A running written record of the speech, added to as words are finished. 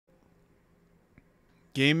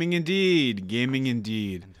Gaming indeed. Gaming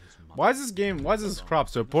indeed. Why is this crop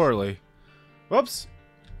so poorly? Whoops.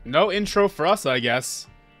 No intro for us, I guess.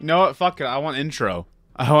 You know what? Fuck it. I want intro.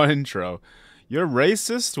 I want intro. You're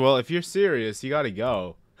racist? Well, if you're serious, you gotta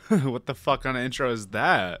go. What the fuck kind of intro is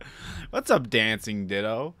that? What's up, Dancing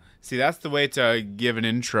Ditto? See, that's the way to give an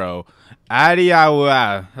intro.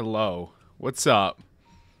 Adiawa. Hello. What's up?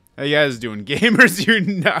 How you guys doing? Gamers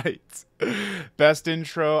Unite. Best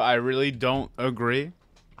intro. I really don't agree.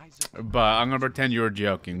 But I'm gonna pretend you were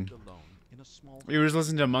joking. You were just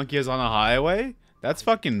listening to Monkeys on a Highway? That's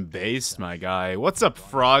fucking based, my guy. What's up,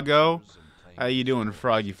 Froggo? How you doing,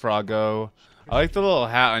 Froggy Froggo? I like the little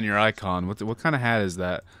hat on your icon. What kind of hat is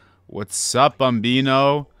that? What's up,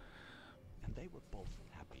 Bambino?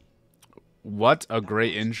 What a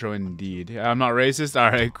great intro indeed. I'm not racist?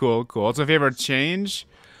 Alright, cool, cool. What's my favorite change?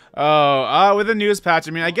 Oh, with the newest patch,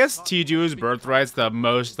 I mean, I guess Tiju's Birthright's the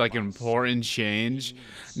most, like, important change.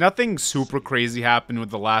 Nothing super crazy happened with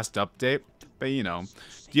the last update, but, you know.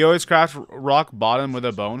 Do you always craft rock bottom with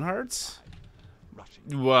a bone hearts?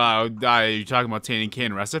 Wow, are you talking about Tanny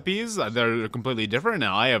Cane recipes? They're completely different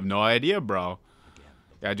now. I have no idea, bro.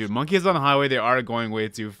 Yeah, dude, Monkeys on the Highway, they are going way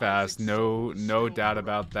too fast. No doubt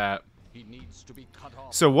about that.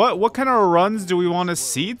 So what kind of runs do we want to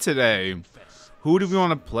see today? Who do we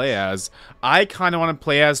want to play as? I kind of want to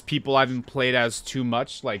play as people I haven't played as too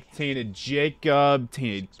much, like Tainted Jacob,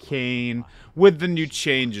 Tainted Cain, with the new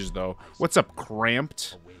changes, though. What's up,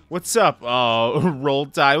 Cramped? What's up, Roll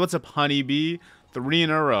Tide? What's up, Honeybee? 3 in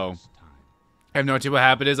a row. I have no idea what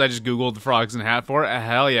happened is. I just googled the frogs in a hat for it.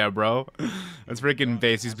 Hell yeah, bro. That's freaking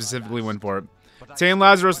base. He specifically went for it. Tainted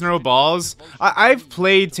Lazarus, no balls. I've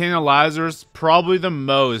played Tainted Lazarus probably the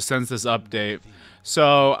most since this update.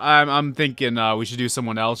 So I'm thinking we should do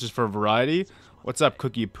someone else just for variety. What's up,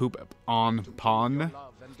 Cookie Poop on Pond?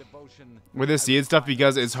 With this seed stuff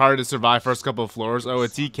because it's hard to survive first couple of floors. Oh,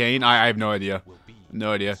 it's T-Kane? I have no idea.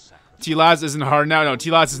 No idea. T-Laz isn't hard now. No,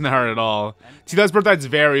 T-Laz isn't hard at all. T-Laz Birthright's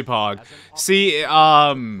very pog. See,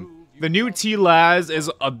 the new T-Laz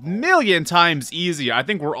is a million times easier. I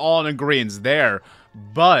think we're all in agreement there.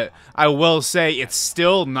 But I will say it's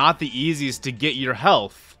still not the easiest to get your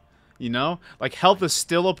health. You know? Like, health is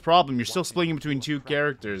still a problem. You're still splitting between two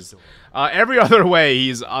characters. Every other way,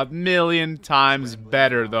 he's a million times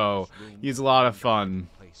better, though. He's a lot of fun.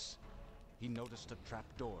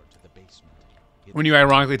 When you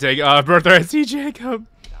ironically take Birthright T. Jacob.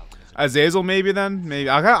 Azazel, maybe, then? Maybe.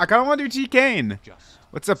 I kind of want to do T-Kane.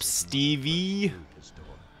 What's up, Stevie?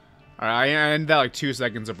 Alright, I ended that like 2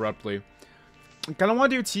 seconds abruptly. I kind of want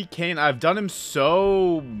to do T-Kane. I've done him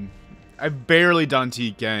so... I've barely done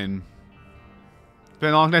T-Kane. It's been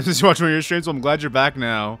a long time since you watched one of your streams, so I'm glad you're back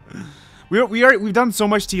now. We've done so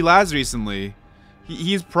much T-Laz recently.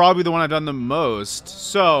 He's probably the one I've done the most.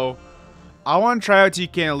 So, I want to try out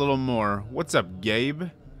T-Kane a little more. What's up, Gabe?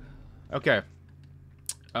 Okay.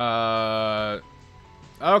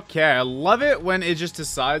 Okay, I love it when it just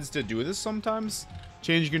decides to do this sometimes.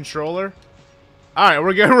 Change controller. Alright,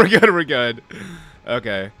 we're good, we're good, we're good.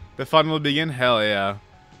 Okay. The fun will begin? Hell yeah.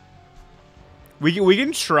 We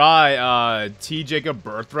can try T. Jacob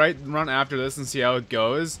Birthright run after this and see how it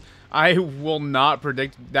goes. I will not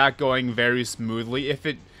predict that going very smoothly. If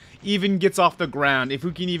it even gets off the ground, if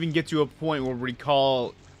we can even get to a point where we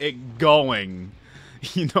call it going.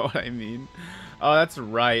 You know what I mean? Oh, that's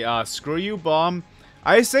right. Screw you, Bomb.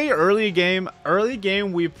 I say early game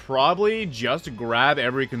we probably just grab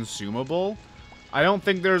every consumable. I don't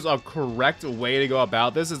think there's a correct way to go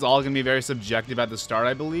about this. It's all going to be very subjective at the start,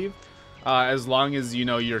 I believe. As long as, you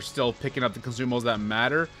know, you're still picking up the consumables that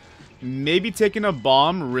matter. Maybe taking a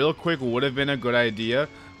bomb real quick would have been a good idea.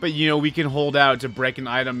 But, you know, we can hold out to break an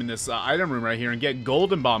item in this item room right here and get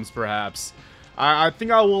golden bombs, perhaps. I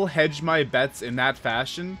think I will hedge my bets in that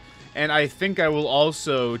fashion. And I think I will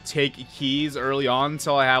also take keys early on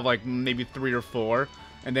until I have, like, maybe 3 or 4.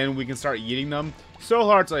 And then we can start eating them. Soul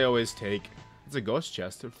hearts I always take. It's a ghost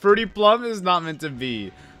chest. Fruity Plum is not meant to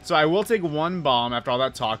be. So I will take 1 bomb after all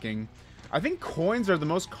that talking. I think coins are the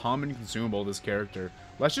most common consumable of this character.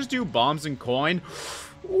 Let's just do bombs and coin.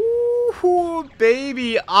 Ooh,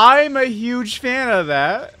 baby. I'm a huge fan of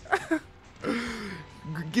that.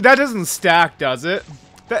 That doesn't stack, does it?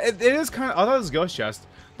 It is kind of... I thought it was ghost chest.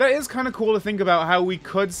 That is kind of cool to think about how we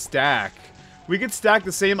could stack. We could stack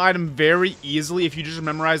the same item very easily if you just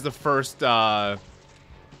memorize the first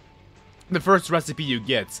recipe you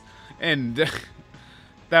get. And...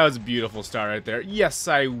 That was a beautiful start right there. Yes,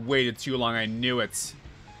 I waited too long. I knew it.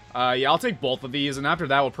 Yeah, I'll take both of these. And after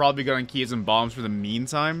that, we'll probably go on keys and bombs for the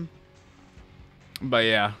meantime. But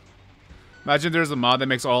yeah. Imagine there's a mod that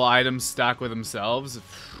makes all items stack with themselves.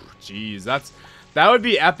 Jeez, that would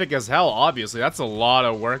be epic as hell, obviously. That's a lot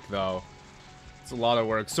of work, though. It's a lot of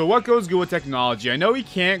work. So what goes good with technology? I know we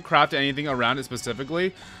can't craft anything around it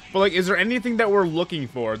specifically, but, like, is there anything that we're looking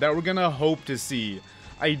for, that we're gonna hope to see?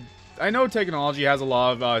 I know technology has a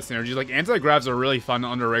lot of synergies. Like, anti-grav's a really fun,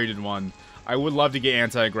 underrated one. I would love to get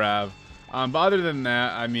anti-grav. But other than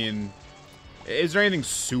that, I mean, is there anything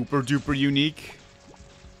super-duper unique?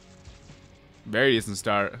 Very decent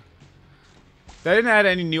start. They didn't add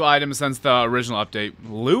any new items since the original update.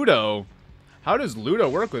 Ludo? How does Ludo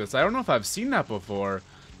work with this? I don't know if I've seen that before.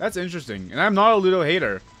 That's interesting. And I'm not a Ludo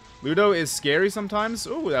hater. Ludo is scary sometimes.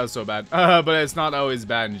 Ooh, that was so bad. But it's not always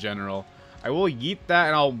bad in general. I will yeet that,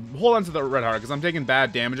 and I'll hold on to the red heart, because I'm taking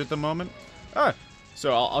bad damage at the moment.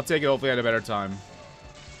 So I'll take it hopefully at a better time.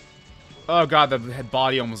 Oh god, the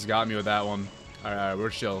body almost got me with that one. Alright, we're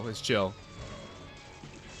chill. It's chill.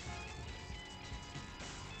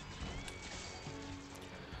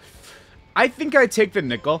 I think I take the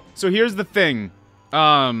nickel. So here's the thing.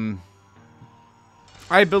 I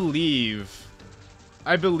believe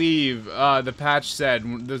the patch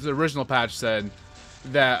said, the original patch said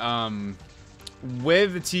that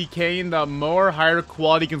with TKing, the more higher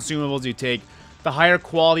quality consumables you take, the higher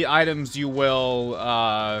quality items you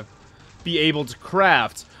will be able to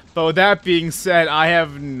craft. But with that being said, I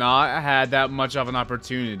have not had that much of an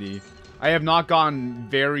opportunity. I have not gotten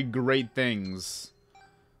very great things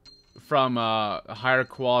from higher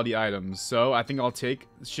quality items, so I think I'll take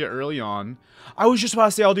shit early on. I was just about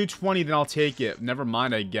to say I'll do 20, then I'll take it. Never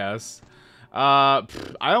mind, I guess. I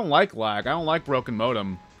don't like lag. I don't like broken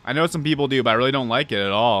modem. I know some people do, but I really don't like it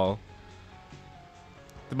at all.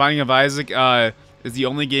 The Binding of Isaac is the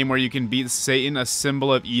only game where you can beat Satan, a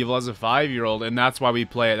symbol of evil, as a 5-year-old, and that's why we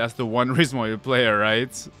play it. That's the one reason why we play it,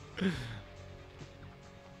 right?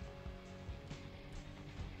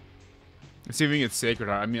 Let's see if we can get Sacred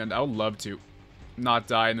Heart. I mean, I would love to not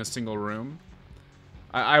die in a single room.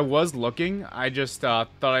 I was looking. I just thought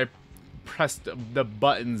I pressed the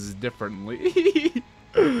buttons differently.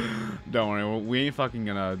 Don't worry. We ain't fucking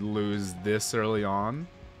gonna lose this early on.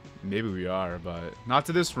 Maybe we are, but not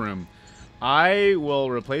to this room. I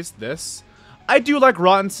will replace this. I do like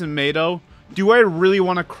Rotten Tomato. Do I really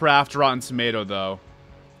want to craft Rotten Tomato, though?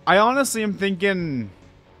 I honestly am thinking...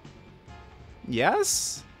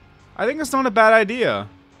 yes? I think it's not a bad idea.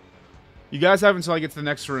 You guys have until I get to the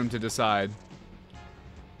next room to decide.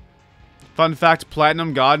 Fun fact,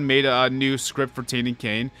 Platinum God made a new script for Tainted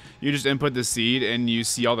Cain. You just input the seed and you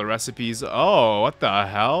see all the recipes. Oh, what the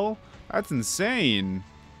hell? That's insane.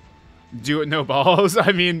 Do it, no balls.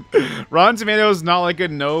 I mean, Rotten Tomatoes is not like a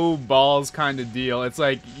no balls kind of deal. It's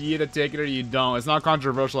like, you either take it or you don't. It's not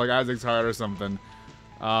controversial like Isaac's Heart or something.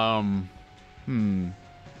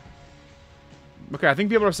 Okay, I think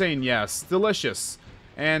people are saying yes. Delicious.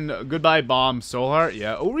 And goodbye, Bomb. Soul Heart.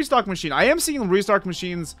 Yeah. Oh, Restock Machine. I am seeing Restock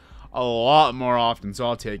Machines a lot more often, so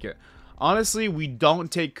I'll take it. Honestly, we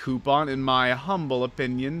don't take Coupon, in my humble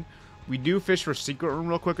opinion. We do fish for Secret Room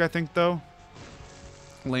real quick, I think, though.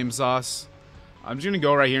 Lame sauce. I'm just going to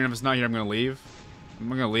go right here, and if it's not here, I'm going to leave. I'm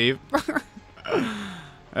going to leave.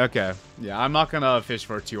 Okay. Yeah, I'm not going to fish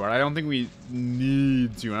for a 2 heart. I don't think we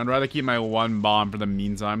need to. I'd rather keep my 1 bomb for the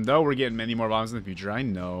meantime. Though we're getting many more bombs in the future. I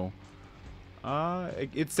know.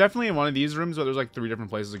 It's definitely in one of these rooms, but there's like 3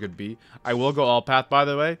 different places it could be. I will go all path, by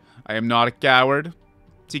the way. I am not a coward.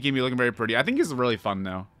 TK me looking very pretty. I think it's really fun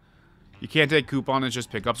now. You can't take coupon, it's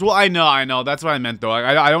just pickups. Well, I know. That's what I meant, though.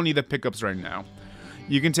 I don't need the pickups right now.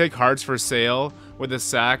 You can take hearts for sale with a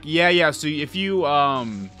sack. Yeah. So if you,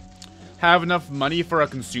 have enough money for a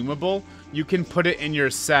consumable, you can put it in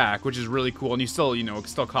your sack, which is really cool. And you still, you know, it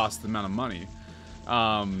still costs the amount of money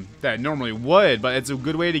that it normally would, but it's a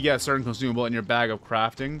good way to get a certain consumable in your bag of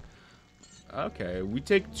crafting. Okay, we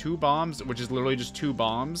take 2 bombs, which is literally just 2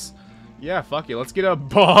 bombs. Yeah, fuck it. Let's get a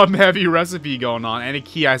bomb-heavy recipe going on, and a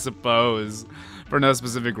key, I suppose, for no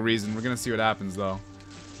specific reason. We're gonna see what happens, though.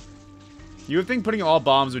 You would think putting all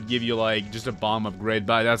bombs would give you, like, just a bomb upgrade,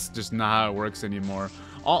 but that's just not how it works anymore.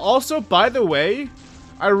 Also, by the way,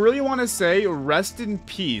 I really want to say rest in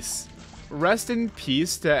peace. Rest in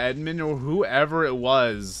peace to Edmund or whoever it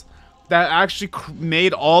was that actually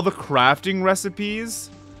made all the crafting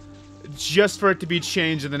recipes just for it to be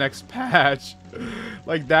changed in the next patch.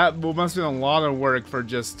 Like, that must have been a lot of work for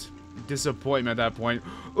just disappointment at that point.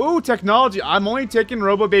 Ooh, technology. I'm only taking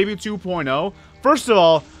RoboBaby 2.0. First of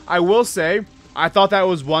all, I will say, I thought that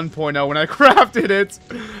was 1.0 when I crafted it,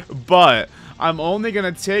 but I'm only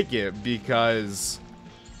gonna take it because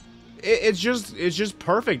it's just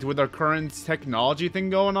perfect with our current technology thing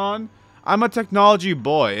going on. I'm a technology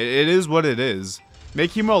boy. It is what it is.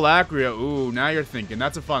 Make Hemolacria. Ooh, now you're thinking.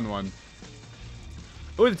 That's a fun one.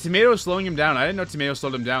 Ooh, the tomato's slowing him down. I didn't know tomato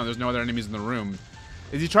slowed him down. There's no other enemies in the room.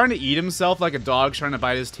 Is he trying to eat himself like a dog's trying to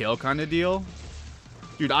bite his tail kind of deal?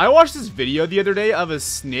 Dude, I watched this video the other day of a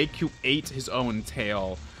snake who ate his own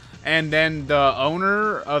tail. And then the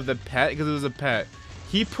owner of the pet, because it was a pet,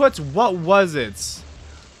 he put, what was it?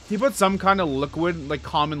 He put some kind of liquid, like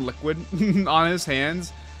common liquid, on his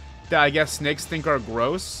hands that I guess snakes think are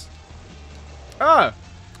gross. And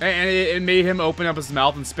it made him open up his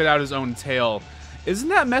mouth and spit out his own tail. Isn't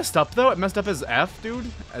that messed up, though? It messed up as F, dude.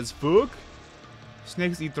 As fuck.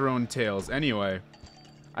 Snakes eat their own tails. Anyway,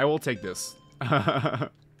 I will take this.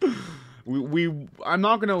 I'm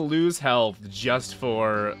not gonna lose health just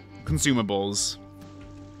for consumables.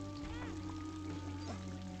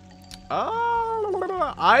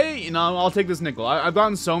 I'll take this nickel. I've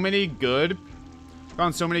gotten so many good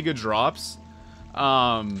drops.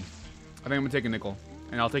 I think I'm gonna take a nickel,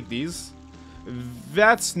 and I'll take these.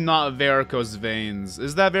 That's not varicose veins.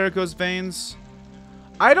 Is that varicose veins?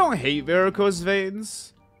 I don't hate varicose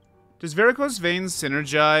veins. Does varicose veins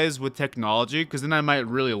synergize with technology? Because then I might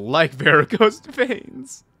really like varicose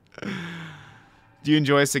veins. Do you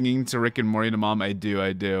enjoy singing to Rick and Morty to Mom? I do,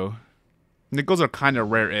 I do. Nickels are kind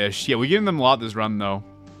of rare-ish. Yeah, we get them a lot this run, though.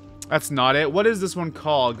 That's not it. What is this one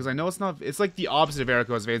called? Because I know it's not... It's like the opposite of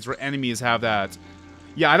varicose veins, where enemies have that.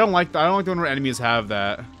 Yeah, I don't like the one where enemies have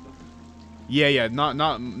that. Yeah,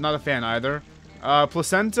 not a fan either.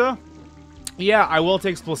 Placenta? Yeah, I will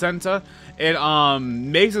take placenta. It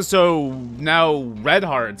makes it so now red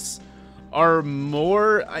hearts are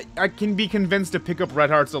more... I can be convinced to pick up red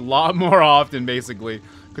hearts a lot more often, basically.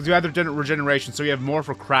 Because you have the regeneration, so you have more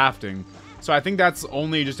for crafting. So I think that's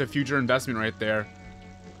only just a future investment right there.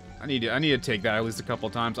 I need to take that at least a couple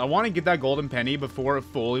times. I want to get that golden penny before it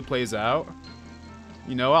fully plays out.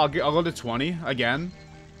 You know, I'll go to 20 again.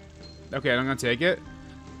 Okay, I'm gonna take it.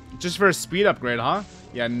 Just for a speed upgrade, huh?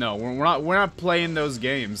 Yeah, no, we're not playing those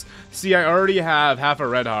games. See, I already have half a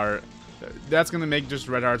red heart. That's gonna make just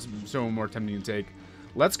red hearts so more tempting to take.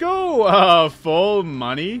 Let's go full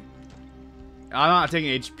money. I'm not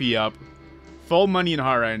taking HP up. Full money and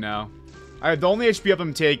heart right now. The only HP up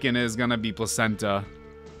I'm taking is gonna be placenta.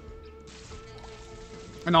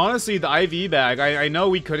 And honestly, the IV bag, I know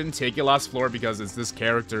we couldn't take it last floor because it's this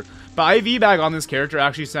character. But IV bag on this character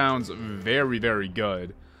actually sounds very, very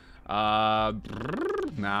good. Nah.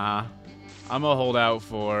 I'm gonna hold out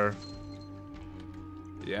for...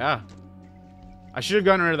 Yeah. I should have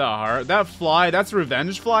gotten rid of that heart. That fly, that's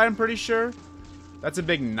revenge fly, I'm pretty sure. That's a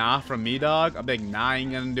big nah from me, dog. A big nah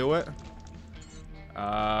ain't gonna do it.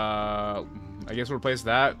 I guess we'll replace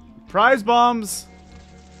that. Prize bombs!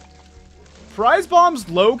 Prize bombs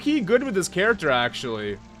low-key good with this character,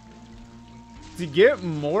 actually. To get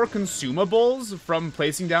more consumables from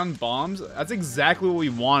placing down bombs, that's exactly what we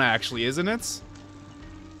want, actually, isn't it?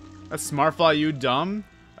 That's smart fly, you dumb.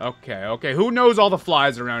 Okay. Who knows all the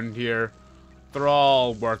flies around here? They're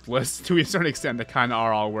all worthless. To a certain extent, they kind of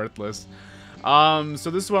are all worthless.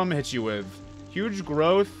 So this is what I'm gonna hit you with. Huge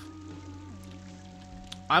growth.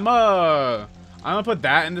 I'm gonna put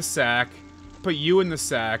that in the sack. Put you in the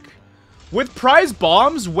sack. With prize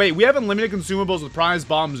bombs? Wait, we have unlimited consumables with prize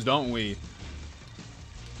bombs, don't we?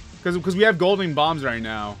 Because we have golden bombs right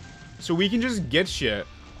now. So we can just get shit.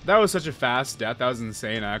 That was such a fast death. That was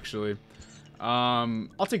insane, actually.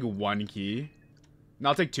 I'll take one key. No,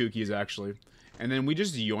 I'll take 2 keys, actually. And then we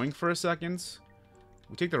just yoink for a second.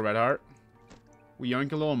 We take the red heart. We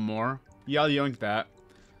yoink a little more. Yeah, I'll yoink that.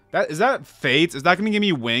 Is that fate? Is that going to give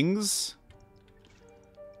me wings?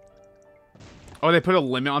 Oh, they put a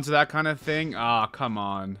limit onto that kind of thing? Ah, come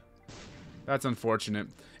on. That's unfortunate.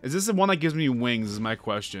 Is this the one that gives me wings is my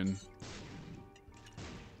question.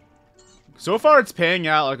 So far, it's paying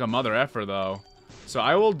out like a mother effer, though. So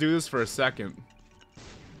I will do this for a second.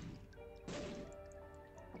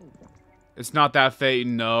 It's not that fate,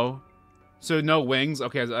 no. So no wings?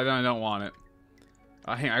 Okay, I don't want it.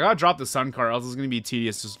 Hang on, I gotta drop the sun card, else it's gonna be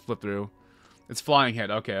tedious to flip through. It's flying head.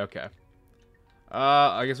 Okay.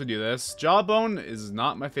 I guess we do this. Jawbone is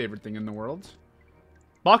not my favorite thing in the world.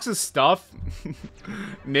 Box of stuff.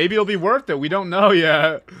 Maybe it'll be worth it. We don't know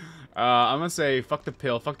yet. I'm gonna say fuck the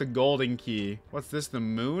pill. Fuck the golden key. What's this? The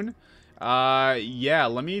moon? Yeah,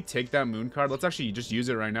 let me take that moon card. Let's actually just use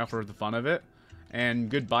it right now for the fun of it. And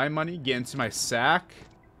goodbye money. Get into my sack.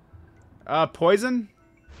 Poison?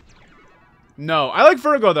 No. I like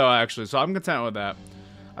Virgo, though, actually. So I'm content with that.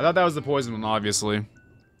 I thought that was the poison one, obviously.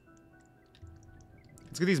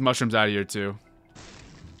 Let's get these mushrooms out of here, too.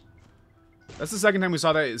 That's the second time we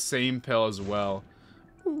saw that same pill as well.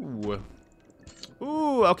 Ooh.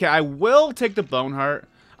 Ooh, okay, I will take the Bone Heart.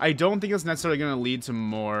 I don't think it's necessarily going to lead to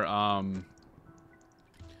more,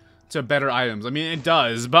 to better items. I mean, it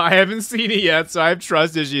does, but I haven't seen it yet, so I have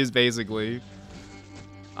trust issues, basically.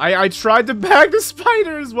 I tried to bag the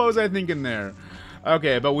spiders. What was I thinking there?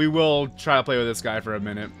 Okay, but we will try to play with this guy for a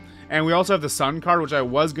minute. And we also have the Sun card, which I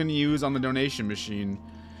was going to use on the donation machine.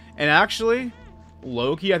 And actually,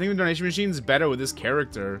 low-key, I think the donation machine is better with this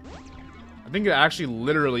character. I think it actually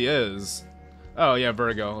literally is. Oh, yeah,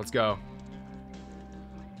 Virgo. Let's go.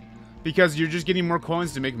 Because you're just getting more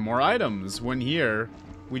coins to make more items. When here,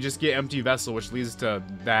 we just get Empty Vessel, which leads to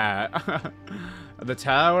that. The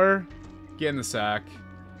Tower. Get in the sack.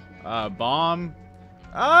 Bomb.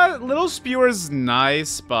 Little Spewer's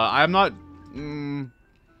nice, but I'm not...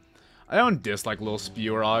 I don't dislike Little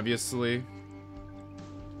Spewer, obviously.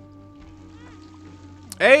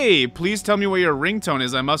 Hey, please tell me what your ringtone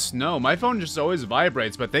is. I must know. My phone just always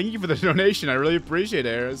vibrates, but thank you for the donation. I really appreciate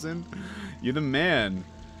it, Harrison. You're the man.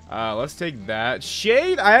 Let's take that.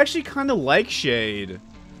 Shade? I actually kind of like Shade.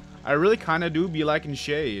 I really kind of do be liking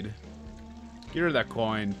Shade. Get rid of that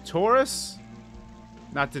coin. Taurus?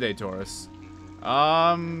 Not today, Taurus.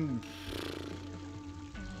 I'll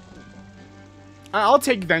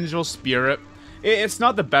take Vengeful Spirit. It's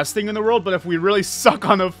not the best thing in the world, but if we really suck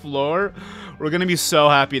on the floor, we're gonna be so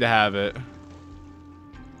happy to have it.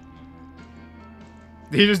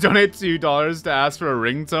 Did he just donate $2 to ask for a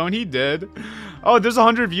ringtone? He did. Oh, there's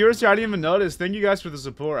 100 viewers here. I didn't even notice. Thank you guys for the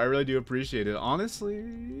support. I really do appreciate it.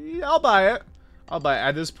 Honestly, I'll buy it. I'll buy it.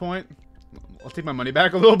 At this point, I'll take my money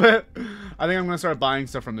back a little bit. I think I'm gonna start buying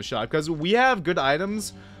stuff from the shop because we have good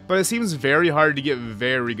items, but it seems very hard to get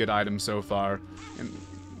very good items so far. And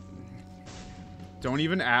don't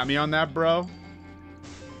even at me on that, bro.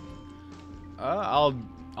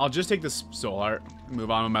 I'll just take this Soul Heart and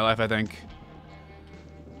move on with my life, I think.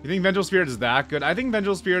 You think Vengeful Spirit is that good? I think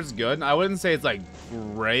Vengeful Spirit's good. I wouldn't say it's, like,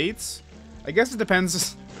 great. I guess it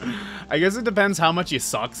depends. I guess it depends how much you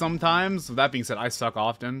suck sometimes. With that being said, I suck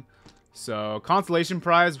often. So, Consolation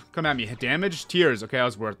Prize, come at me. Damage, Tears. Okay, that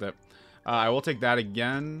was worth it. I will take that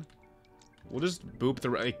again. We'll just boop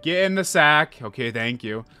the... Get in the sack. Okay, thank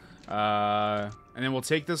you. And then we'll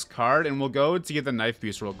take this card, and we'll go to get the knife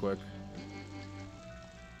piece real quick.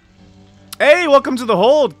 Hey, welcome to the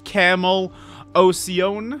hold, Camel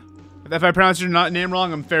Ocean. If I pronounced your name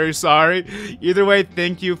wrong, I'm very sorry. Either way,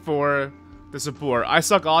 thank you for the support. I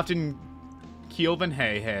suck often, Keelvin.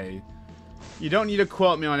 Hey. You don't need to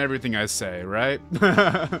quote me on everything I say, right?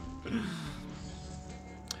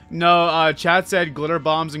 No, chat said glitter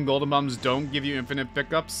bombs and golden bombs don't give you infinite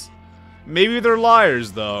pickups. Maybe they're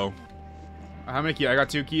liars, though. How many keys? I got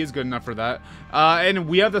 2 keys. Good enough for that. And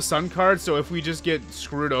we have the Sun card, so if we just get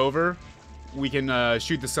screwed over, we can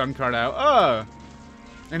shoot the Sun card out.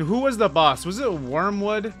 And who was the boss? Was it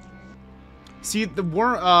Wormwood? See, the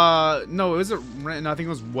worm... no, is it... No, I think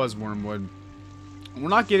it was Wormwood. We're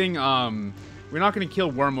not getting... We're not going to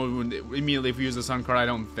kill Wormwood immediately if we use the Sun card, I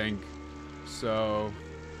don't think. So...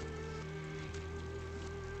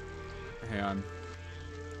 Hang on.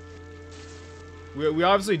 We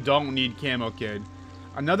obviously don't need Camo Kid.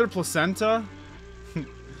 Another Placenta?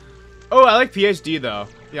 Oh, I like PhD, though.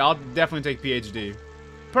 Yeah, I'll definitely take PhD.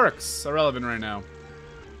 Perks are relevant right now.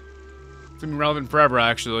 It's been relevant forever,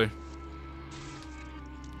 actually.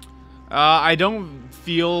 I don't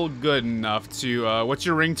feel good enough to... what's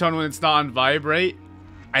your ringtone when it's not on vibrate?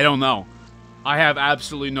 I don't know. I have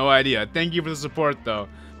absolutely no idea. Thank you for the support, though.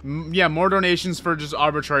 Yeah, more donations for just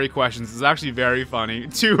arbitrary questions. It's actually very funny.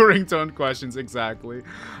 2 ringtone questions, exactly.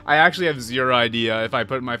 I actually have 0 idea if I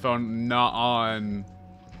put my phone not on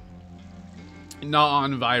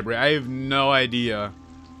vibrate. I have no idea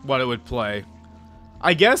what it would play.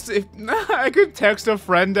 I guess if I could text a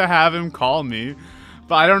friend to have him call me,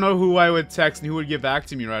 but I don't know who I would text and who would get back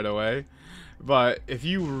to me right away. But if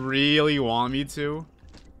you really want me to,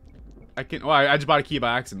 I can. Well, I just bought a key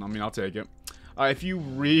by accident. I mean, I'll take it. If you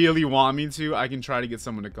really want me to, I can try to get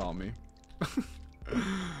someone to call me.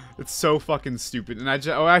 It's so fucking stupid. And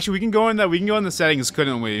oh, actually, we can go in the settings,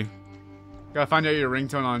 couldn't we? Gotta find out your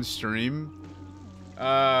ringtone on stream.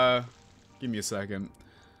 Give me a second.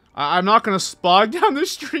 I'm not gonna spog down the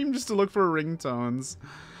stream just to look for ringtones.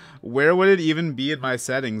 Where would it even be in my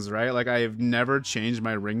settings, right? Like, I have never changed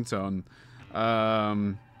my ringtone.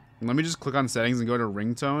 Let me just click on settings and go to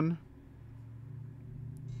ringtone.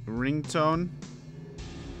 Ringtone.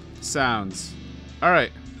 Sounds.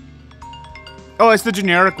 Alright. Oh, it's the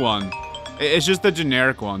generic one. It's just the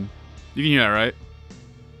generic one. You can hear that, right?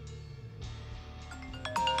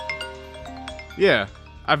 Yeah.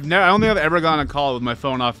 I don't think I've ever gotten a call with my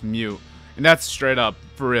phone off mute. And that's straight up,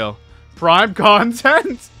 for real. Prime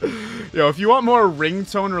content? Yo, if you want more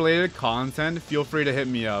ringtone related content, feel free to hit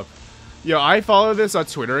me up. Yo, I follow this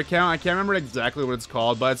Twitter account. I can't remember exactly what it's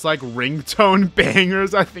called, but it's like Ringtone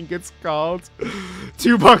Bangers, I think it's called.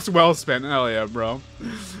 $2 well spent. Hell yeah, bro.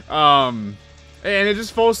 And it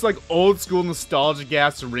just posts like old school nostalgic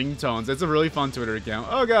ass ringtones. It's a really fun Twitter account.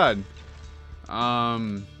 Oh god.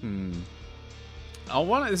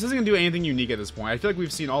 This isn't gonna do anything unique at this point. I feel like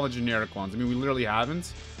we've seen all the generic ones. I mean, we literally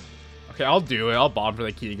haven't. Okay, I'll do it. I'll bomb for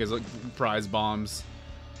the key because like prize bombs.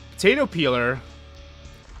 Potato peeler.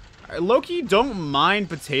 Low-key don't mind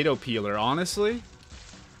potato peeler, honestly.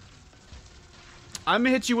 I'm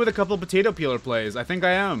gonna hit you with a couple of potato peeler plays. I think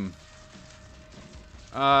I am.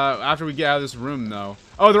 After we get out of this room, though.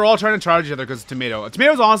 Oh, they're all trying to charge each other because tomato.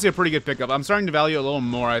 Tomato's honestly a pretty good pickup. I'm starting to value it a little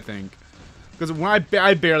more, I think. Because when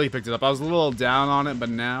I barely picked it up. I was a little down on it,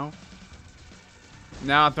 but now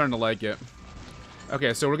I'm starting to like it.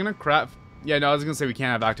 Okay, so we're gonna craft. Yeah, no, I was gonna say we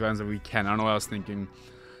can't have active items, but we can. I don't know what I was thinking.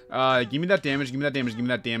 Give me that damage, give me that damage, give me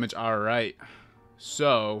that damage. Alright.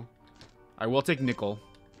 So, I will take nickel.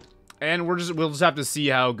 And we'll just have to see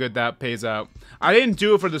how good that pays out. I didn't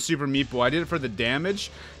do it for the super meat boy. I did it for the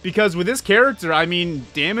damage. Because with this character, I mean,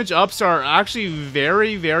 damage ups are actually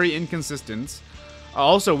very, very inconsistent.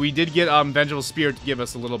 Also, we did get Vengeful Spirit to give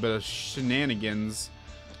us a little bit of shenanigans.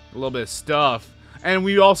 A little bit of stuff. And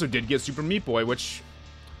we also did get Super Meat Boy, which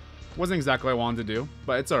wasn't exactly what I wanted to do.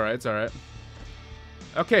 But it's alright, it's alright.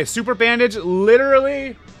 Okay, Super Bandage,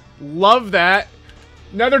 literally love that.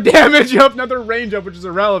 Another damage up, another range up, which is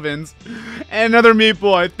irrelevant. And another Meat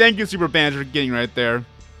Boy. Thank you, Super Bandage, for getting right there.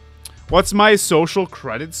 What's my social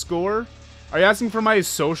credit score? Are you asking for my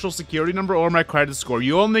social security number or my credit score?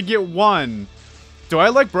 You only get one. Do I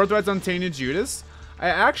like Birthrights on Tainted Judas? I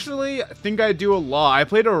actually think I do a lot. I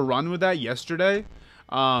played a run with that yesterday.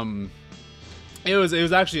 It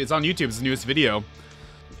was actually, it's on YouTube, it's the newest video.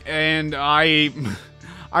 And I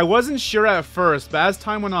wasn't sure at first, but as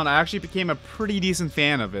time went on, I actually became a pretty decent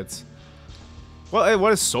fan of it. Well,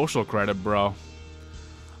 what is social credit, bro?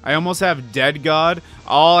 I almost have Dead God.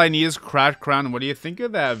 All I need is Cracked Crown. What do you think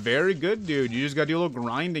of that? Very good, dude. You just gotta do a little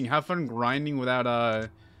grinding. Have fun grinding without,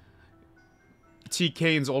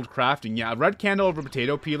 TK's old crafting. Yeah, red candle over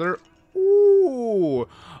potato peeler. Ooh.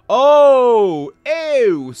 Oh.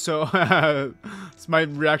 Ew. So, my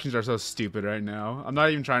reactions are so stupid right now. I'm not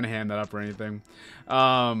even trying to hand that up or anything.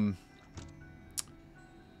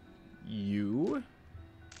 You.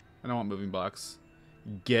 I don't want moving blocks.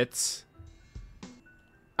 Get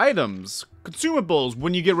items. Consumables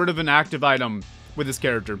when you get rid of an active item with this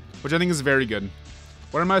character, which I think is very good.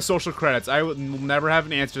 What are my social credits? I will never have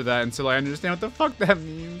an answer to that until I understand what the fuck that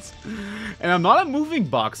means. And I'm not a moving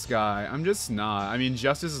box guy. I'm just not. I mean,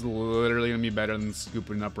 Justice is literally going to be better than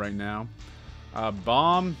scooping up right now.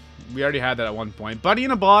 Bomb. We already had that at one point. Buddy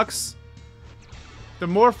in a box. The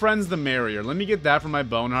more friends, the merrier. Let me get that from my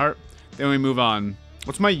bone heart. Then we move on.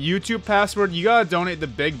 What's my YouTube password? You gotta donate the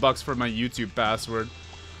big bucks for my YouTube password.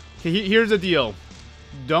 Okay, here's the deal.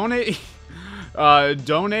 Donate...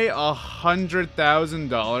 donate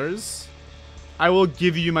 $100,000. I will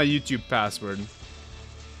give you my YouTube password.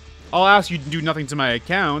 I'll ask you to do nothing to my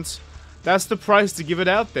account. That's the price to give it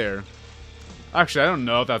out there. Actually, I don't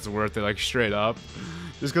know if that's worth it, like, straight up.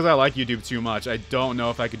 Just because I like YouTube too much, I don't know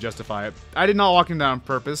if I could justify it. I did not walk him down on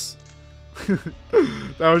purpose.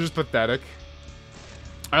 That was just pathetic.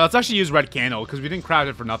 Alright, let's actually use red candle, because we didn't craft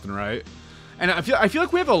it for nothing, right? And I feel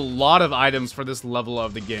like we have a lot of items for this level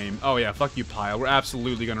of the game. Oh yeah, fuck you, Pile. We're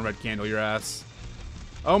absolutely gonna red candle your ass.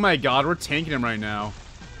 Oh my god, we're tanking him right now.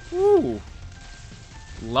 Woo.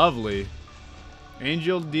 Lovely.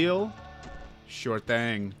 Angel deal. Sure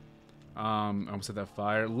thing. I almost hit that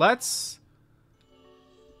fire. Let's...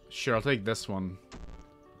 Sure, I'll take this one.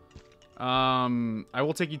 I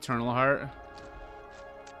will take Eternal Heart.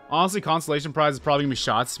 Honestly, Constellation Prize is probably gonna be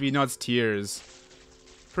shot speed. No, it's Tears.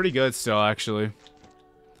 Pretty good still, actually.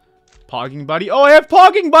 Pogging Buddy. Oh, I have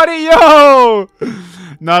Pogging Buddy, yo!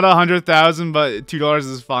 Not 100,000, but $2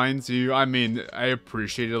 is fine too. I mean, I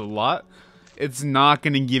appreciate it a lot. It's not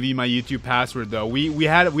gonna give you my YouTube password though. We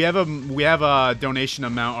have a donation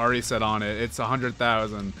amount already set on it. It's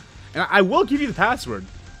 100,000, and I will give you the password.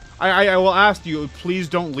 I will ask you, please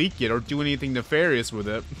don't leak it or do anything nefarious with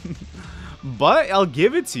it. But I'll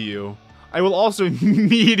give it to you. I will also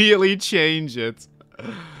immediately change it.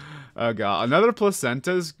 Oh god, another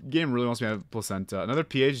placenta. This game really wants me to have placenta. Another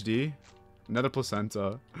PhD. Another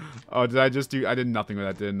placenta. Oh, did I just do... I did nothing with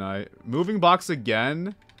that, didn't I? Moving box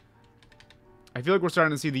again. I feel like we're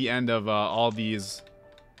starting to see the end of all these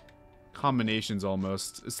combinations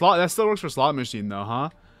almost. That still works for slot machine though, huh?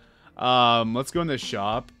 Let's go in the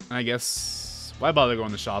shop. And I guess, why bother going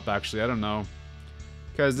in the shop, actually? I don't know.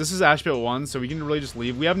 Because this is Ashpit 1, so we can really just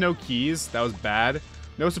leave. We have no keys. That was bad.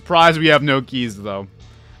 No surprise we have no keys, though.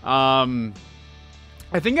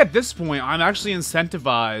 I think at this point, I'm actually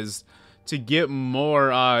incentivized to get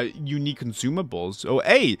more unique consumables. Oh,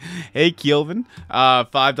 hey, Keelvin,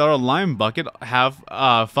 $5 lime bucket. Have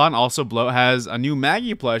fun. Also, Bloat has a new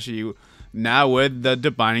Maggie plushie now with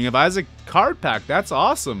the Binding of Isaac card pack. That's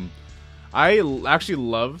awesome. I actually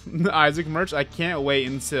love the Isaac merch. I can't wait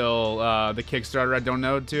until the Kickstarter I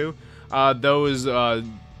donated to. Those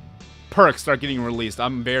perks start getting released.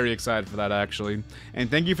 I'm very excited for that, actually. And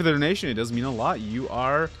thank you for the donation. It does mean a lot. You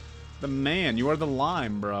are the man. You are the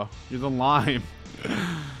lime, bro. You're the lime.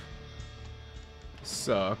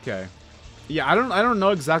 So, okay. Yeah, I don't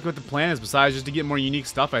know exactly what the plan is besides just to get more unique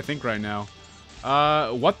stuff, I think, right now.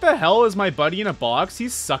 What the hell is my buddy in a box?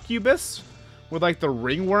 He's Succubus? With, like, the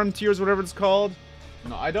ringworm tears, whatever it's called.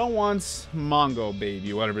 No, I don't want Mongo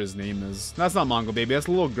Baby, whatever his name is. That's not Mongo Baby. That's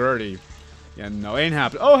a little Gertie. Yeah, no, ain't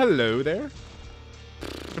happening. Oh, hello there.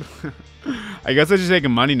 I guess I just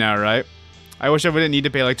taking money now, right? I wish I wouldn't need to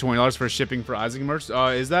pay like $20 for shipping for Isaac merch.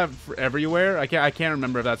 Is that for everywhere? I can't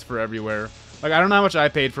remember if that's for everywhere. Like, I don't know how much I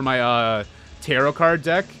paid for my tarot card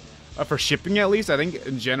deck. For shipping, at least. I think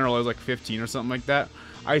in general it was like 15 or something like that.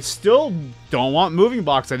 I still don't want moving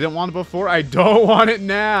box. I didn't want it before. I don't want it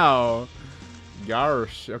now.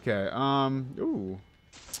 Gosh. Okay. Ooh.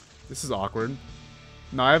 This is awkward.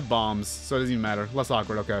 No, I have bombs, so it doesn't even matter. Less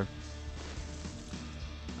awkward. Okay.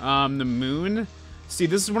 The moon. See,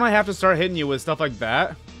 this is when I have to start hitting you with stuff like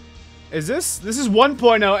that. Is this? This is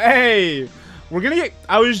 1.0. Hey! We're gonna get...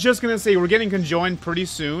 I was just gonna say, we're getting conjoined pretty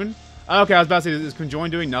soon. Okay, I was about to say, is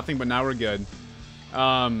conjoined doing nothing, but now we're good.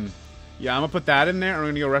 Yeah, I'm gonna put that in there. I'm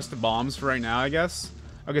gonna go rest the bombs for right now, I guess.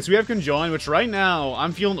 Okay, so we have conjoined, which right now,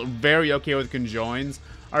 I'm feeling very okay with conjoins.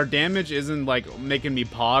 Our damage isn't, like, making me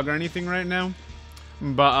pog or anything right now.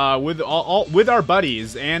 But, with with our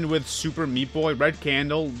buddies, and with Super Meat Boy, Red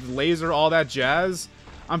Candle, Laser, all that jazz,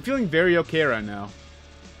 I'm feeling very okay right now.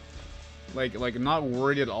 Like, not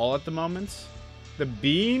worried at all at the moment. The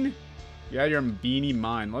bean? Yeah, you're a beanie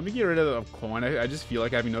mine. Let me get rid of the coin. I just feel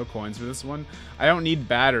like having no coins for this one. I don't need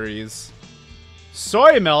batteries.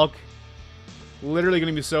 Soy milk? Literally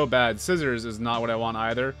gonna be so bad. Scissors is not what I want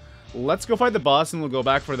either. Let's go fight the boss and we'll go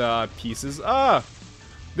back for the pieces.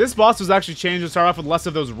 This boss was actually changed to start off with less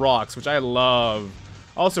of those rocks, which I love.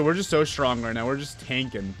 Also, we're just so strong right now. We're just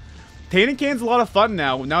tanking. Tanking can's a lot of fun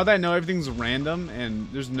now. Now that I know everything's random and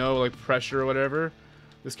there's no, like, pressure or whatever.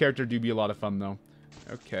 This character do be a lot of fun, though.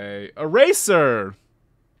 Okay. Eraser!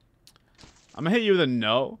 I'm gonna hit you with a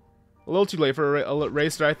no. A little too late for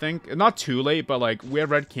Eraser, I think. Not too late, but, like, we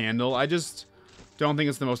have Red Candle. I just don't think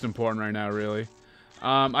it's the most important right now, really.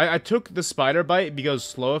 I took the Spider Bite because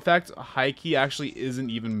slow effect, high key actually isn't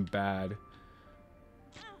even bad.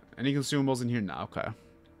 Any consumables in here? No, okay.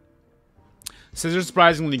 Scissors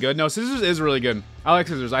surprisingly good. No, Scissors is really good. I like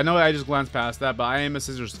Scissors. I know I just glanced past that, but I am a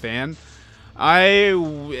Scissors fan. I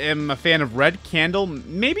am a fan of Red Candle.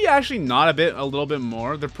 Maybe actually not a little bit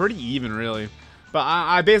more. They're pretty even, really. But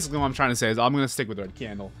I basically what I'm trying to say is I'm going to stick with Red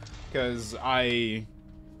Candle. Because I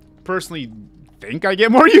personally think I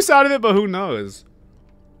get more use out of it, but who knows?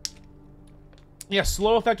 Yeah,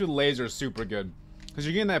 slow effect with laser is super good. Because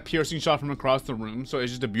you're getting that piercing shot from across the room, so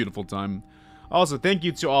it's just a beautiful time. Also, thank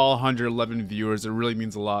you to all 111 viewers. It really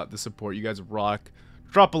means a lot, the support. You guys rock.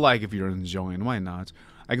 Drop a like if you're enjoying. Why not?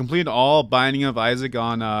 I completed all Binding of Isaac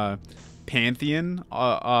on Pantheon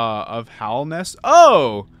of Howlness.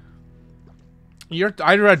 Oh!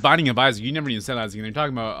 I read Binding of Isaac. You never even said Isaac. You're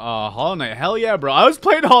talking about Hollow Knight. Hell yeah, bro. I was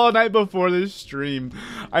playing Hollow Knight before this stream.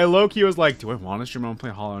 I low-key was like, do I want to stream? I'm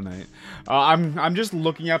playing Hollow Knight. I'm just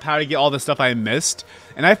looking up how to get all the stuff I missed.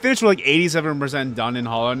 And I finished with like 87% done in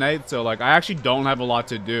Hollow Knight. So like, I actually don't have a lot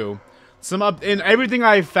to do. In everything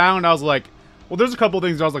I found, I was like, well, there's a couple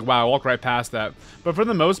things I was like, wow, I walk right past that. But for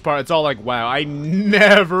the most part, it's all like, wow, I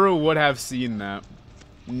never would have seen that.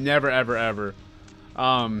 Never, ever, ever.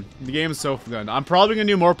 The game is so good. I'm probably gonna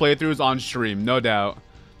do more playthroughs on stream, no doubt.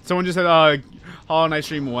 Someone just said, Hollow Knight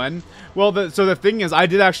stream when? Well, so the thing is, I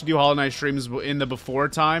did actually do Hollow Knight streams in the before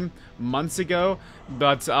time, months ago,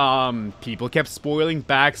 but, people kept spoiling,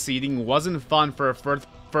 backseating, wasn't fun for a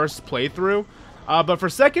first playthrough. But for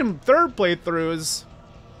second, third playthroughs,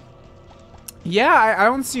 yeah, I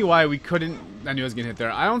don't see why we couldn't, I knew I was gonna hit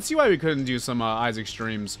there, I don't see why we couldn't do some, Isaac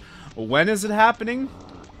streams. When is it happening?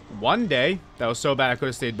 One day. That was so bad I could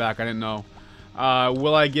have stayed back. I didn't know.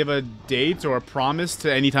 Will I give a date or a promise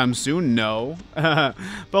to anytime soon? No.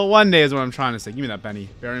 But one day is what I'm trying to say. Give me that penny.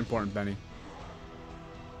 Very important penny.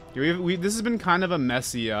 This has been kind of a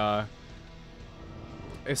messy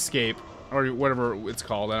escape, or whatever it's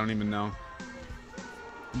called. I don't even know.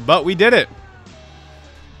 But we did it.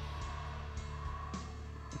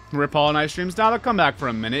 Rip Hollow Knight streams. Now they'll come back for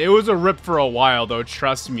a minute. It was a rip for a while, though.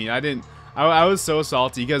 Trust me. I was so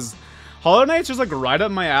salty because Hollow Knight's just like right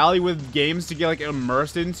up my alley with games to get like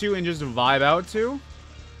immersed into and just vibe out to.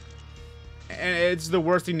 And it's the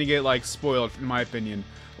worst thing to get like spoiled, in my opinion.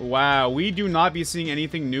 Wow, we do not be seeing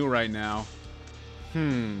anything new right now.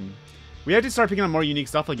 We have to start picking up more unique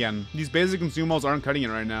stuff again. These basic consumables aren't cutting it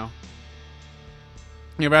right now.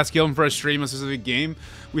 You ever asked Keelvin for a stream, a specific game?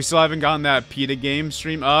 We still haven't gotten that PETA game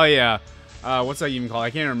stream. Oh, yeah. What's that even called?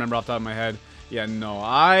 I can't remember off the top of my head. Yeah, no.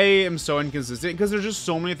 I am so inconsistent because there's just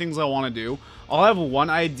so many things I want to do. I'll have one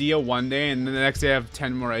idea one day, and then the next day I have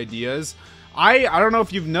 10 more ideas. I don't know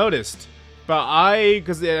if you've noticed, but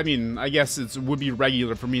because, I mean, I guess it would be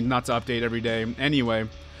regular for me not to update every day. Anyway,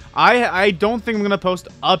 I don't think I'm going to post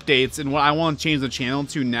updates in what I want to change the channel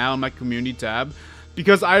to now in my community tab,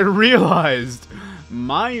 because I realized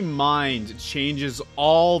my mind changes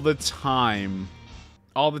all the time.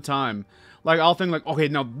 All the time. Like, I'll think like, okay,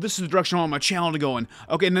 now this is the direction I want my channel to go in.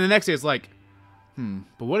 Okay, and then the next day it's like,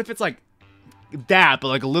 but what if it's like that, but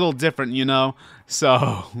like a little different, you know?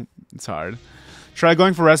 So, it's hard. Try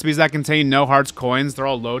going for recipes that contain no hearts coins. They're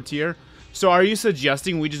all low tier. So are you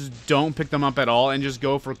suggesting we just don't pick them up at all and just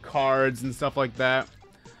go for cards and stuff like that?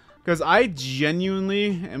 Because I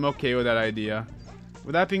genuinely am okay with that idea.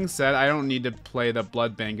 With that being said, I don't need to play the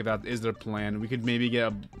blood bank if that is their plan. We could maybe get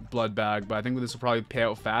a blood bag, but I think this will probably pay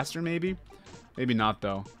out faster, maybe? Maybe not,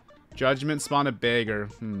 though. Judgment, spawn a beggar.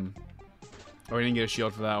 Oh, we didn't get a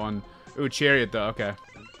shield for that one. Ooh, chariot, though. Okay.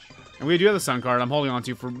 And we do have the sun card I'm holding on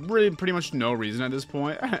to for really pretty much no reason at this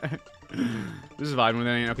point. Just vibing with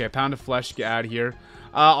it. Okay, pound of flesh, get out of here.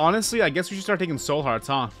 Honestly, I guess we should start taking soul hearts,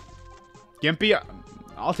 huh? Gimpy,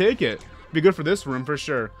 I'll take it. Be good for this room, for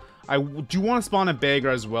sure. I do want to spawn a beggar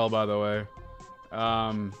as well, by the way.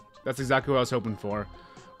 That's exactly what I was hoping for.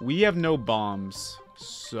 We have no bombs.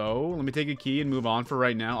 So, let me take a key and move on for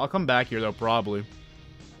right now. I'll come back here, though, probably.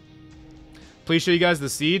 Please show you guys the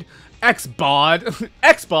seed. X-bod.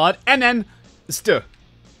 X-bod. And then...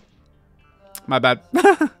 My bad.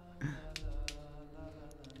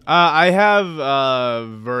 I have,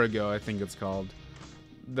 Virgo, I think it's called.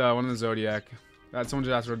 The one in the Zodiac. Someone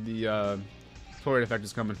just asked where the, Torrid effect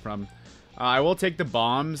is coming from. I will take the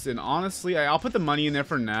bombs, and honestly, I'll put the money in there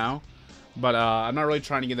for now. But, I'm not really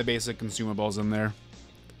trying to get the basic consumables in there.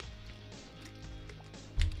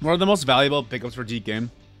 What are the most valuable pickups for Deep Game?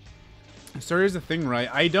 So here's the thing, right?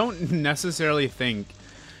 I don't necessarily think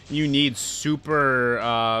you need super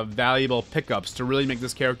valuable pickups to really make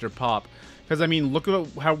this character pop. Because, I mean, look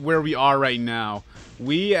at where we are right now.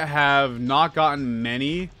 We have not gotten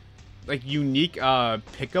many, like, unique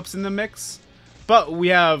pickups in the mix. But we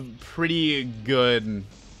have pretty good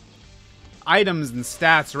items and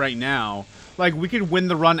stats right now. Like, we could win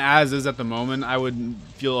the run as is at the moment, I would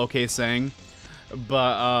feel okay saying.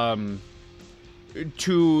 But,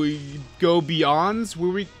 to go beyond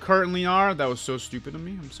where we currently are, that was so stupid of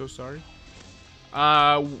me. I'm so sorry.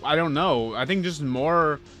 I don't know. I think just the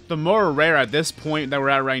more rare at this point that we're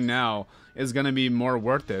at right now is going to be more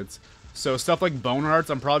worth it. So stuff like bone hearts,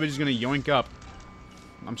 I'm probably just going to yoink up.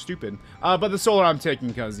 I'm stupid. But the solar I'm taking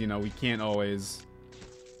because, you know, we can't always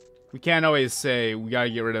say we got to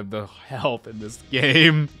get rid of the health in this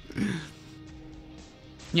game.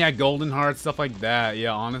 Yeah, golden hearts, stuff like that.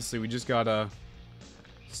 Yeah, honestly, we just got to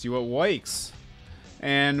see what wakes.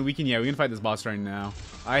 And we can fight this boss right now.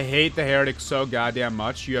 I hate the Heretic so goddamn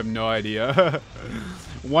much. You have no idea.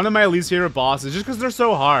 One of my least favorite bosses, just because they're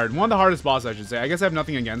so hard. One of the hardest bosses, I should say. I guess I have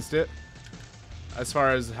nothing against it, as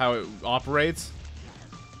far as how it operates.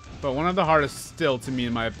 But one of the hardest still, to me,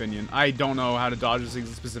 in my opinion. I don't know how to dodge this thing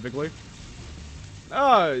specifically.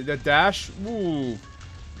 Oh, the dash. Ooh.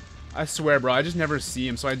 I swear, bro. I just never see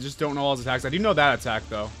him, so I just don't know all his attacks. I do know that attack,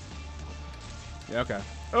 though. Yeah, okay.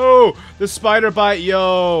 Oh, the spider bite.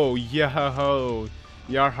 Yo. Yo.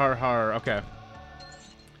 Yar har har. Okay.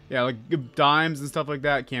 Yeah, like dimes and stuff like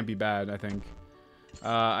that can't be bad, I think.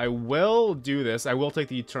 I will do this. I will take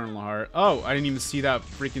the Eternal Heart. Oh, I didn't even see that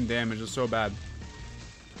freaking damage. It was so bad.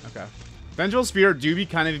 Okay. Vengeful Spear do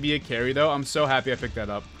kind of be a carry, though. I'm so happy I picked that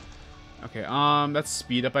up. Okay, that's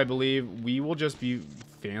speed up, I believe. We will just be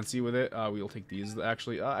fancy with it. We will take these,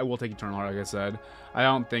 actually. I will take Eternal Heart, like I said. I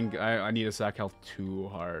don't think I need to sack health too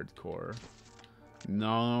hardcore.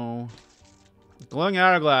 No. Glowing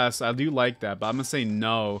Hourglass, I do like that, but I'm going to say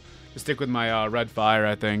no. Just stick with my red fire,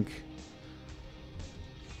 I think.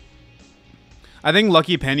 I think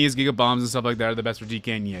Lucky Pennies, Giga Bombs, and stuff like that are the best for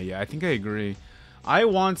DKing. Yeah, I think I agree. I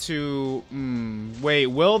want to... wait,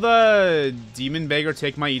 will the Demon Beggar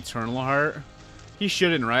take my Eternal Heart? He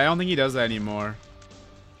shouldn't, right? I don't think he does that anymore.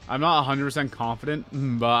 I'm not 100% confident,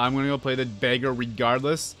 but I'm going to go play the Beggar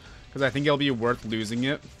regardless, because I think it'll be worth losing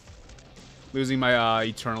it. Losing my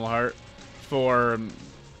Eternal Heart for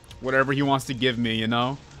whatever he wants to give me, you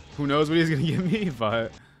know? Who knows what he's going to give me,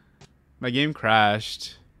 but... My game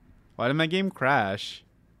crashed. Why did my game crash?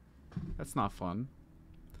 That's not fun.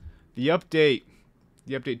 The update.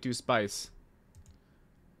 The update to Spice.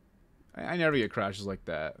 I never get crashes like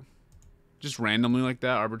that. Just randomly like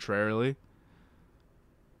that, arbitrarily.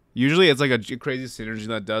 Usually it's like a crazy synergy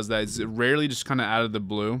that does that. It's rarely just kind of out of the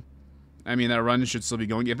blue. I mean, that run should still be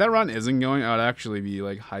going. If that run isn't going, I would actually be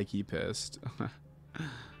like high-key pissed.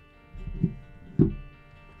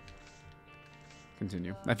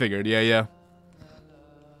 Continue. I figured. Yeah.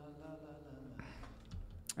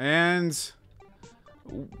 And...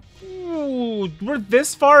 Ooh, we're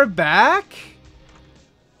this far back?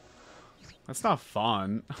 That's not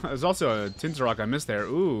fun. There's also a Tinterrock I missed there.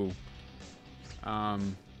 Ooh. I'll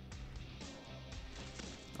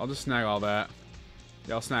just snag all that.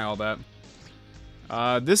 Yeah, I'll snag all that.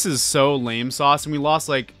 This is so lame sauce, and we lost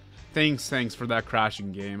like... Thanks for that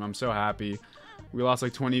crashing game. I'm so happy. We lost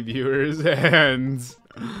like 20 viewers, and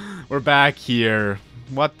we're back here.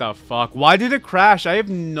 What the fuck? Why did it crash? I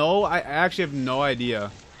actually have no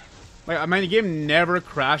idea. Like, my game never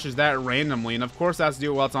crashes that randomly, and of course that's to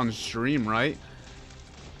do while it's on stream, right?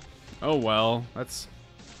 Oh well, that's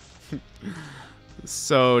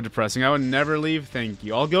so depressing. I would never leave. Thank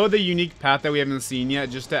you. I'll go the unique path that we haven't seen yet,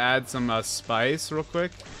 just to add some spice real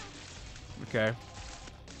quick. Okay.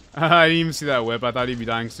 I didn't even see that whip. I thought he'd be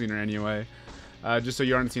dying sooner anyway. Just so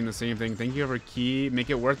you aren't seeing the same thing. Thank you for key. Make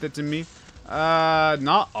it worth it to me.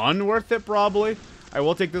 Not unworth it, probably. I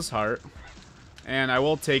will take this heart. And I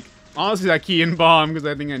will take, honestly, that key and bomb, because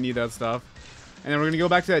I think I need that stuff. And then we're going to go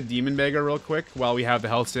back to that Demon Beggar real quick, while we have the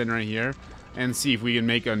health stand right here. And see if we can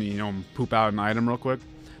make a, poop out an item real quick.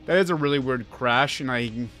 That is a really weird crash,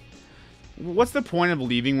 and what's the point of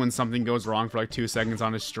leaving when something goes wrong for like 2 seconds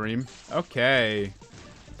on a stream? Okay.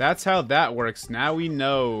 That's how that works. Now we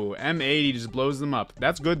know. M80 just blows them up.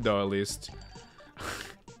 That's good, though, at least.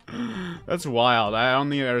 That's wild. I don't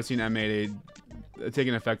think I've ever seen M80 take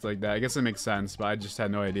an effect like that. I guess it makes sense, but I just had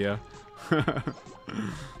no idea.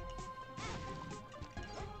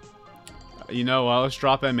 You know what? Let's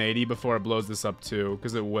drop M80 before it blows this up, too,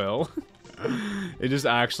 because it will. It just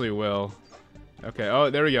actually will. Okay. Oh,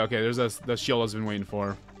 there we go. Okay, there's the shield I've been waiting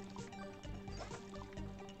for.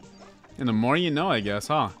 And the more you know, I guess,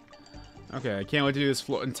 huh? Okay, I can't wait to do this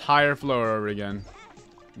entire floor over again.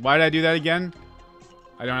 Why did I do that again?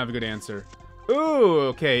 I don't have a good answer. Ooh,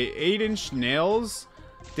 okay, 8-inch nails.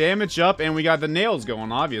 Damage up, and we got the nails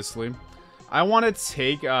going, obviously. I want to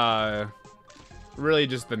take, really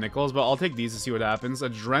just the nickels, but I'll take these to see what happens.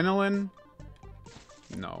 Adrenaline.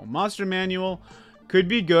 No. Monster Manual. Could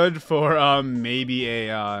be good for, maybe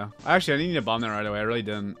a, actually, I didn't need to bomb that right away. I really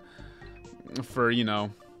didn't. For,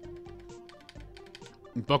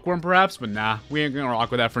 Bookworm, perhaps, but nah. We ain't gonna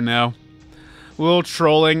rock with that for now. A little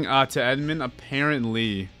trolling to Edmund,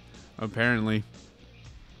 apparently.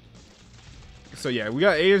 So yeah, we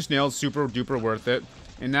got 8-inch nails, super duper worth it.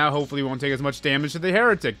 And now hopefully we won't take as much damage to the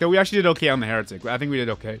Heretic. Though we actually did okay on the Heretic. I think we did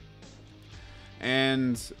okay.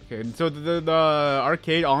 And, okay, so the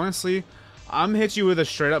arcade, honestly, I'm hit you with a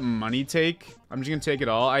straight up money take. I'm just gonna take it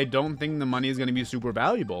all. I don't think the money is gonna be super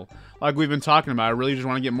valuable. Like we've been talking about, I really just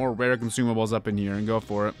want to get more rare consumables up in here and go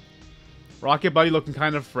for it. Rocket Buddy looking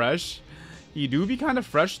kind of fresh. He do be kind of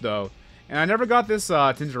fresh though. And I never got this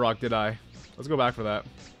Tinterrock, did I? Let's go back for that.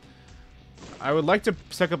 I would like to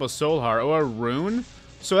pick up a Soul Heart or a Rune.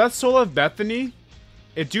 So that's Soul of Bethany.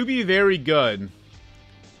 It do be very good.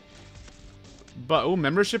 But, oh,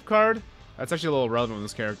 membership card? That's actually a little relevant with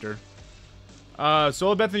this character.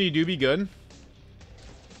 Soul of Bethany do be good.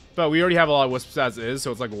 But we already have a lot of Wisps as is,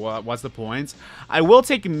 so it's like, what's the point? I will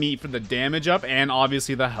take meat for the damage up and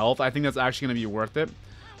obviously the health. I think that's actually going to be worth it.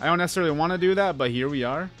 I don't necessarily want to do that, but here we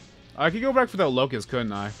are. I could go back for the Locust,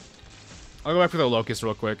 couldn't I? I'll go back for the Locust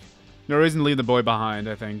real quick. No reason to leave the boy behind,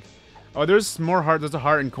 I think. Oh, there's more heart. There's a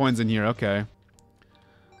heart and coins in here. Okay.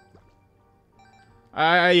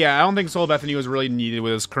 Yeah, I don't think Soul of Bethany was really needed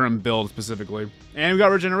with his current build specifically. And we got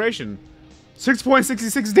regeneration.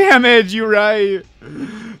 6.66 damage, you're right.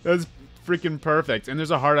 That's freaking perfect. And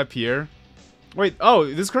there's a heart up here. Wait, oh,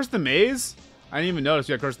 is this Curse the Maze? I didn't even notice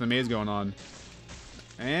we got Curse the Maze going on.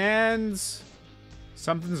 And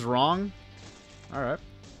something's wrong. Alright.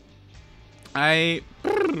 I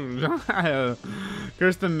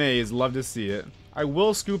Curse the Maze. Love to see it. I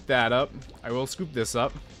will scoop that up. I will scoop this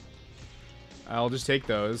up. I'll just take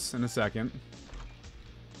those in a second.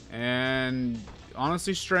 And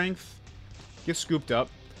honestly, strength. Get scooped up.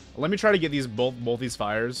 Let me try to get these both these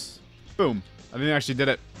fires. Boom. I think I actually did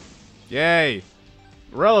it. Yay.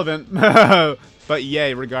 Relevant. But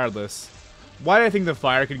yay, regardless. Why do I think the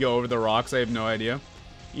fire could go over the rocks? I have no idea.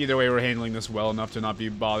 Either way, we're handling this well enough to not be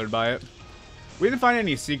bothered by it. We didn't find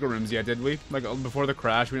any secret rooms yet, did we? Like, before the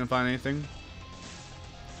crash, we didn't find anything.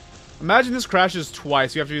 Imagine this crashes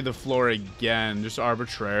twice. You have to do the floor again, just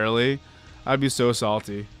arbitrarily. I'd be so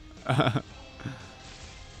salty. Oh,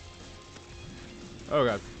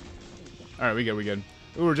 God. Alright, we good.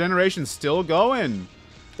 Ooh, regeneration's still going.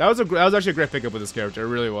 That was actually a great pickup with this character. It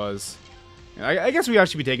really was. I guess we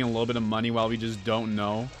actually be taking a little bit of money while we just don't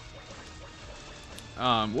know.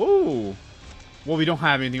 Whoa. Well, we don't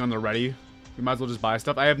have anything on the ready. We might as well just buy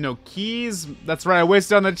stuff. I have no keys. That's right, I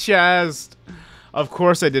wasted on the chest. Of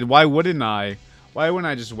course I did. Why wouldn't I? Why wouldn't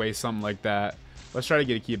I just waste something like that? Let's try to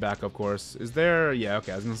get a key back, of course. Is there... Yeah,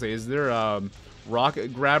 okay, I was gonna say, is there a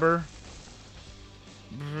rocket grabber?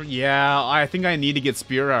 Yeah, I think I need to get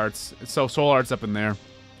spirit arts. So soul arts up in there.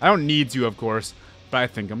 I don't need to, of course, but I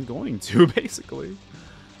think I'm going to, basically.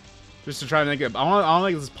 Just to try to make it... I want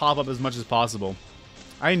to make this pop up as much as possible.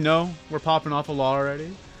 I know we're popping off a lot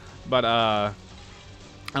already, but I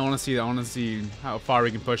want to see how far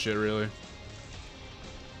we can push it, really.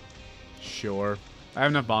 Sure. I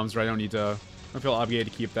have enough bombs, right? I don't feel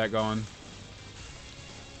obligated to keep that going.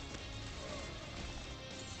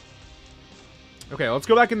 Okay, let's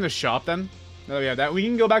go back in the shop then. Oh yeah, that we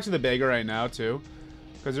can go back to the beggar right now too,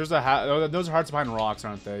 because there's a those are hearts behind rocks,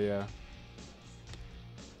 aren't they?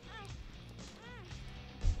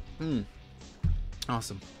 Yeah.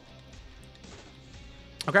 Awesome.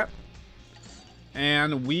 Okay.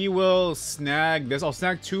 And we will snag this. I'll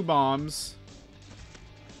snag 2 bombs.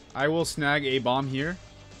 I will snag a bomb here.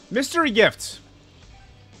 Mystery gift.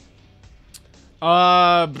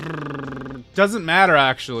 Doesn't matter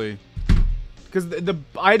actually. Because the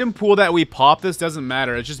item pool that we pop this doesn't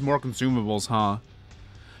matter. It's just more consumables, huh?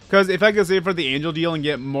 Because if I could save for the angel deal and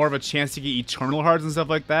get more of a chance to get eternal hearts and stuff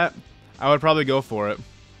like that, I would probably go for it.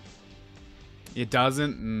 It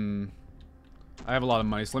doesn't? I have a lot of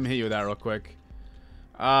money, so let me hit you with that real quick.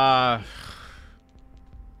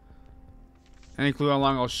 Any clue how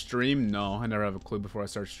long I'll stream? No, I never have a clue before I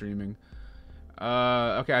start streaming.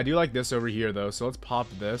 Okay, I do like this over here, though, so let's pop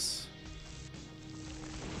this.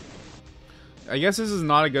 I guess this is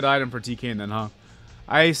not a good item for TK then, huh?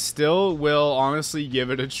 I still will honestly give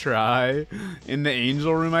it a try in the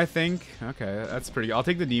angel room, I think. Okay, that's pretty good. I'll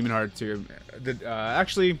take the demon heart too.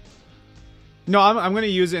 Actually, no, I'm going to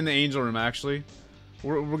use it in the angel room, actually.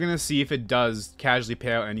 We're going to see if it does casually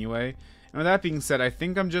pay out anyway. And with that being said, I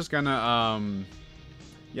think I'm just going to,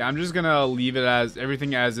 yeah, I'm just going to leave it as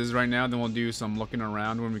everything as is right now. Then we'll do some looking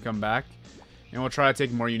around when we come back. And we'll try to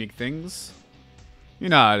take more unique things. You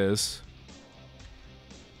know how it is.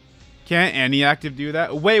 Can't any active do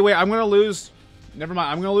that? Wait, I'm gonna lose. Never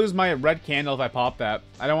mind. I'm gonna lose my red candle if I pop that.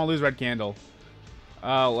 I don't want to lose red candle.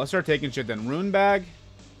 Let's start taking shit then. Rune bag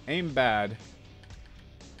ain't bad.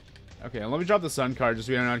 Okay, let me drop the sun card just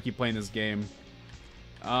so we don't know how to keep playing this game.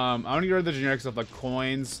 I'm gonna get rid of the generic stuff like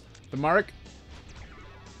coins. The mark.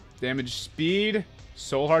 Damage speed.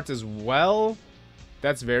 Soul hearts as well.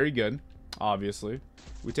 That's very good, obviously.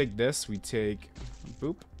 We take this. We take...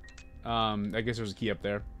 Boop. I guess there's a key up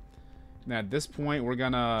there. Now at this point, we're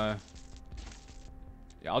gonna...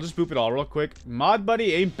 Yeah, I'll just boop it all real quick. Mod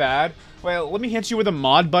Buddy ain't bad. Well, let me hit you with a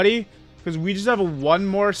Mod Buddy, because we just have one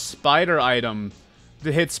more spider item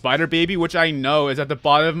to hit Spider Baby, which I know is at the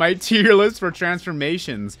bottom of my tier list for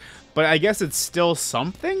transformations. But I guess it's still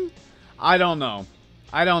something? I don't know.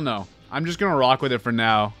 I'm just gonna rock with it for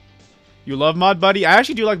now. You love Mod Buddy? I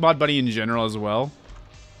actually do like Mod Buddy in general as well.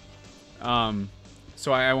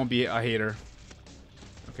 So I won't be a hater.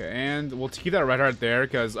 Okay, and we'll keep that red heart there,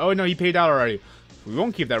 because... Oh, no, he paid out already. We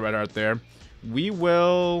won't keep that red heart there. We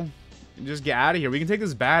will just get out of here. We can take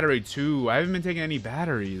this battery, too. I haven't been taking any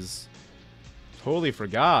batteries. Totally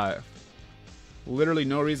forgot. Literally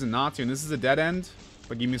no reason not to. And this is a dead end,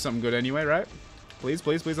 but give me something good anyway, right? Please,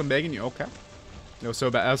 please, please, I'm begging you. Okay. That was so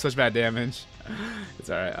bad. That was such bad damage. It's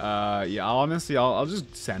alright. Yeah, honestly, I'll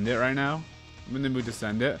just send it right now. I'm in the mood to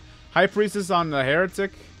send it. High Priestess on the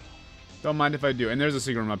Heretic. Don't mind if I do. And there's a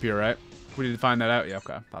secret room up here, right? We need to find that out. Yeah,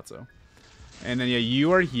 okay. Thought so. And then, yeah,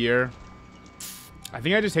 you are here. I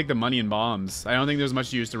think I just take the money and bombs. I don't think there's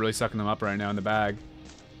much use to really sucking them up right now in the bag.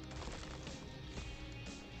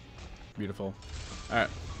 Beautiful.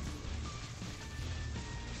 Alright.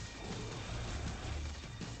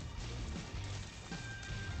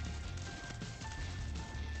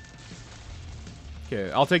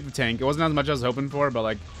 Okay, I'll take the tank. It wasn't as much as I was hoping for, but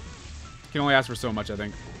like, can only ask for so much, I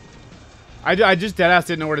think. I just deadass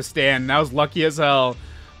didn't know where to stand. And I was lucky as hell.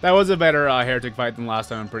 That was a better heretic fight than last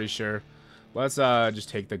time, I'm pretty sure. Let's just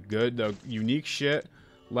take the unique shit.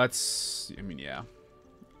 Let's, I mean, yeah.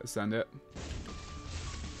 Ascend it.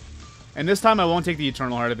 And this time I won't take the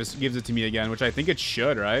Eternal Heart if it gives it to me again, which I think it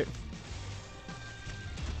should, right?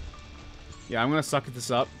 Yeah, I'm gonna suck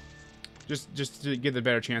this up. Just to get the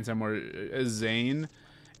better chance I'm more Zane.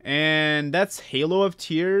 And that's Halo of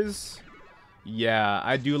Tears. Yeah,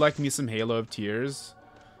 I do like me some Halo of Tears.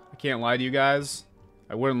 I can't lie to you guys.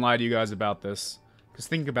 I wouldn't lie to you guys about this. Because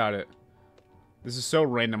think about it. This is so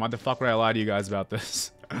random. Why the fuck would I lie to you guys about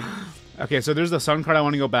this? Okay, so there's the Sun card I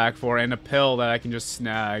want to go back for, and a pill that I can just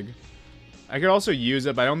snag. I could also use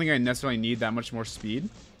it, but I don't think I necessarily need that much more speed.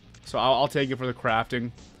 So I'll take it for the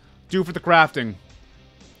crafting. Do for the crafting.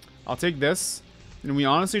 I'll take this, and we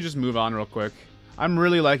honestly just move on real quick. I'm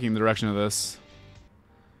really liking the direction of this.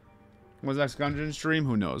 What's next Gungeon stream?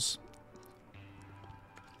 Who knows?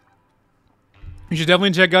 You should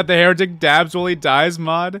definitely check out the Heretic dabs while he dies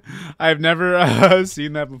mod. I've never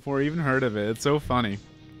seen that before, even heard of it. It's so funny.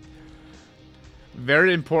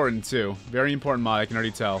 Very important, too. Very important mod, I can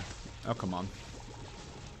already tell. Oh, come on.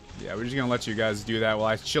 Yeah, we're just gonna let you guys do that while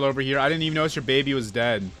I chill over here. I didn't even notice your baby was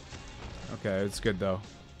dead. Okay, it's good, though.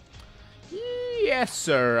 Yes,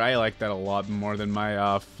 sir. I like that a lot more than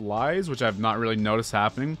my flies, which I've not really noticed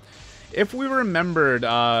happening. If we remembered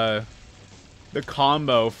the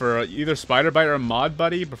combo for either Spider Bite or Mod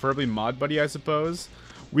Buddy, preferably Mod Buddy, I suppose,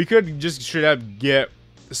 we could just straight up get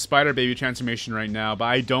Spider Baby transformation right now, but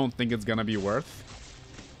I don't think it's gonna be worth.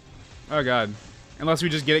 Oh god. Unless we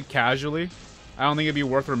just get it casually. I don't think it'd be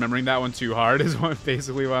worth remembering that one too hard, is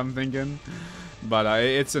basically what I'm thinking. But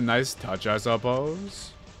it's a nice touch, I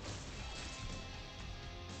suppose.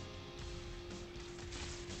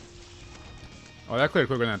 Oh, that cleared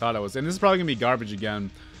quicker than I thought it was. And this is probably going to be garbage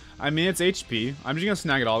again. I mean, it's HP. I'm just going to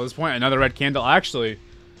snag it all at this point. Another red candle. Actually,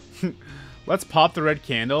 let's pop the red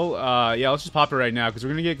candle. Yeah, let's just pop it right now, because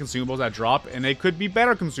we're going to get consumables that drop, and they could be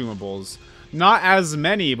better consumables. Not as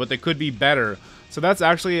many, but they could be better. So that's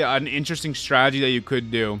actually an interesting strategy that you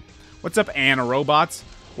could do. What's up, Anna Robots?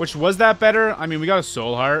 Which, was that better? I mean, we got a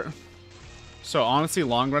soul heart. So honestly,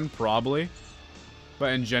 long run, probably.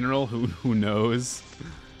 But in general, who knows?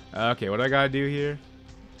 Okay, what do I gotta do here?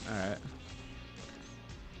 Alright.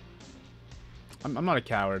 I'm not a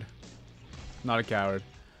coward. Not a coward.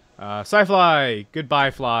 Psyfly!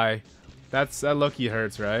 Goodbye, Fly. That low-key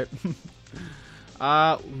hurts, right?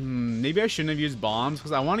 Maybe I shouldn't have used bombs,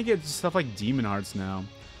 because I want to get stuff like Demon Hearts now.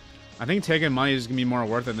 I think taking money is going to be more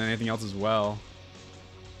worth it than anything else as well.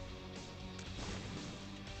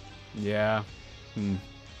 Yeah.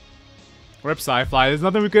 Rip Psyfly. There's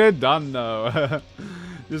nothing we could have done, though.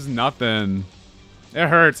 There's nothing. It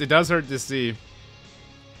hurts. It does hurt to see.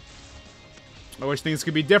 I wish things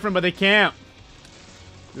could be different, but they can't.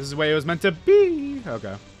 This is the way it was meant to be.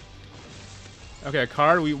 Okay. Okay, a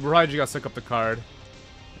card. We probably just got to suck up the card.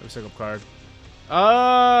 We suck up card.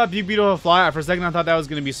 Big Beautiful Fly. For a second, I thought that was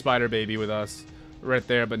going to be Spider Baby with us. Right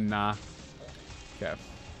there, but nah. Okay.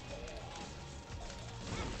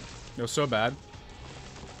 It was so bad.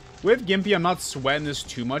 With Gimpy, I'm not sweating this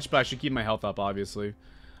too much, but I should keep my health up, obviously.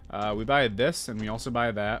 We buy this, and we also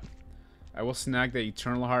buy that. I will snag the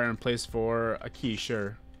Eternal Heart in place for a key,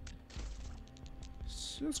 sure.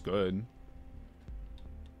 That's good.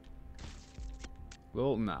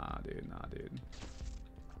 Well, nah, dude,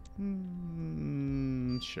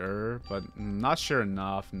 sure, but not sure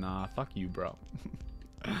enough. Nah, fuck you, bro.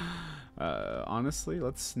 Honestly,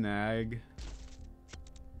 let's snag.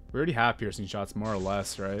 We already have piercing shots, more or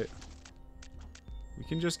less, right? We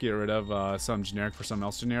can just get rid of some generic for some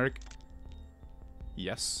else generic.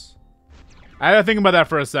 Yes. I had to think about that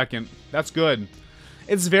for a second. That's good.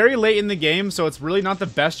 It's very late in the game, so it's really not the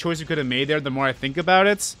best choice we could have made there the more I think about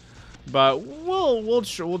it. But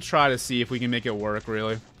we'll try to see if we can make it work,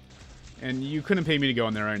 really. And you couldn't pay me to go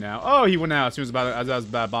in there right now. Oh, he went out as soon as I was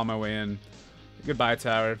about on my way in. Goodbye,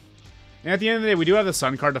 tower. And at the end of the day, we do have the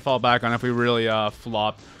Sun card to fall back on if we really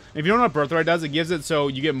flop. If you don't know what Birthright does, it gives it so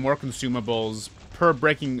you get more consumables per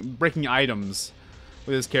breaking items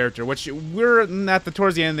with this character, which we're at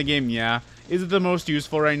towards the end of the game. Yeah, is it the most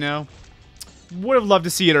useful right now? Would have loved to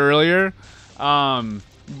see it earlier, but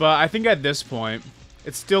I think at this point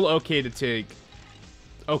it's still okay to take.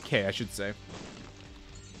 Okay, I should say.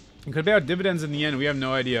 It could be out dividends in the end. We have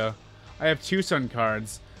no idea. I have 2 Sun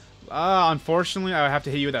cards. Unfortunately, I would have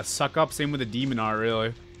to hit you with that suck up. Same with the Demon Art, really.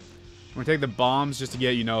 I'm gonna take the bombs just to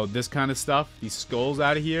get, you know, this kind of stuff. These skulls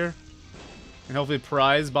out of here. And hopefully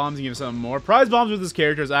prize bombs can give something more. Prize bombs with this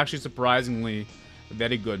character is actually surprisingly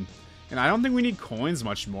very good. And I don't think we need coins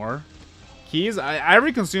much more. Keys,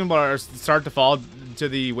 every consumable are start to fall to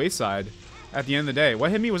the wayside at the end of the day.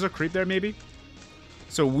 What hit me? Was there a creep there maybe?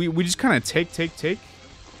 So we just kind of take.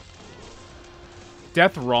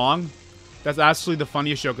 Death wrong. That's actually the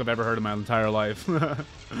funniest joke I've ever heard in my entire life.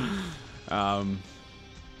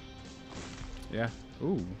 Yeah.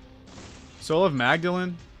 Ooh. Soul of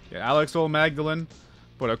Magdalene. Yeah, Alex Soul of Magdalene.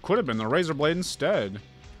 But it could have been the Razor Blade instead.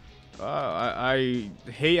 I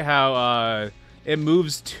hate how it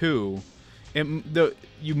moves two.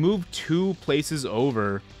 You move two places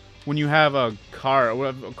over when you have a card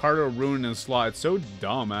or a rune in a slot. It's so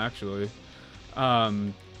dumb, actually.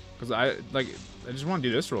 Because I just want to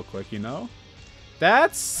do this real quick, you know?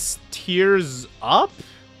 That's tears up?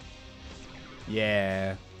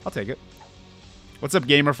 Yeah, I'll take it. What's up,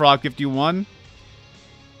 Gamer Frog 51?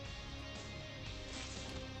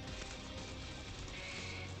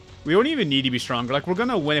 We don't even need to be stronger. Like, we're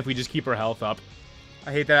gonna win if we just keep our health up.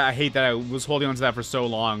 I hate that I was holding on to that for so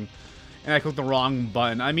long. And I clicked the wrong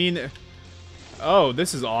button. I mean... Oh,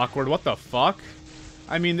 this is awkward. What the fuck?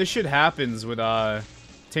 I mean, this shit happens with,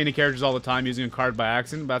 tainted characters all the time using a card by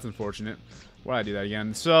accident. That's unfortunate. Why'd I do that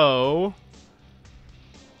again? So...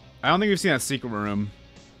 I don't think we've seen that secret room.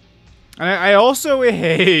 And I also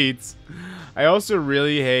hate... I also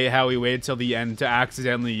really hate how we waited till the end to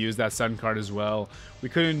accidentally use that sun card as well. We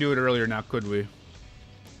couldn't do it earlier now, could we?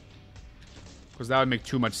 Because that would make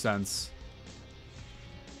too much sense.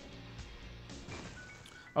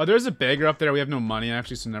 Oh, there's a beggar up there. We have no money,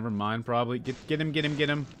 actually, so never mind, probably. Get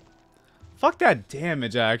him. Fuck that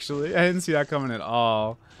damage, actually. I didn't see that coming at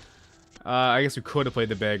all. I guess we could have played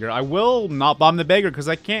the beggar. I will not bomb the beggar because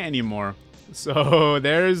I can't anymore. So,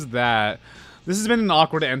 there's that. This has been an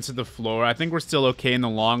awkward end to the floor. I think we're still okay in the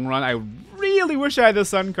long run. I really wish I had the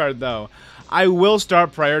sun card, though. I will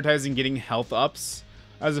start prioritizing getting health ups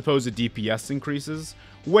as opposed to DPS increases,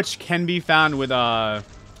 which can be found with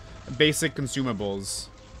basic consumables.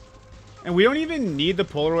 And we don't even need the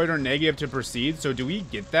Polaroid or negative to proceed, so do we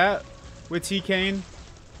get that with T-Kane?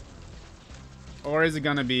 Or is it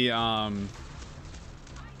gonna be more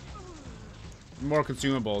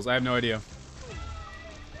consumables? I have no idea.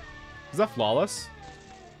 Is that flawless?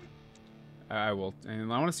 I will.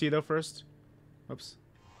 And I want to see it though first. Oops.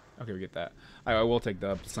 Okay, we get that. I will take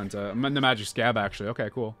the placenta. The magic scab, actually.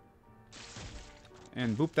 Okay, cool.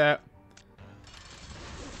 And boop that.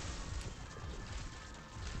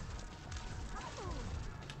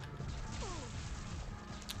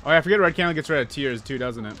 Oh, yeah, I forget red candle gets rid of tears too,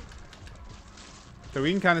 doesn't it? So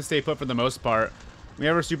we can kind of stay put for the most part. We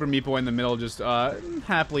have our super meeple in the middle just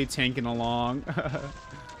happily tanking along.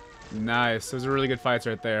 Nice. Those are really good fights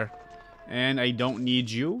right there. And I don't need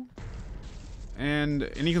you. And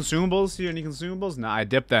any consumables here? Any consumables? Nah, I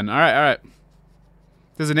dipped then. Alright.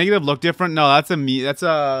 Does the negative look different? No, that's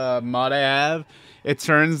a mod I have. It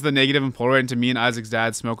turns the negative and Polaroid into me and Isaac's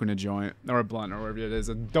dad smoking a joint. Or a blunt, or whatever it is.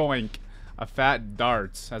 A doink. A fat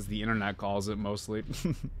dart, as the internet calls it mostly.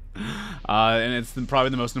 And it's probably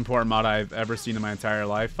the most important mod I've ever seen in my entire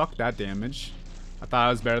life. Fuck that damage. I thought I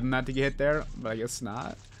was better than that to get hit there, but I guess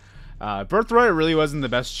not. Birthright really wasn't the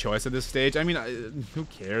best choice at this stage. I mean, who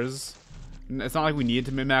cares? It's not like we needed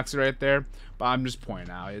to min-max it right there, but I'm just pointing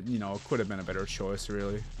out, it could have been a better choice,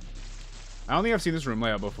 really. I don't think I've seen this room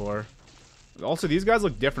layout before. Also, these guys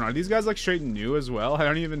look different. Are these guys, like, straight new as well? I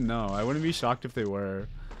don't even know. I wouldn't be shocked if they were.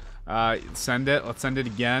 Send it. Let's send it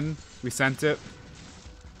again. We sent it.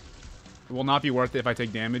 It will not be worth it if I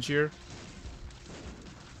take damage here.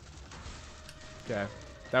 Okay.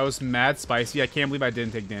 That was mad spicy. I can't believe I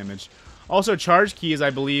didn't take damage. Also, charge keys, I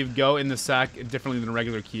believe, go in the sack differently than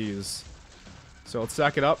regular keys. So let's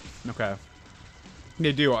sack it up. Okay.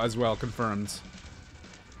 They do as well. Confirmed.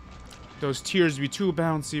 Those tears be too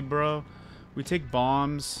bouncy, bro. We take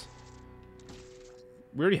bombs.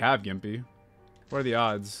 We already have Gimpy. What are the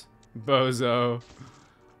odds? Bozo.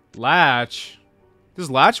 Latch. Does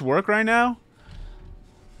Latch work right now?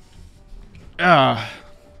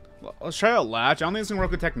 Let's try out Latch. I don't think it's gonna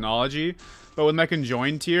work with technology, but with my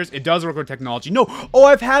conjoined tears, it does work with technology. No! Oh,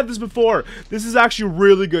 I've had this before! This is actually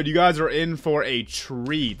really good. You guys are in for a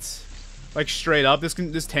treat. Like, straight up. This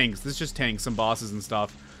tanks. This just tanks some bosses and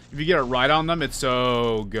stuff. If you get it right on them, it's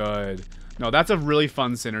so good. No, that's a really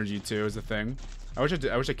fun synergy, too, is the thing. I wish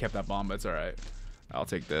I kept that bomb, but it's alright. I'll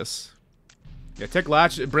take this. Yeah, take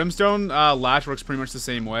Latch. Brimstone, Latch works pretty much the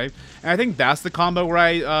same way. And I think that's the combo where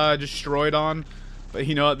I destroyed on. But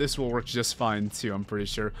you know what? This will work just fine, too, I'm pretty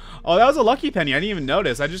sure. Oh, that was a lucky penny. I didn't even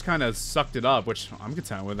notice. I just kind of sucked it up, which I'm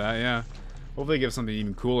content with that, yeah. Hopefully it gives something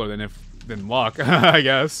even cooler than if than luck, I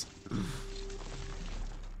guess.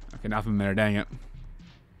 Okay, nothing there. Dang it.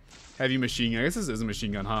 Heavy machine gun. I guess this is a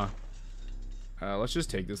machine gun, huh? Let's just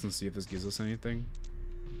take this and see if this gives us anything.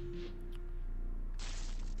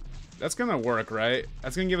 That's gonna work, right?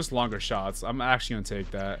 That's gonna give us longer shots. I'm actually gonna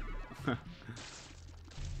take that.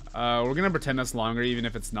 We're gonna pretend that's longer, even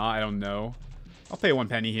if it's not. I don't know. I'll pay 1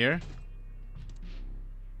 penny here.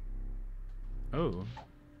 Oh.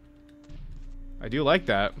 I do like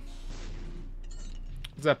that.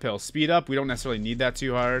 What's that pill? Speed up? We don't necessarily need that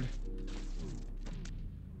too hard.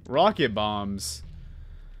 Rocket bombs.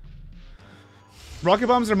 Rocket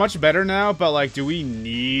bombs are much better now, but like, do we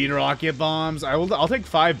need rocket bombs? I'll take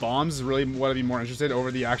 5 bombs, is really what I'd be more interested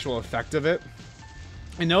over the actual effect of it.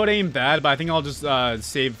 I know it ain't bad, but I think I'll just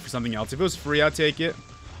save for something else. If it was free, I'd take it.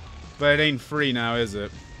 But it ain't free now, is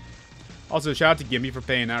it? Also, shout out to Gimme for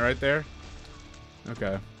paying that right there.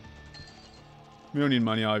 Okay. We don't need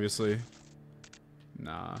money, obviously.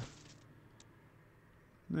 Nah.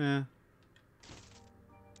 Eh.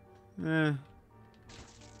 Eh.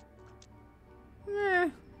 Eh.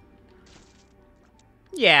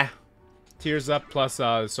 Yeah. Tears up plus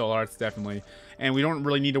soul arts, definitely. And we don't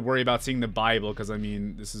really need to worry about seeing the Bible, because, I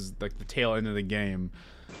mean, this is like the tail end of the game.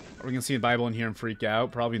 Are we going to see the Bible in here and freak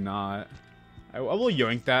out? Probably not. I will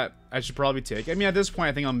yoink that. I should probably take it. I mean, at this point,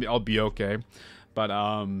 I think I'll be okay. But,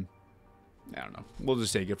 I don't know. We'll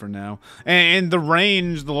just take it for now. And the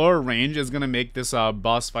range, the lower range, is going to make this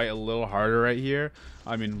boss fight a little harder right here.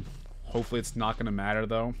 I mean, hopefully it's not going to matter,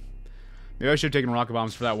 though. Maybe I should have taken rocket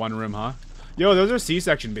bombs for that one room, huh? Yo, those are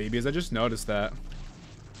C-section babies. I just noticed that.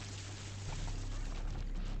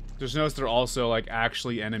 Just noticed they're also, like,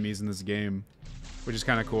 actually enemies in this game. Which is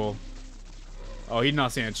kind of cool. Oh, he's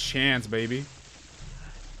not saying a chance, baby.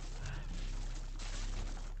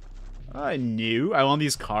 I knew. I want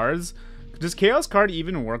these cards. Does Chaos Card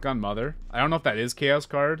even work on Mother? I don't know if that is Chaos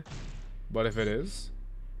Card. But if it is,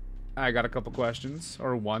 I got a couple questions.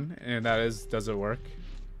 Or one. And that is, does it work?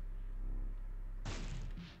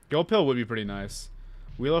 Gold Pill would be pretty nice.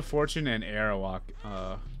 Wheel of Fortune and Airwalk.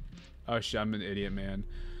 Oh shit, I'm an idiot, man.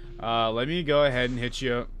 Let me go ahead and hit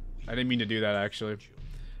you. I didn't mean to do that, actually.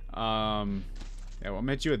 Yeah, well, I'm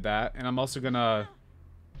gonna hit you with that. And I'm also gonna...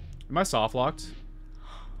 Am I soft locked?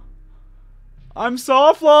 I'm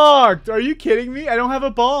soft locked! Are you kidding me? I don't have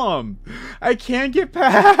a bomb. I can't get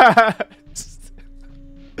past.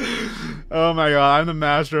 Oh my god, I'm the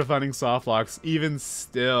master of finding soft locks. Even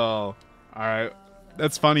still. Alright.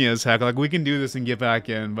 That's funny as heck. Like, we can do this and get back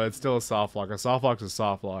in, but it's still a soft lock. A soft lock's a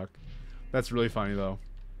soft lock. That's really funny, though.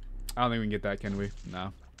 I don't think we can get that, can we?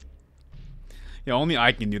 No. Yeah, only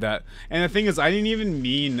I can do that. And the thing is, I didn't even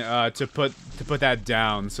mean to put that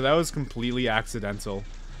down, so that was completely accidental.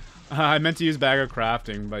 I meant to use Bag of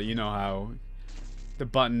Crafting, but you know how the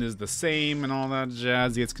button is the same and all that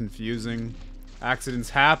jazz. It gets confusing.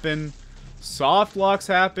 Accidents happen. Soft locks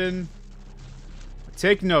happen.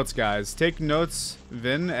 Take notes, guys. Take notes.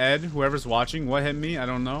 Vin, Ed, whoever's watching. What hit me? I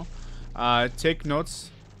don't know. Take notes.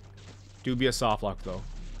 Do be a soft lock, though.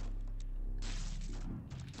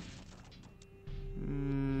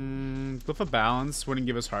 Cliff of Balance wouldn't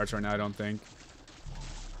give us hearts right now, I don't think.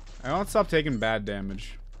 I don't stop taking bad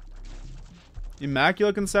damage.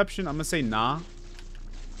 Immaculate Conception, I'm gonna say nah. I'm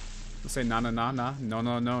gonna say nah, nah, nah, nah. No,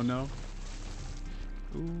 no, no, no.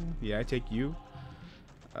 Ooh, yeah, I take you.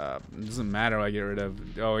 It doesn't matter what I get rid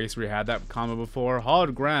of. Oh, I guess we had that combo before.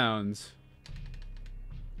 Hallowed Grounds.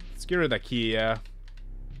 Let's get rid of that key, yeah.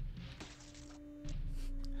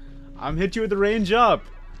 I'm hit you with the range up.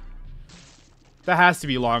 That has to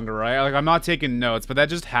be longer, right? Like, I'm not taking notes, but that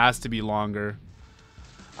just has to be longer.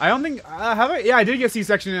 I don't think... yeah, I did get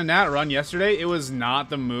C-section in that run yesterday. It was not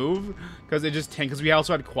the move, because it just tanked. Because we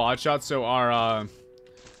also had quad shots, so our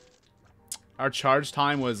charge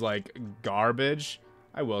time was, like, garbage.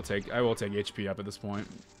 I will take HP up at this point.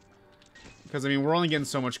 Because, I mean, we're only getting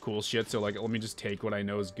so much cool shit, so, like, let me just take what I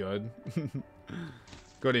know is good.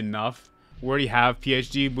 Good enough. We already have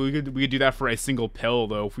PhD, but we could do that for a single pill,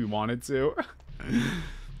 though, if we wanted to.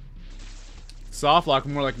 Soft lock,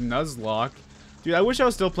 more like Nuzlocke. Dude, I wish I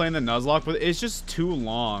was still playing the Nuzlocke, but it's just too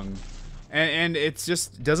long. And it's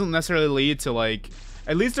just doesn't necessarily lead to, like...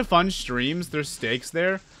 At least to fun streams, there's stakes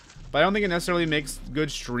there. But I don't think it necessarily makes good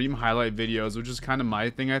stream highlight videos, which is kind of my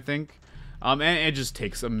thing, I think. And it just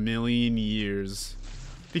takes a million years.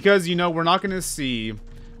 Because, you know, we're not going to see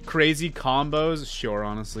crazy combos. Sure,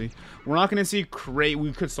 honestly. We're not going to see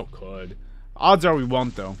we still could. Odds are we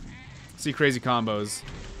won't, though. See crazy combos.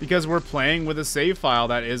 Because we're playing with a save file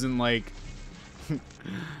that isn't, like...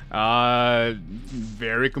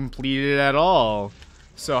 very completed at all.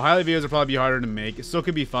 So highlight videos will probably be harder to make. It still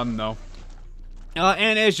could be fun, though.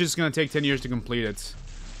 And it's just gonna take 10 years to complete it.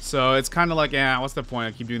 So it's kind of like, yeah, what's the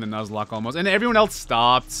point? I keep doing the Nuzlocke almost. And everyone else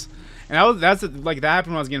stopped. And that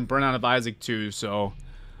happened when I was getting burnt out of Isaac too, so.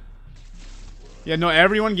 Yeah, no,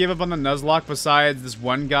 everyone gave up on the Nuzlocke besides this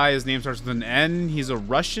one guy. His name starts with an N. He's a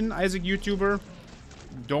Russian Isaac YouTuber.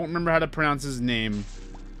 Don't remember how to pronounce his name.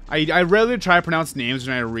 I rarely try to pronounce names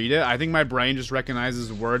when I read it. I think my brain just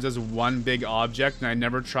recognizes words as one big object, and I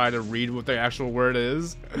never try to read what the actual word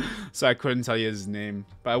is. So I couldn't tell you his name.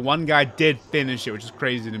 But one guy did finish it, which is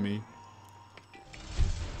crazy to me.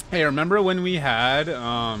 Hey, remember when we had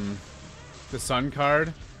the Sun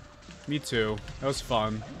card? Me too. That was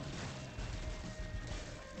fun.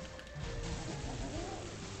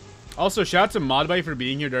 Also, shout out to Modbite for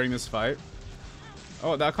being here during this fight.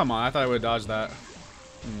 Oh, come on. I thought I would have dodged that.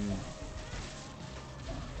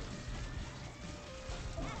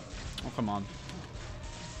 Oh, come on.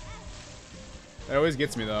 It always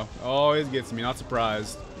gets me, though. Always gets me. Not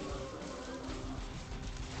surprised.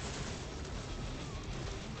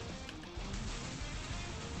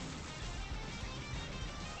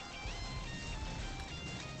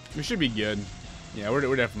 We should be good. Yeah,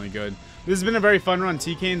 we're definitely good. This has been a very fun run.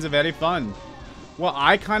 TK's a very fun. What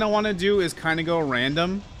I kind of want to do is kind of go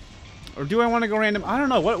random. Or do I want to go random? I don't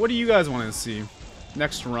know. What do you guys want to see?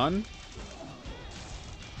 Next run?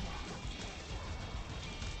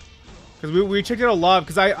 Because we checked it a lot.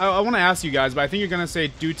 Because I want to ask you guys, but I think you're going to say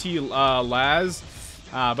do T Laz.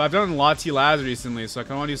 But I've done a lot of T Laz recently, so I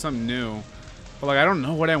kind of want to do something new. But like, I don't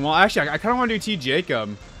know what I want. Actually, I kind of want to do T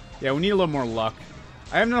Jacob. Yeah, we need a little more luck.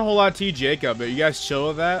 I haven't done a whole lot of T Jacob, but you guys chill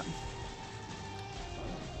with that?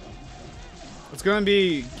 It's gonna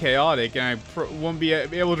be chaotic, and I won't be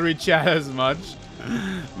able to read chat as much.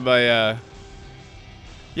 But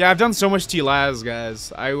yeah, I've done so much T-Laz,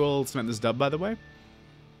 guys. I will cement this dub, by the way.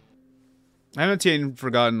 I haven't T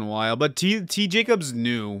forgotten in a while, but T Jacob's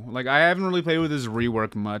new. Like, I haven't really played with his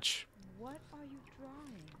rework much. What are you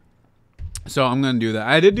drawing? So I'm gonna do that.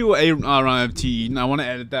 I did do a run of T, and I want to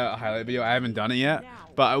edit that highlight video. I haven't done it yet,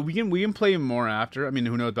 but we can play more after. I mean,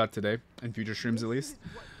 who knows about today and future streams at least.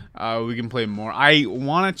 We can play more. I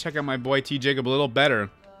want to check out my boy T Jacob a little better. A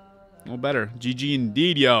little better. GG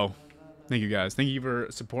indeed, yo. Thank you, guys. Thank you for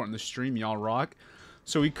supporting the stream. Y'all rock.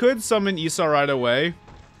 So we could summon Esau right away.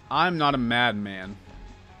 I'm not a madman.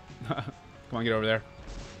 Come on, get over there.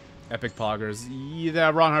 Epic poggers.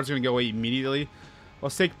 Yeah, Ron Hart's going to go away immediately.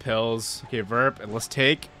 Let's take pills. Okay, Verp. And let's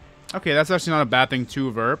take... Okay, that's actually not a bad thing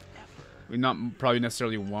to Verp. We probably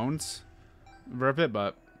necessarily won't Verp it,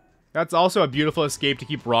 but... That's also a beautiful escape to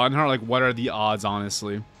keep Rottenheart. Like, what are the odds,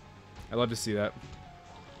 honestly? I'd love to see that.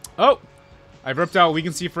 Oh! I've ripped out We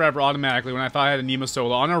Can See Forever automatically when I thought I had a Nemo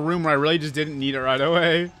solo on a room where I really just didn't need it right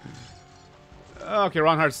away. Okay,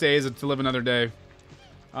 Rottenheart stays to live another day.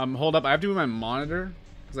 Hold up. I have to move my monitor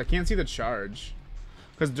because I can't see the charge.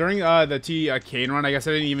 Because during the Kane run, I guess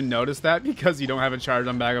I didn't even notice that because you don't have a charge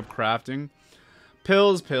on backup crafting.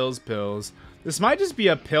 Pills, pills, pills. This might just be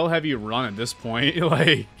a pill-heavy run at this point.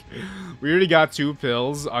 Like, we already got 2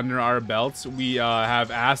 pills under our belts. We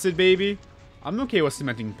have Acid Baby. I'm okay with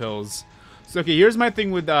cementing pills. So, okay, here's my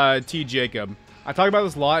thing with T Jacob. I talked about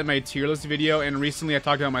this a lot in my tier list video, and recently I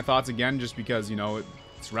talked about my thoughts again just because, you know,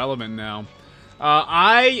 it's relevant now.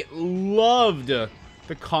 I loved the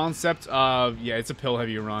concept of... Yeah, it's a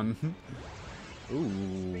pill-heavy run.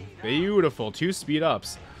 Ooh, beautiful. 2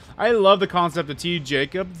 speed-ups. I love the concept of T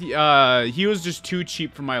Jacob. He was just too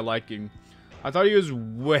cheap for my liking. I thought he was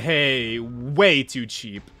way too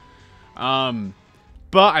cheap.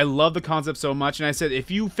 But I love the concept so much, and I said,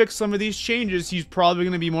 if you fix some of these changes, he's probably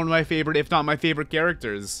going to be one of my favorite, if not my favorite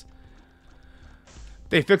characters.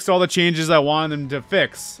 They fixed all the changes I wanted them to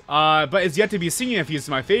fix. But it's yet to be seen if he's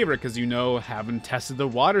my favorite, because, you know, haven't tested the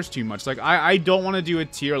waters too much. Like, I don't want to do a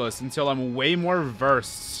tier list until I'm way more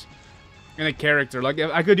versed in a character. Like,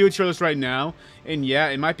 I could do a tier list right now, and yeah,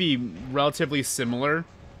 it might be relatively similar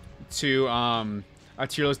to a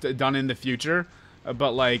tier list done in the future,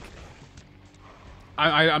 but like,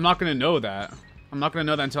 I'm not gonna know that. I'm not gonna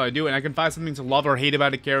know that until I do it, and I can find something to love or hate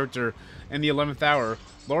about a character in the 11th hour.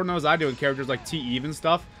 Lord knows I do with characters like T-Eve and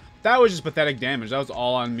stuff. That was just pathetic damage. That was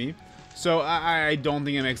all on me. So I don't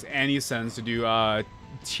think it makes any sense to do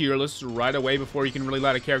tier lists right away before you can really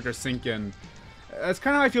let a character sink in. That's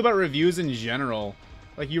kind of how I feel about reviews in general.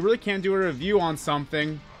 Like, you really can't do a review on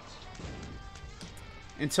something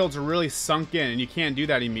until it's really sunk in, and you can't do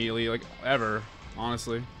that immediately, like, ever,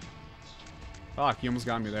 honestly. Fuck, he almost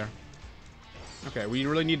got me there. Okay, we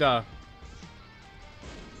really need to...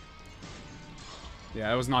 Yeah,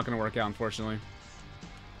 that was not going to work out, unfortunately.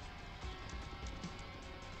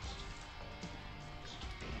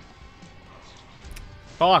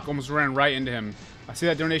 Fuck, almost ran right into him. I see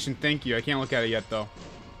that donation, thank you. I can't look at it yet, though.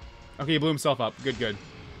 Okay, he blew himself up. Good, good.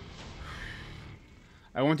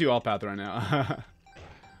 I won't do all path right now.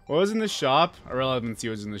 What was in the shop? I really didn't see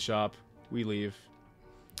what was in the shop. We leave.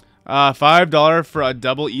 $5 for a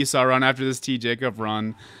double Esau run after this T. Jacob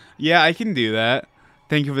run. Yeah, I can do that.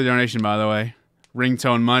 Thank you for the donation, by the way.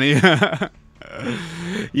 Ringtone money.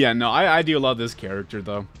 Yeah, no, I do love this character,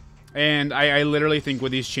 though. And I literally think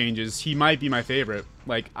with these changes, he might be my favorite.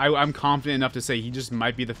 Like, I'm confident enough to say he just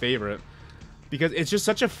might be the favorite. Because it's just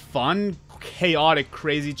such a fun, chaotic,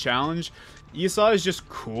 crazy challenge. Esau is just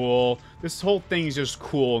cool. This whole thing is just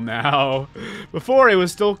cool now. Before, it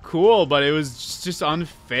was still cool, but it was just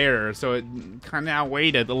unfair. So it kind of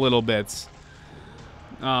outweighed it a little bit.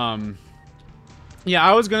 Yeah,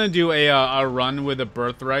 I was going to do a run with the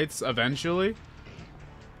birthrights eventually.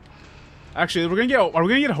 Actually, are we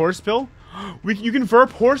gonna get a horse pill? You can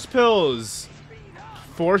verp horse pills.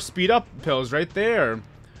 4 speed up pills right there.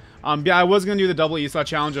 Yeah, I was gonna do the double Esau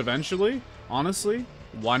challenge eventually. Honestly,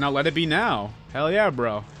 why not let it be now? Hell yeah,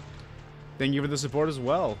 bro. Thank you for the support as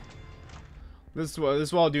well. This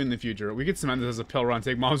is what I'll do in the future. We could cement this as a pill run,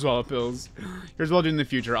 take mom's wallet pills. Here's what I'll do in the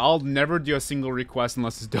future. I'll never do a single request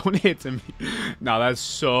unless it's donated to me. No, that's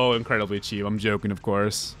so incredibly cheap. I'm joking, of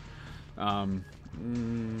course.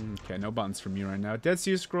 Okay, no buttons from you right now. Dead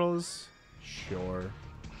Sea Scrolls? Sure.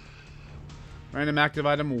 Random active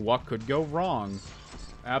item, what could go wrong?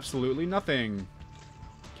 Absolutely nothing.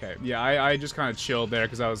 Okay, yeah, I just kind of chilled there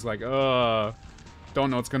because I was like, don't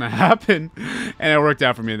know what's gonna happen. And it worked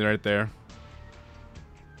out for me right there.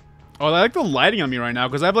 Oh, I like the lighting on me right now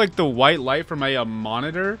because I have like the white light from my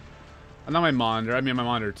monitor. Not my monitor, I mean my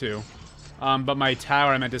monitor too. But my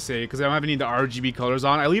tower I meant to say because I don't have any of the RGB colors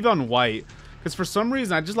on. I leave it on white. Because for some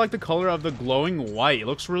reason, I just like the color of the glowing white. It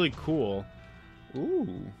looks really cool. Ooh.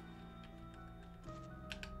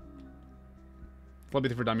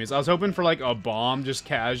 Flubby for dummies. I was hoping for like a bomb, just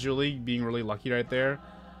casually, being really lucky right there.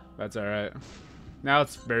 That's alright. Now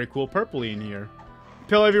it's very cool purpley in here.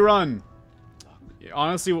 Pill every run.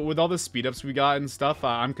 Honestly, with all the speed ups we got and stuff,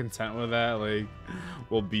 I'm content with that. Like,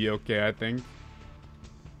 we'll be okay, I think.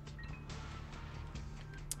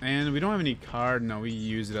 And we don't have any card. No, we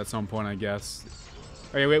use it at some point, I guess.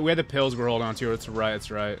 Okay, wait, we had the pills we're holding on to. It's right, it's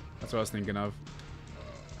right. That's what I was thinking of.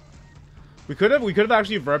 We could have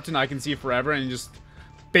actually verped an I Can See Forever and just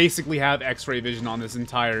basically have X-ray vision on this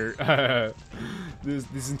entire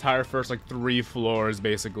this entire first like 3 floors,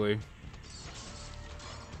 basically.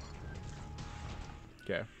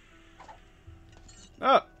 Okay.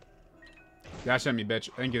 Oh! Dash at me, bitch.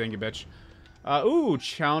 Thank you, bitch. Ooh,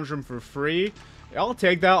 challenge room for free. I'll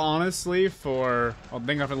take that, honestly, for... Oh,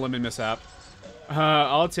 thank God for the limit mishap.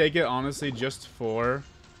 I'll take it, honestly, just for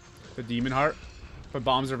the Demon Heart. But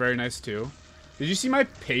bombs are very nice, too. Did you see my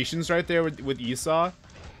patience right there with Esau?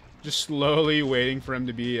 Just slowly waiting for him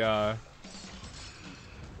to be,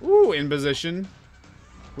 Ooh, in position.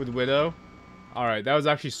 With Widow. Alright, that was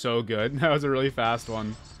actually so good. That was a really fast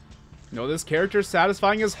one. You know, this character is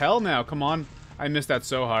satisfying as hell now. Come on. I missed that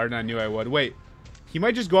so hard, and I knew I would. Wait. He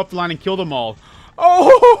might just go up the line and kill them all.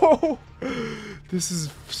 Oh! This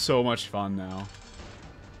is so much fun now.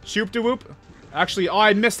 Shoop-de-whoop. Actually, oh,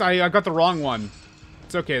 I missed. I got the wrong one.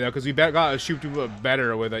 It's okay, though, because we got a shoop-de-whoop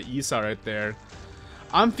better with an Esau right there.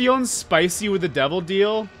 I'm feeling spicy with the devil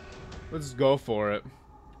deal. Let's go for it.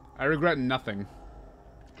 I regret nothing.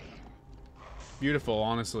 Beautiful,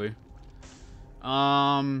 honestly.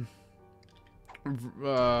 Health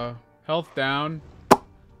down.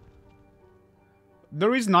 No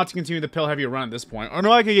reason not to continue the pill heavy run at this point. Or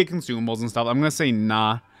no, I could get consumables and stuff. I'm gonna say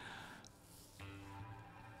nah.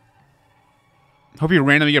 Hope you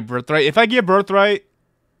randomly get birthright. If I get birthright,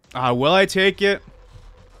 will I take it?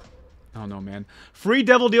 Oh no, man. Free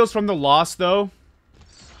devil deals from the lost, though.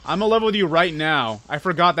 I'm gonna level with you right now. I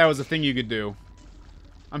forgot that was a thing you could do.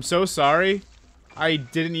 I'm so sorry. I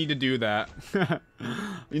didn't need to do that.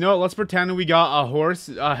 You know what? Let's pretend we got a horse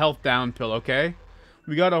health down pill, okay?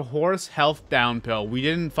 We got a horse health down pill. We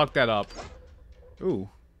didn't fuck that up. Ooh.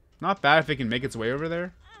 Not bad if it can make its way over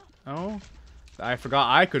there. Oh. I forgot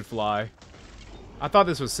I could fly. I thought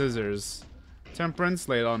this was scissors. Temperance,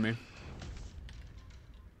 lay it on me.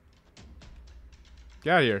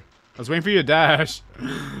 Get out of here. I was waiting for you to dash.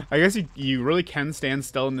 I guess you really can stand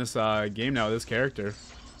still in this game now with this character.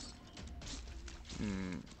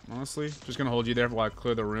 Honestly, just gonna hold you there while I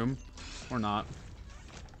clear the room. Or not.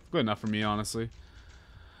 Good enough for me, honestly.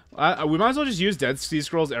 We might as well just use Dead Sea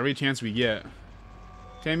Scrolls every chance we get.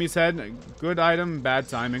 Tammy's head, good item, bad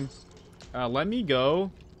timing. Let me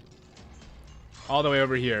go all the way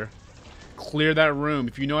over here. clear that room.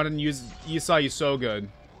 If you know how to use Jigsaw, you're so good.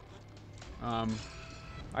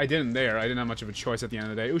 I didn't there. I didn't have much of a choice at the end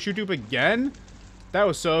of the day. Ooh, shoot dupe again? That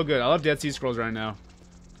was so good. I love Dead Sea Scrolls right now.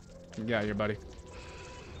 Yeah, here, buddy.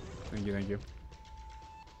 Thank you, thank you.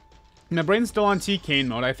 My brain's still on T-Cane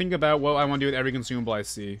mode. I think about what I want to do with every consumable I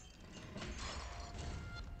see.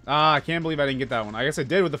 Ah, I can't believe I didn't get that one. I guess I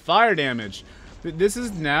did with the fire damage. This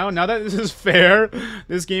is now that this is fair,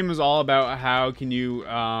 this game is all about how can you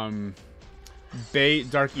bait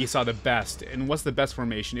Dark Jigsaw the best, and what's the best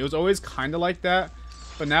formation. It was always kind of like that,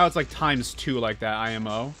 but now it's like ×2 like that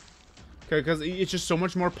IMO. Because it's just so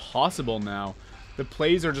much more possible now. The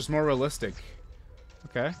plays are just more realistic.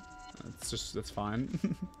 Okay, that's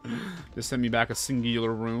fine. Just send me back a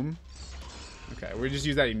singular room. Okay, we just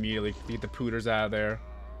use that immediately to get the pooters out of there.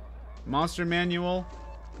 Monster manual.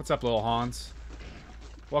 What's up, little Hans?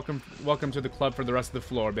 Welcome to the club for the rest of the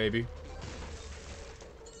floor, baby.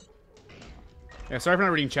 Yeah, sorry for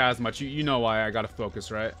not reading chat as much. You know why. I gotta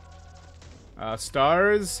focus, right?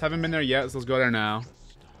 Stars. Haven't been there yet, so let's go there now.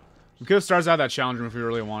 We could have stars out of that challenge room if we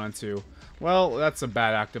really wanted to. Well, that's a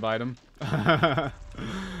bad active item.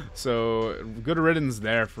 So, good riddance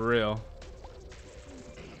there, for real.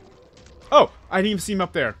 Oh! I didn't even see him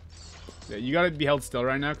up there. Yeah, you gotta be held still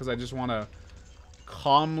right now, because I just want to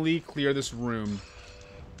calmly clear this room.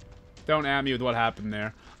 Don't at me with what happened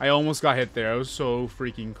there. I almost got hit there. I was so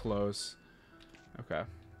freaking close. Okay.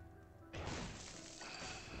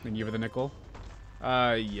 Thank you for the nickel.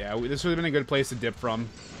 Yeah, this would have been a good place to dip from.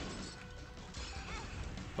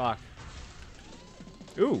 Fuck.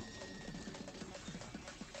 Ooh.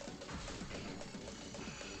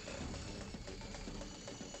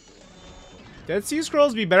 Dead Sea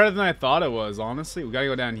Scrolls be better than I thought it was, honestly. We gotta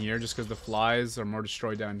go down here just because the flies are more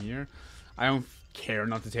destroyed down here. I don't care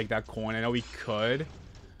enough to take that coin. I know we could,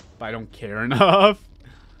 but I don't care enough.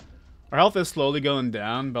 Our health is slowly going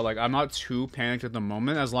down, but like I'm not too panicked at the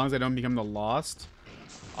moment as long as I don't become the Lost.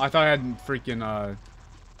 I thought I had freaking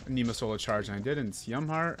Nemo Solar Charge and I didn't. Yum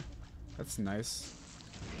Heart. That's nice.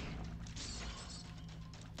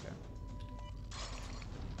 Okay.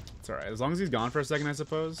 It's alright. As long as he's gone for a second, I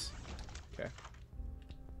suppose. Okay.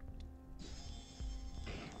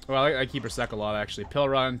 Well, I keep her sec a lot, actually. Pill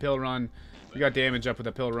run, pill run. You got damage up with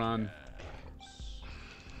a pill run.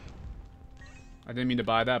 I didn't mean to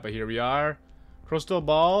buy that, but here we are. Crystal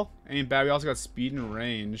Ball. Ain't bad. We also got speed and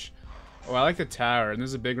range. Oh, I like the tower. And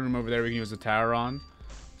there's a big room over there we can use the tower on.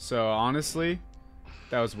 So, honestly,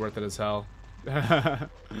 that was worth it as hell.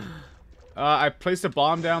 I placed a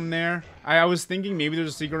bomb down there. I was thinking maybe there's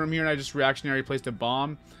a secret room here, and I just reactionary placed a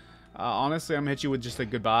bomb. Honestly, I'm gonna hit you with just a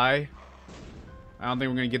goodbye. I don't think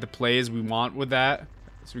we're gonna get the plays we want with that.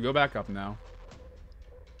 So we go back up now.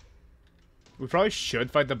 We probably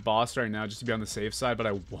should fight the boss right now just to be on the safe side, but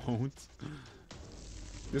I won't.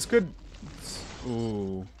 This could...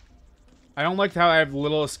 Ooh. I don't like how I have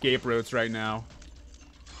little escape routes right now.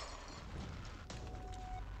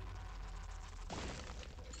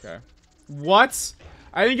 Okay. What?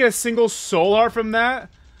 I didn't get a single soul heart from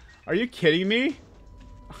that? Are you kidding me?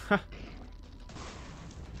 Come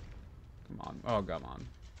on. Oh, come on.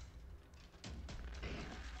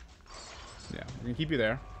 Yeah, we're gonna keep you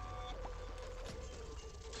there.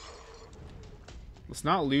 Let's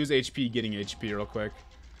not lose HP getting HP real quick.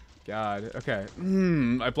 God. Okay.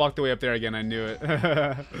 I blocked the way up there again. I knew it.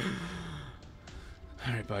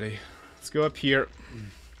 Alright, buddy. Let's go up here.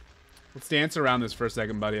 Let's dance around this for a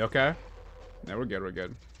second, buddy, okay? No, we're good. We're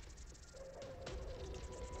good.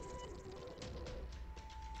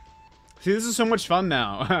 See, this is so much fun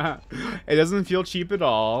now. It doesn't feel cheap at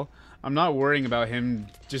all. I'm not worrying about him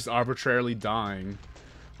just arbitrarily dying.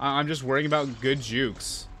 I'm just worrying about good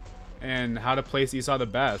jukes. And how to place Jigsaw the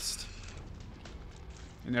best.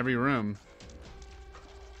 In every room.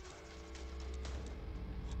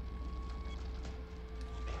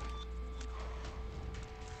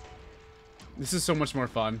 This is so much more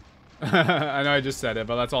fun. I know I just said it,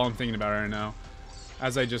 but that's all I'm thinking about right now.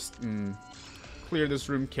 As I just clear this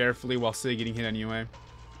room carefully while still getting hit anyway.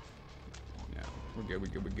 Yeah, we're good, we're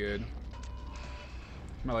good, we're good.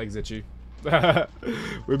 My leg's itchy.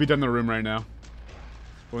 We'd be done the room right now.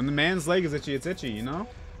 But when the man's leg is itchy, it's itchy, you know?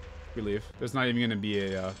 We leave. There's not even going to be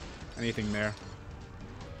a anything there.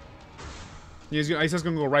 He's just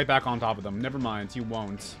going to go right back on top of them. Never mind, he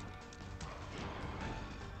won't.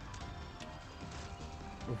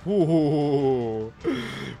 Ooh.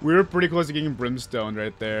 We were pretty close to getting brimstone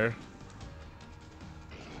right there.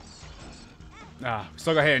 Ah,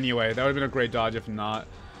 still got hit anyway. That would have been a great dodge if not.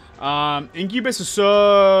 Incubus is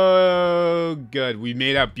so good. We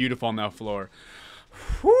made out beautiful on that floor.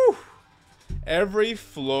 Whew. Every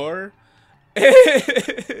floor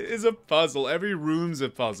It is a puzzle. Every room's a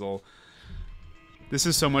puzzle. This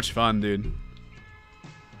is so much fun, dude.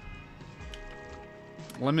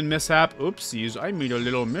 Lemon mishap. Oopsies. I made a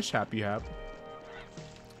little mishappy hap.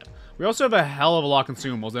 We also have a hell of a lot of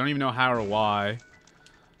consumables. I don't even know how or why.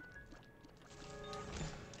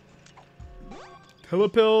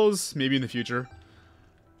 Telepills, maybe in the future.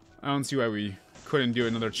 I don't see why we couldn't do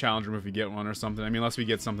another challenge room if we get one or something. I mean, unless we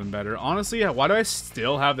get something better. Honestly, why do I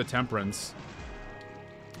still have the temperance?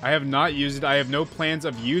 I have not used it. I have no plans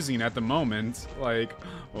of using it at the moment. Like,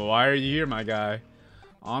 why are you here, my guy?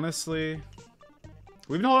 Honestly,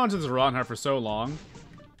 we've been holding on to this rotten heart for so long.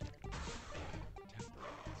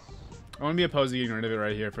 I wouldn't be opposed to getting rid of it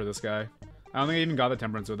right here for this guy. I don't think I even got the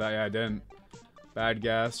temperance with that. Yeah, I didn't. Bad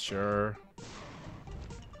gas, sure.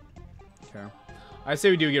 Okay. I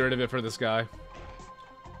say we do get rid of it for this guy.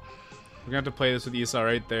 We're gonna have to play this with Esau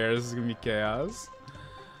right there. This is gonna be chaos.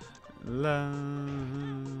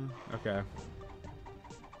 Okay.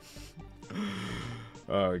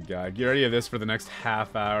 Oh god. Get ready for this for the next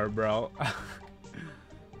half hour, bro.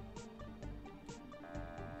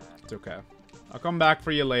 It's okay. I'll come back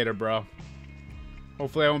for you later, bro.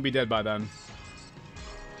 Hopefully I won't be dead by then.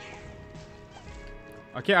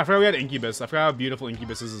 Okay, I forgot we had Incubus. I forgot how beautiful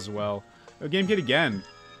Incubus is as well. Oh, game kit again.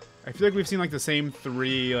 I feel like we've seen like the same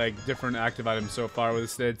 3 like different active items so far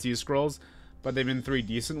with the Dead Sea Scrolls, but they've been 3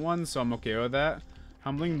 decent ones, so I'm okay with that.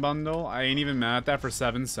 Humbling bundle. I ain't even mad at that for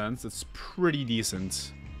 7 cents. It's pretty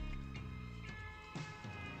decent.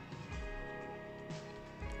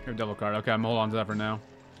 Here, devil card. Okay, I'm holding on to that for now.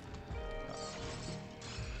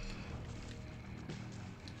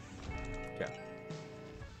 Okay.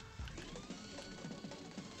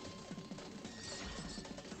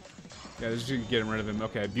 Yeah, just getting rid of him.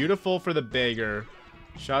 Okay, beautiful for the beggar.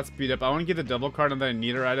 Shot speed up. I want to get the double card and then I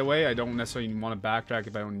need it right away. I don't necessarily want to backtrack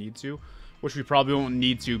if I don't need to. Which we probably won't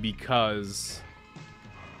need to because...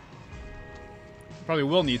 Probably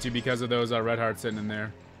will need to because of those red hearts sitting in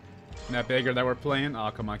there. And that beggar that we're playing.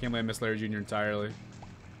 Oh, come on. I can't believe I missed Larry Jr. entirely.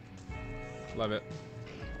 Love it.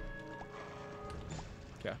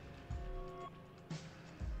 Okay.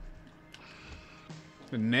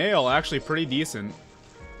 The nail, actually pretty decent.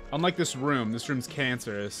 Unlike this room. This room's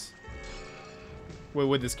cancerous. Well,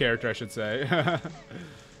 with this character, I should say.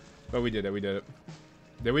 But we did it. We did it.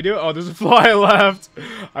 Did we do it? Oh, there's a fly left.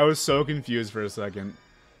 I was so confused for a second.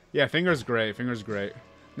 Yeah, finger's great. Finger's great.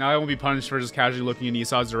 Now I won't be punished for just casually looking in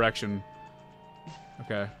Esau's direction.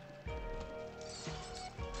 Okay.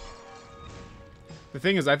 The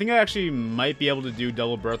thing is, I think I actually might be able to do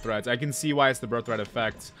double birthrights. I can see why it's the birthright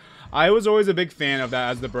effect. I was always a big fan of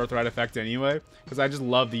that as the birthright effect anyway, because I just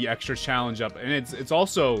love the extra challenge up. And it's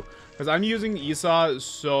also, because I'm using Esau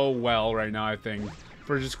so well right now, I think,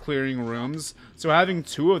 for just clearing rooms. So having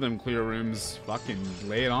 2 of them clear rooms, fucking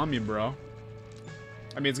lay it on me, bro.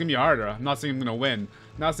 I mean, it's gonna be harder. I'm not saying I'm gonna win.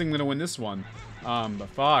 I'm not saying I'm gonna win this one. But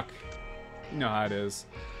fuck. You know how it is.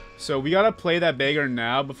 So we gotta play that beggar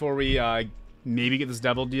now before we, maybe get this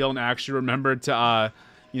devil deal and actually remember to,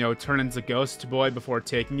 you know, turn into Ghost Boy before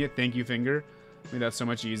taking it. Thank you, Finger. I mean, that's so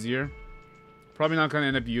much easier. Probably not gonna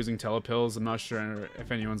end up using telepills. I'm not sure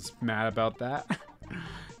if anyone's mad about that.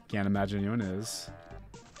 Can't imagine anyone is.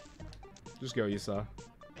 Just go, Esau.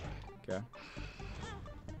 Okay.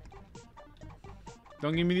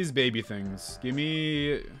 Don't give me these baby things.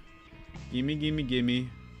 Gimme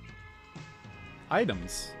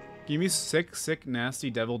items. Give me sick, nasty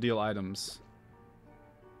devil deal items.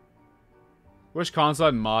 Wish console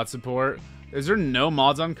had mod support. Is there no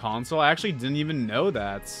mods on console? I actually didn't even know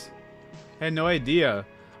that. I had no idea.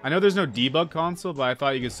 I know there's no debug console, but I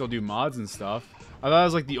thought you could still do mods and stuff. I thought it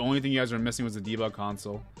was like the only thing you guys were missing was the debug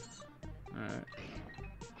console. Alright.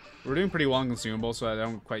 We're doing pretty well in consumables, so I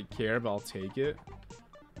don't quite care, but I'll take it.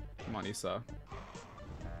 Come on, Esau.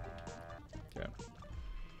 Okay.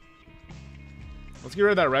 Let's get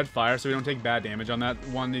rid of that red fire so we don't take bad damage on that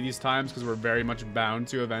one of these times, because we're very much bound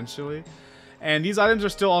to eventually. And these items are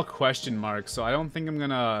still all question marks, so I don't think I'm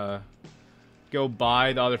gonna go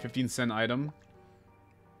buy the other 15-cent item.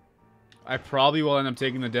 I probably will end up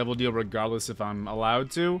taking the devil deal regardless if I'm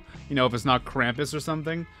allowed to. You know, if it's not Krampus or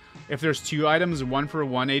something. If there's 2 items, one for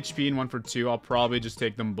 1 HP and one for 2, I'll probably just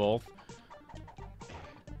take them both.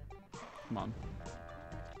 Come on.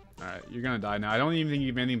 Alright, you're gonna die now. I don't even think you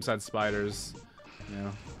have anything besides spiders.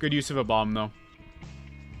 Yeah. Good use of a bomb, though.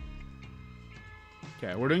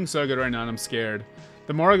 Okay, we're doing so good right now, and I'm scared.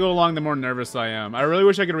 The more I go along, the more nervous I am. I really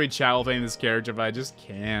wish I could read chat while playing this character, but I just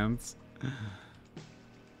can't.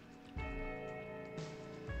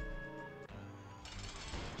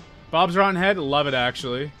 Bob's Rotten Head, love it,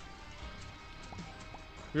 actually.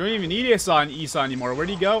 We don't even need Esau anymore. Where'd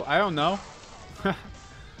he go? I don't know. That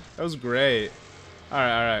was great.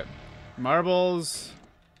 Alright, alright. Marbles.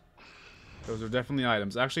 Those are definitely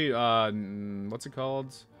items. Actually, what's it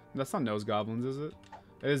called? That's not nose goblins, is it?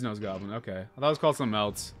 It is nose goblin. Okay. I thought it was called something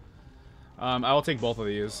else. I will take both of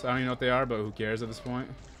these. I don't even know what they are, but who cares at this point?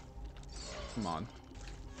 Come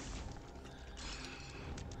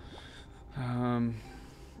on.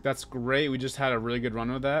 That's great. We just had a really good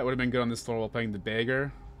run with that. Would have been good on this floor while playing the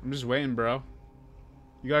beggar. I'm just waiting, bro.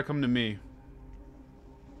 You gotta come to me.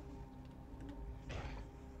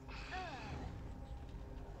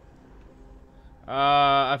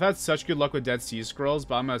 I've had such good luck with Dead Sea Scrolls,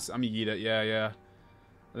 but I'm gonna eat it. Yeah, yeah.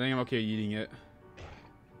 I think I'm okay eating it.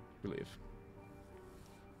 Relief.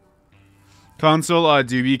 Console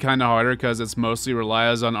do be kind of harder because it's mostly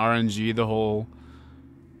relies on RNG the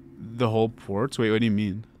whole ports. Wait, what do you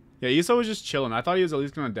mean? Yeah, Esau was just chilling. I thought he was at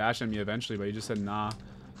least gonna dash at me eventually, but he just said nah.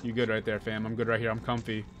 You good right there, fam? I'm good right here. I'm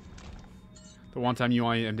comfy. The one time you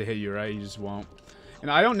want him to hit you, right? You just won't. And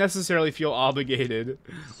I don't necessarily feel obligated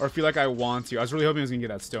or feel like I want to. I was really hoping I was gonna get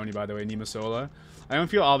that Stony, by the way, Nimasola. I don't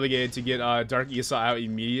feel obligated to get Dark Esau out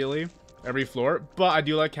immediately every floor, but I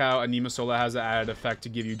do like how Nimasola has an added effect to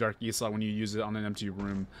give you Dark Esau when you use it on an empty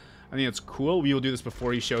room. I think it's cool. We will do this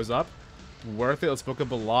before he shows up. Worth it. Let's book a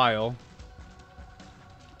Belial.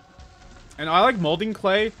 And I like molding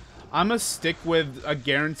clay. I'm gonna stick with a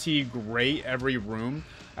guaranteed great every room,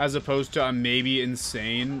 as opposed to a maybe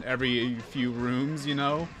insane every few rooms, you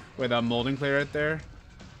know, with a molding clay right there.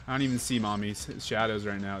 I don't even see Mommy's shadows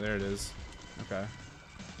right now. There it is. Okay.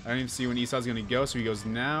 I don't even see when Esau's gonna go, so he goes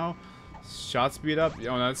now. Shot speed up.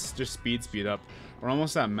 Oh, that's just speed up. We're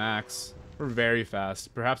almost at max. We're very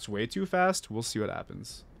fast. Perhaps way too fast. We'll see what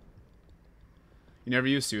happens. You never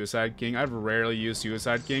use Suicide King. I've rarely used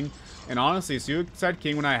Suicide King. And honestly, Suicide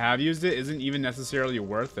King, when I have used it, isn't even necessarily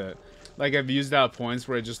worth it. Like, I've used it at points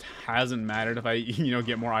where it just hasn't mattered if I, you know,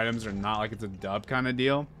 get more items or not. Like, it's a dub kind of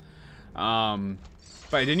deal. But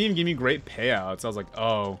it didn't even give me great payouts. I was like,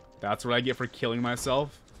 oh, that's what I get for killing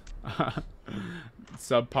myself?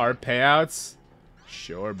 Subpar payouts?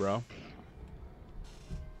 Sure, bro.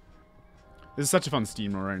 This is such a fun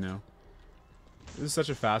steamer right now. This is such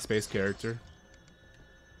a fast-paced character.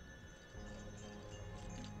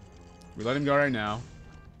 We let him go right now.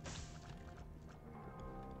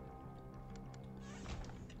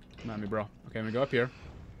 Come at me, bro. Okay, I'm gonna go up here.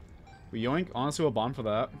 We yoink. Honestly, we'll bond for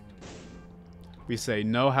that. We say,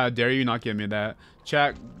 no, how dare you not give me that.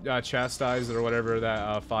 Chastise or whatever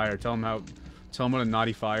that fire. Tell him what a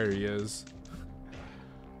naughty fire he is.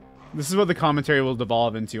 This is what the commentary will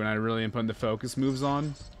devolve into when I really am putting the focus moves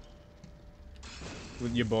on.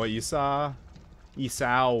 With your boy Esau.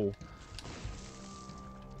 Esau.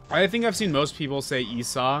 I think I've seen most people say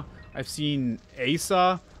Esau. I've seen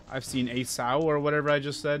Asa. I've seen Esau or whatever I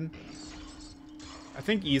just said. I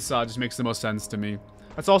think Esau just makes the most sense to me.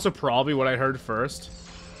 That's also probably what I heard first.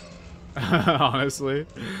 Honestly.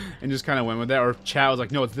 And just kind of went with that. Or chat was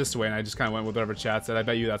like, no, it's this way. And I just kind of went with whatever chat said. I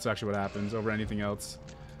bet you that's actually what happens over anything else.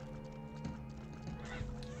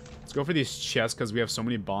 Let's go for these chests because we have so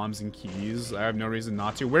many bombs and keys. I have no reason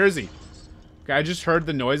not to. Where is he? Okay, I just heard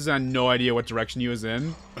the noises and I had no idea what direction he was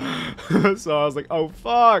in. So I was like, oh,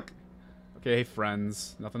 fuck. Okay, hey,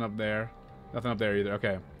 friends. Nothing up there. Nothing up there either.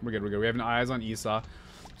 Okay, we're good, we're good. We have an eyes on Esau.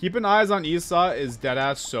 Keeping eyes on Esau is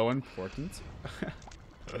deadass so important.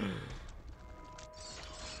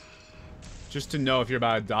 Just to know if you're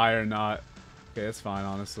about to die or not. Okay, that's fine,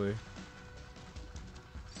 honestly.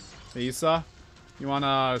 Hey, Esau? You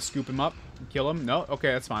wanna scoop him up and kill him? No?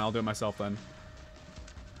 Okay, that's fine. I'll do it myself then.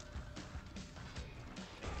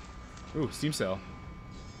 Ooh, Steam Sale.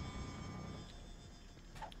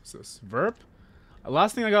 What's this? Verp?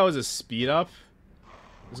 Last thing I got was a speed up.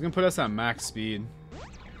 It's gonna put us at max speed.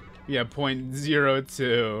 Yeah,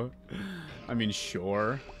 0.02. I mean,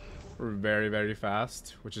 sure. We're very, very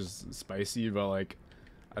fast, which is spicy, but like,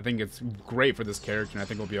 I think it's great for this character, and I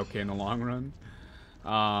think we'll be okay in the long run.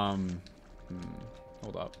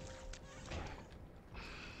 Hold up.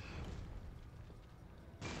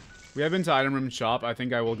 We have been to item room shop. I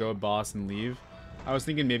think I will go boss and leave. I was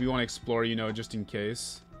thinking maybe we want to explore, you know, just in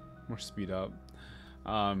case. More speed up.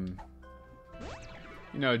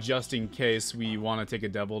 You know, just in case we want to take a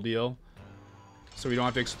double deal. So we don't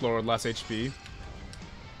have to explore with less HP.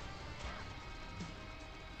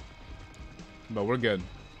 But we're good.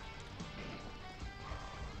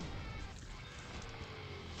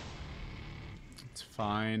 It's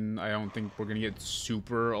fine. I don't think we're going to get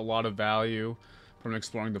super a lot of value from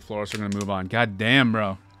exploring the floor, so we're going to move on. God damn,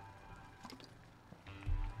 bro.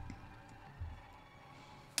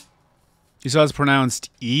 You saw it's pronounced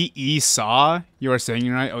Esau? You are saying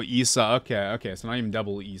it right? Oh, Esau. Okay, okay. So not even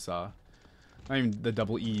double Esau. Not even the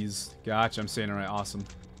double E's. Gotcha, I'm saying it right. Awesome.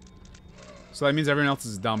 So that means everyone else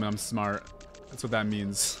is dumb and I'm smart. That's what that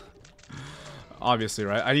means. Obviously,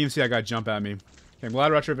 right? I didn't even see that guy jump at me. Okay, I'm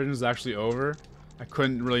glad Retrovision is actually over. I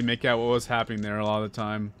couldn't really make out what was happening there a lot of the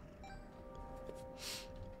time.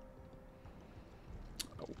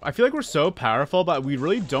 I feel like we're so powerful, but we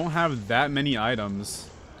really don't have that many items.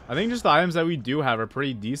 I think just the items that we do have are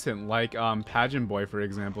pretty decent, like Pageant Boy, for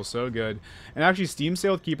example. So good. And actually, Steam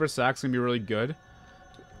Sale with Keeper Sack's gonna be really good.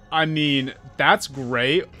 I mean, that's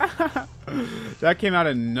great. That came out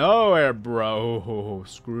of nowhere, bro. Oh,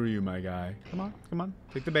 screw you, my guy. Come on, come on.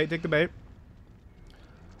 Take the bait, take the bait.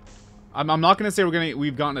 I'm not gonna say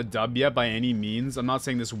we've gotten a dub yet by any means. I'm not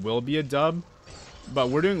saying this will be a dub, but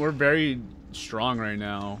we're very strong right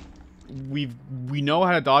now. We know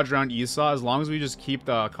how to dodge around Esau. As long as we just keep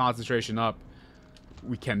the concentration up,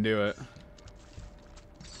 we can do it.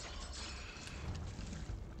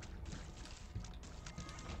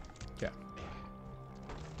 Okay.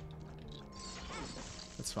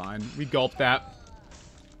 That's fine. We gulped that.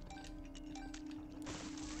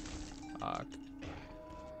 Fuck.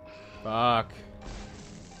 Fuck.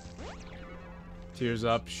 Tears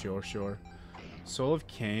up. Sure, sure. Soul of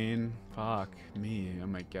Cain. Fuck me. Oh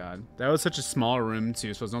my god. That was such a small room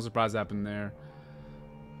too, so it's no surprise that happened there.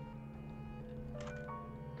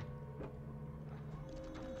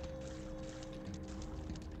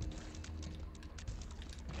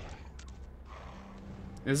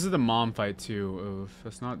 This is the mom fight too. Oof.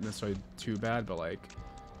 That's not necessarily too bad, but like,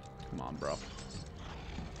 come on, bro.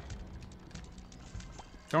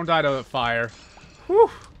 Don't die to the fire.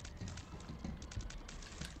 Whew.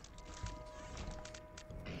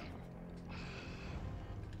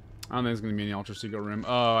 I don't think there's gonna be any ultra secret room.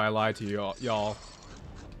 Oh, I lied to you, y'all.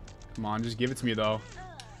 Come on, just give it to me though.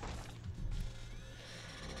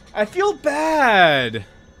 I feel bad.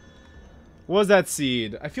 What was that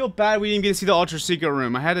seed? I feel bad we didn't get to see the ultra secret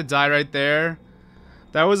room. I had to die right there.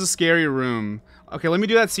 That was a scary room. Okay, let me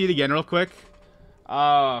do that seed again real quick.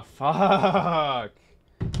 Oh, fuck.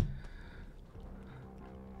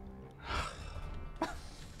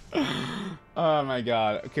 Oh my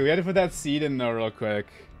god. Okay, we had to put that seed in though real quick.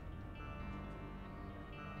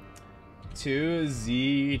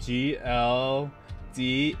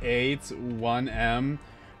 2ZGLD81M.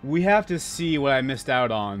 We have to see what I missed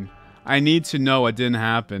out on. I need to know what didn't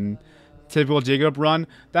happen. Typical Jacob run.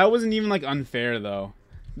 That wasn't even like unfair though.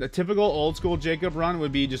 The typical old school Jacob run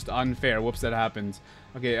would be just unfair. Whoops, that happened.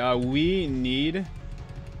 Okay, we need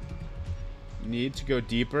to go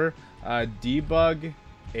deeper. Debug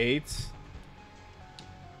 8.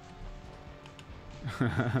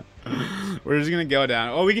 We're just gonna go down.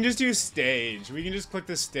 Oh, we can just do stage. We can just click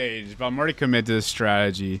the stage, but I'm already committed to this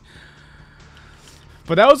strategy.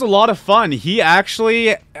 But that was a lot of fun. He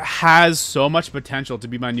actually has so much potential to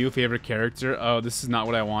be my new favorite character. Oh, this is not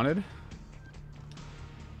what I wanted.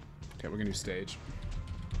 Okay, we're gonna do stage.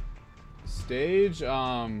 Stage,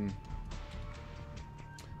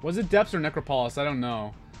 was it Depths or Necropolis? I don't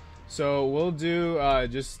know. So we'll do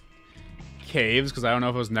just caves, because I don't know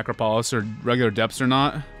if it was Necropolis or regular Depths or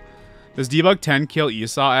not. Does Debug 10 kill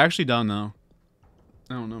Esau? I actually don't know.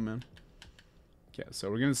 I don't know, man. Okay,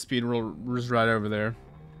 so we're gonna speed roll just right over there.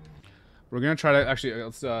 We're gonna try to actually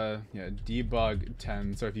let's yeah, Debug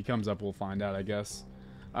 10. So if he comes up, we'll find out, I guess.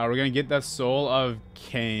 We're gonna get that Soul of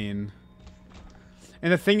Cain.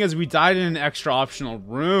 And the thing is, we died in an extra optional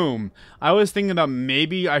room. I was thinking about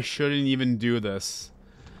maybe I shouldn't even do this.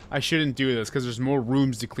 I shouldn't do this because there's more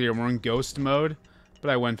rooms to clear. We're in ghost mode, but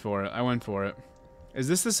I went for it. I went for it. Is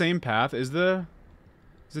this the same path? Is it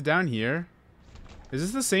down here? Is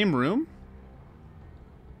this the same room?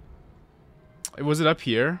 Was it up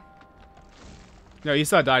here? No,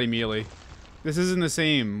 Esau died immediately. This isn't the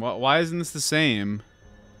same. Why isn't this the same?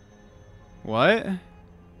 What?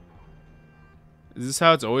 Is this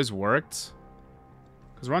how it's always worked?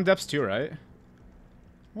 Because we're on Depths 2, right?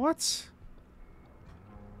 What?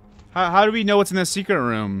 How do we know what's in that secret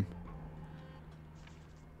room?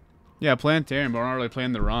 Yeah, Planetarium, but we're not really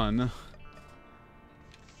playing the run.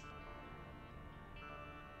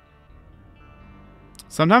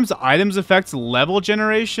 Sometimes items affect level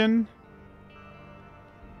generation.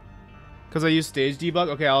 Because I use stage debug.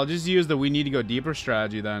 Okay, I'll just use the we need to go deeper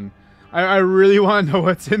strategy then. I really want to know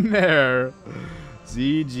what's in there.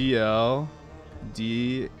 ZGL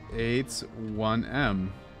D81M.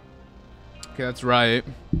 Okay, that's right.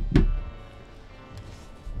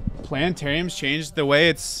 Planetariums changed the way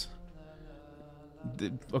it's...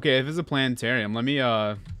 Okay, if it's a planetarium, let me,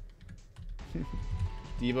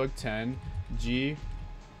 Debug 10. G.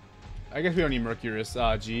 I guess we don't need Mercurius.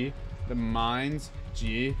 G. The Mines.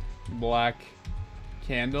 G. Black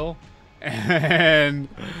Candle. And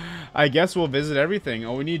I guess we'll visit everything.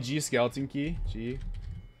 Oh, we need G Skeleton Key. G.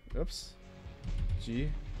 Oops. G.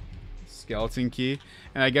 Skeleton Key.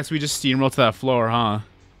 And I guess we just steamroll to that floor, huh?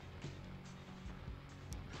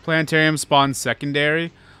 Planetarium spawned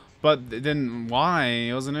secondary. But then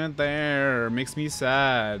why wasn't it there? Makes me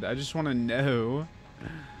sad. I just want to know.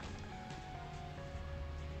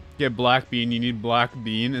 Get black bean. You need black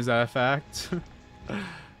bean. Is that a fact?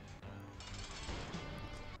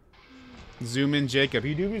 Zoom in, Jacob.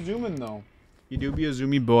 You do be zooming though. You do be a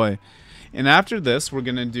zoomy boy. And after this, we're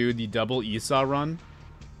gonna do the double Esau run.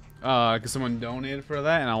 Cause someone donated for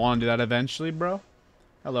that, and I want to do that eventually, bro.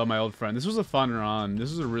 Hello, my old friend. This was a fun run.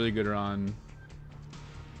 This was a really good run.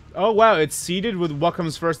 Oh wow, it's seeded with what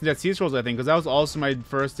comes first in Dead Sea Scrolls, I think, because that was also my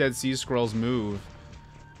first Dead Sea Scrolls move.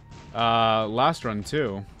 Last run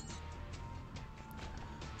too.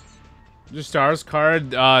 Just stars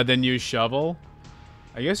card, then use shovel.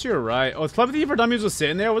 I guess you're right. Oh, Telepathy for Dummies was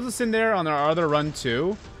sitting there. Was it sitting there on our other run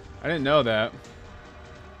too? I didn't know that.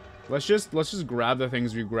 Let's just grab the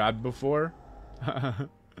things we grabbed before.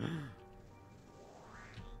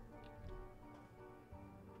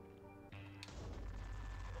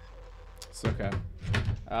 It's okay.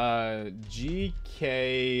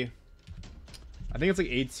 GK. I think it's like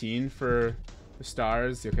 18 for the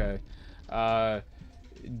stars. Okay.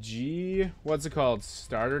 G. What's it called?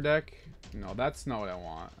 Starter deck? No, that's not what I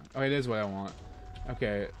want. Oh, it is what I want.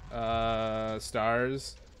 Okay.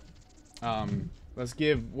 Stars. Let's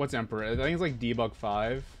give. What's Emperor? I think it's like debug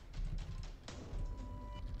 5.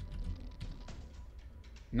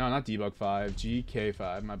 No, not debug 5.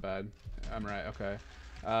 GK5. My bad. I'm right. Okay.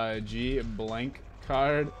 G blank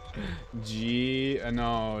card. G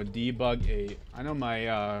no debug 8. I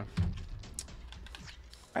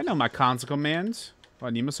know my console commands.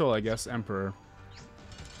 Well, Nemasol, I guess. Emperor.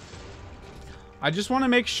 I just want to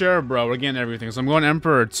make sure, bro. We're getting everything. So I'm going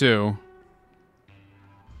Emperor 2.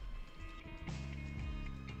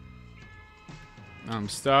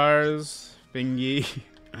 Stars. Thingy.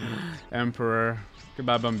 Emperor.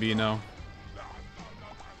 Goodbye, Bambino.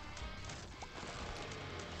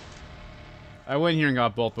 I went here and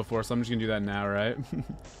got both before, so I'm just gonna do that now, right?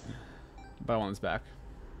 But I want this back.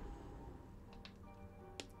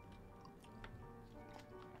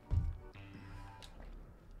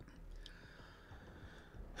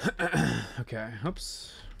 Okay,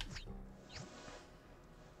 oops.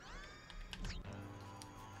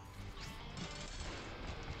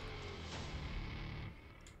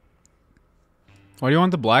 Why do you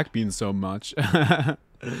want the black bean so much?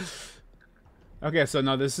 Okay, so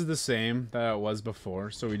no, this is the same that it was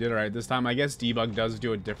before, so we did it right this time. I guess debug does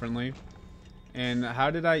do it differently. And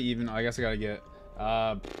how did I even... I guess I gotta get...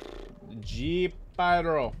 G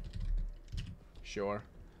Pyro. Sure.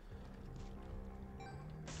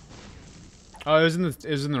 Oh, it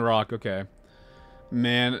was in the rock. Okay.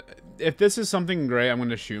 Man, if this is something great, I'm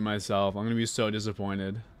gonna shoot myself. I'm gonna be so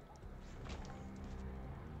disappointed.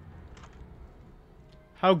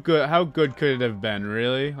 How good could it have been,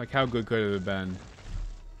 really? Like, how good could it have been?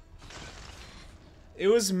 It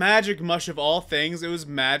was Magic Mush of all things. It was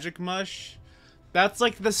Magic Mush. That's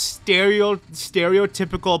like the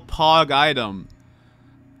stereotypical Pog item.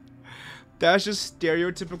 That's just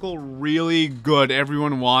stereotypical, really good.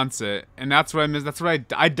 Everyone wants it. And that's what I missed. That's what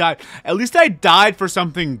I died. At least I died for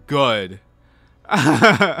something good.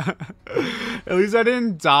 At least I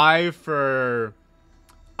didn't die for...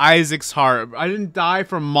 Isaac's heart. I didn't die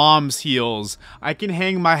for mom's heels. I can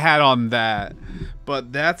hang my hat on that.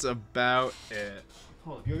 But that's about it.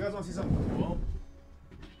 Hold on, you guys want to see something cool?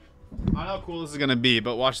 I don't know how cool this is gonna be,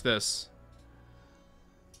 but watch this.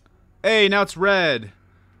 Hey, now it's red.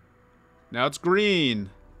 Now it's green.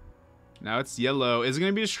 Now it's yellow. Is it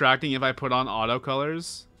gonna be distracting if I put on auto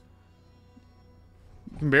colors?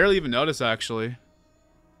 You can barely even notice, actually.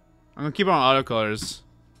 I'm gonna keep it on auto colors.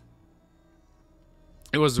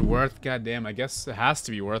 It was worth, goddamn. I guess it has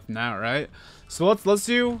to be worth now, right? So let's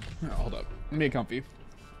do. Oh, hold up, let me get comfy.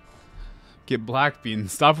 Get black bean.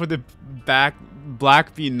 Stop with the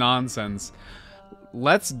black bean nonsense.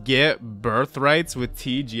 Let's get birthrights with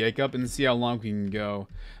T Jacob and see how long we can go.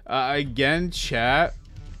 Again, chat.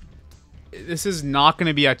 This is not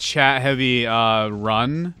gonna be a chat heavy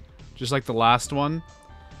run, just like the last one.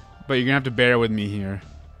 But you're gonna have to bear with me here.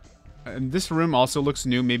 And this room also looks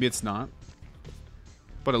new. Maybe it's not.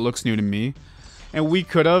 But it looks new to me. And we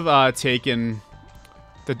could have taken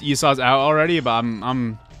the Esau's out already, but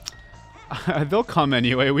they'll come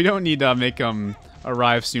anyway. We don't need to make them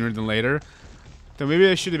arrive sooner than later. Then maybe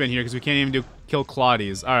I should have been here because we can't even kill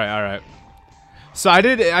Claudius. All right, all right. So I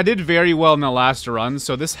did very well in the last run,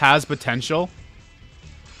 so this has potential.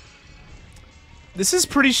 This is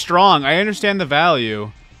pretty strong. I understand the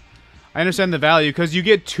value. I understand the value because you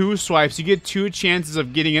get 2 swipes. You get 2 chances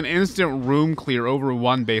of getting an instant room clear over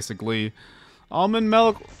 1, basically. Almond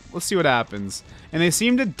Milk, let's see what happens. And they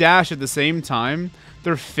seem to dash at the same time.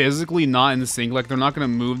 They're physically not in sync. Like, they're not going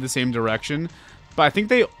to move the same direction. But I think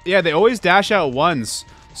they always dash out once.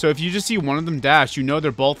 So if you just see one of them dash, you know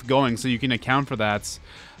they're both going, so you can account for that.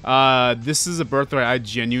 This is a birthright I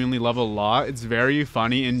genuinely love a lot. It's very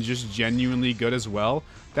funny and just genuinely good as well.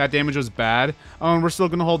 That damage was bad. Oh, and we're still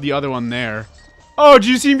gonna hold the other one there. Oh, did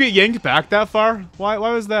you see him get yanked back that far? Why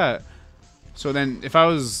was that? So then, if I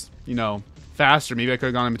was, you know, faster, maybe I could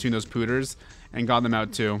have gone in between those pooters and got them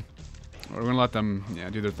out too. We're gonna let them, yeah,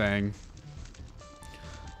 do their thing.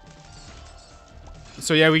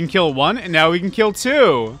 So yeah, we can kill 1, and now we can kill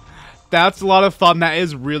 2. That's a lot of fun. That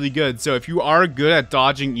is really good. So if you are good at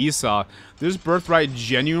dodging Esau, this birthright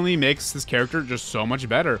genuinely makes this character just so much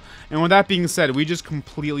better. And with that being said, we just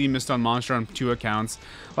completely missed on Monster on 2 accounts.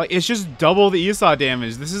 Like, it's just double the Esau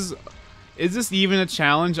damage. Is this even a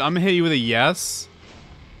challenge? I'm gonna hit you with a yes.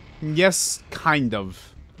 Yes, kind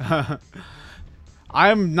of.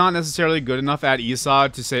 I'm not necessarily good enough at Esau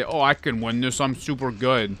to say, oh, I can win this, I'm super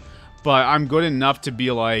good. But I'm good enough to be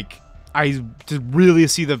like, to really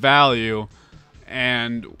see the value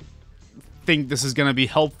and think this is going to be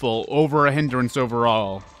helpful over a hindrance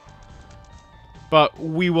overall. But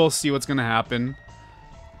we will see what's going to happen.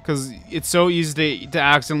 Because it's so easy to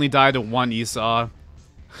accidentally die to 1 Esau.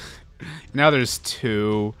 Now there's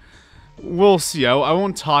 2. We'll see. I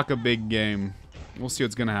won't talk a big game. We'll see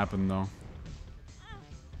what's going to happen, though.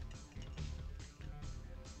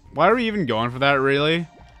 Why are we even going for that, really?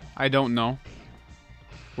 I don't know.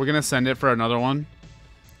 We're gonna send it for another one,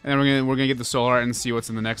 and then we're gonna get the solar art and see what's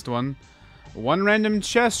in the next one. 1 random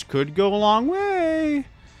chest could go a long way,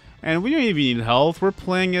 and we don't even need health. We're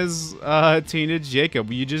playing as Tainted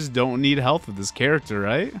Jacob. You just don't need health with this character,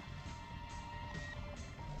 right?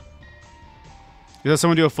 If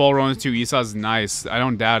someone do a full run to Esau's nice. I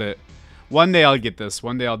don't doubt it. One day I'll get this.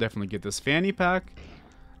 One day I'll definitely get this fanny pack.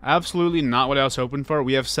 Absolutely not what I was hoping for.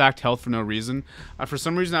 We have sacked health for no reason. For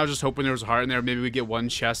some reason, I was just hoping there was a heart in there. Maybe we get 1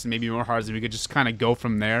 chest and maybe more hearts, and we could just kind of go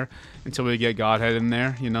from there until we get Godhead in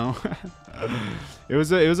there. You know, it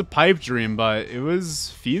was a pipe dream, but it was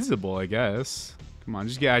feasible, I guess. Come on,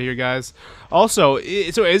 just get out of here, guys. Also,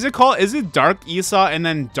 so is it Dark Esau and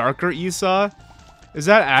then Darker Esau? Is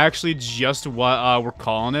that actually just what we're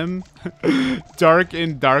calling him? Dark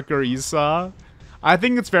and Darker Esau? I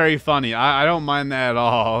think it's very funny. I don't mind that at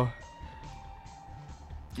all.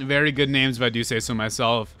 Very good names if I do say so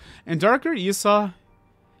myself. And Darker Esau?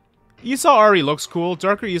 Esau already looks cool.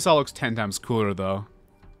 Darker Esau looks 10 times cooler, though.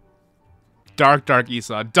 Dark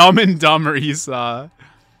Esau. Dumb and Dumber Esau.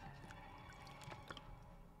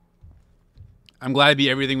 I'm glad I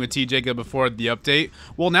beat everything with T. Jacob before the update.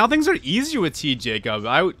 Well, now things are easier with T. Jacob.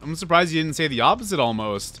 I'm surprised you didn't say the opposite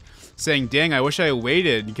almost. Saying, dang, I wish I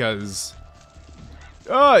waited because...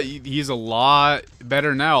 he's a lot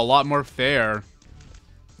better now, a lot more fair.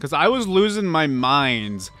 Because I was losing my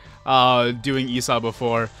mind doing Esau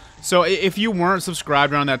before. So if you weren't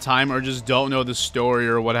subscribed around that time or just don't know the story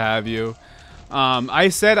or what have you, I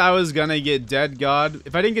said I was gonna get Dead God.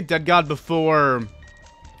 If I didn't get Dead God before,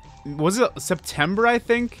 was it September, I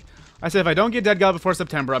think? I said if I don't get Dead God before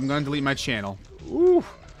September, I'm gonna delete my channel. Ooh.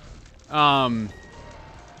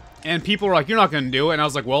 And people were like, you're not going to do it. And I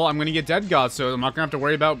was like, well, I'm going to get Dead God, so I'm not going to have to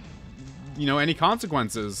worry about, you know, any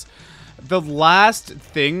consequences. The last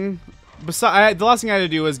thing I had to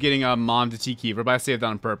do was getting a Mom to T-Keeper, but I saved that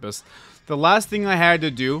on purpose. The last thing I had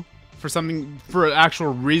to do for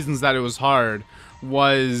actual reasons that it was hard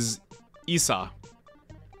was Esau.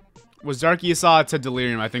 Was Dark Esau to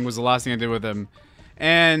Delirium, I think was the last thing I did with him.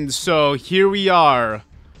 And so here we are.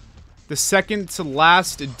 The second to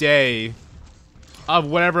last day of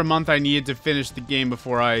whatever month I needed to finish the game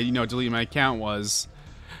before I, you know, delete my account was.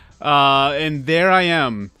 And there I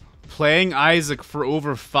am, playing Isaac for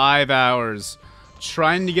over 5 hours,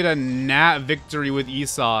 trying to get a nat victory with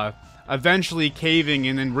Esau, eventually caving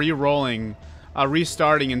and then re-rolling,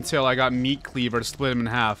 restarting until I got Meat Cleaver to split him in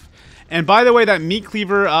half. And by the way, that Meat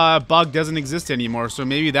Cleaver bug doesn't exist anymore, so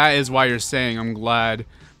maybe that is why you're saying I'm glad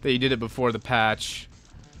that you did it before the patch.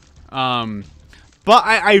 But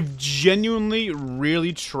I genuinely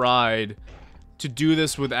really tried to do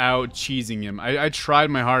this without cheesing him. I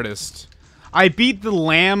tried my hardest. I beat the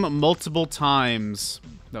lamb multiple times.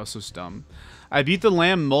 That was so dumb. I beat the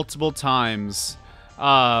lamb multiple times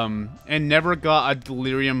and never got a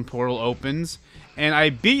delirium portal opened, and I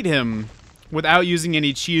beat him without using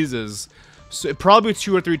any cheeses. So probably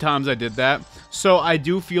 2 or 3 times I did that. So I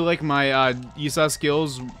do feel like my Jigsaw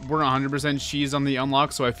skills were 100% cheese on the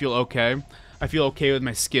unlock, so I feel okay. I feel okay with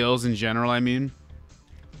my skills in general, I mean.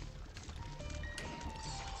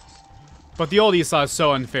 But the old Jigsaw is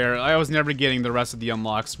so unfair. I was never getting the rest of the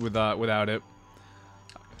unlocks without it.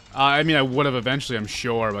 I mean, I would have eventually, I'm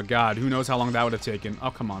sure, but God, who knows how long that would have taken.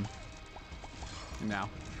 Oh, come on. Now.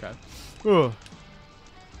 Okay. Ugh.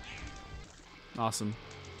 Awesome.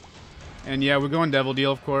 And yeah, we're going Devil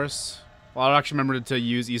Deal, of course. Well, I'll actually remember to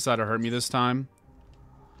use Jigsaw to hurt me this time.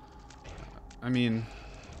 I mean,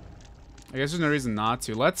 I guess there's no reason not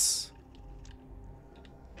to. Let's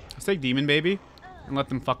take Demon Baby and let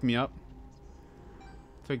them fuck me up.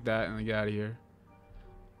 Take that and then get out of here.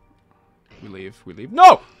 We leave. We leave.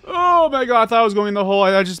 No! Oh my God! I thought I was going in the hole.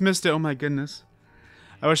 I just missed it. Oh my goodness.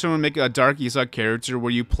 I wish someone would make a Dark Jigsaw character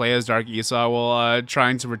where you play as Dark Jigsaw while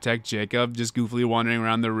trying to protect Jacob, just goofily wandering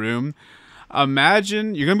around the room.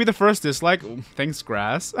 Imagine, you're gonna be the first dislike. Thanks,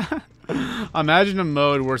 Grass. Imagine a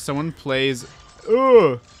mode where someone plays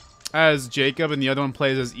as Jacob and the other one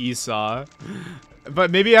plays as Esau.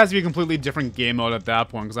 But maybe it has to be a completely different game mode at that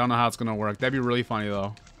point, because I don't know how it's gonna work. That'd be really funny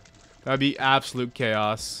though. That'd be absolute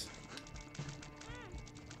chaos.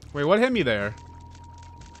 Wait, what hit me there?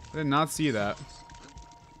 I did not see that.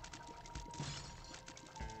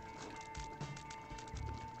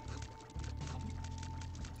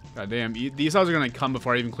 God damn, these odds are gonna come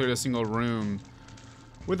before I even cleared a single room.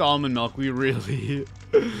 With almond milk, we really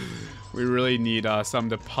need something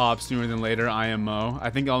to pop sooner than later, IMO. I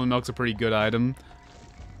think almond milk's a pretty good item.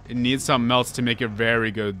 It needs something else to make it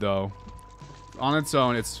very good, though. On its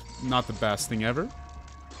own, it's not the best thing ever.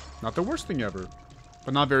 Not the worst thing ever.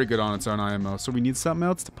 But not very good on its own, IMO. So we need something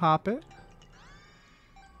else to pop it.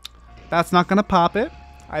 That's not gonna pop it.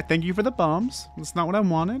 I thank you for the bombs. That's not what I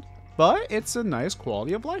wanted. But it's a nice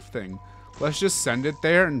quality of life thing. Let's just send it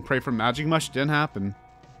there and pray for magic mush. Didn't happen.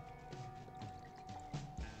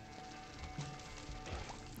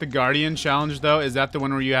 The Guardian challenge, though, is that the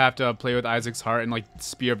one where you have to play with Isaac's heart and like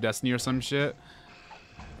Spear of Destiny or some shit?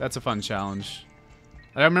 That's a fun challenge.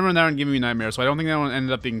 I remember that one giving me nightmares, so I don't think that one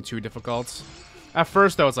ended up being too difficult. At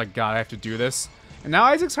first, though, it's like, God, I have to do this. And now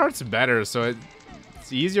Isaac's heart's better, so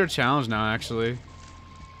it's an easier challenge now, actually.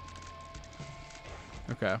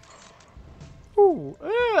 Okay. Ooh.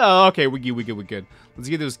 Okay, we good. Let's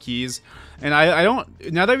get those keys. And I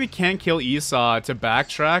don't... Now that we can't kill Esau to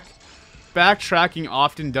backtrack, backtracking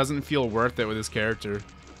often doesn't feel worth it with this character.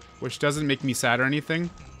 Which doesn't make me sad or anything.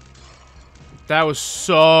 That was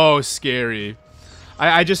so scary.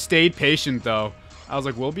 I just stayed patient, though. I was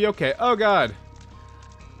like, we'll be okay. Oh, God.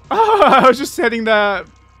 Oh, I was just setting that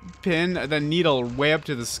pin, the needle, way up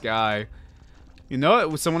to the sky. You know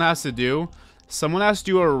what someone has to do? Someone has to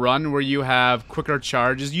do a run where you have quicker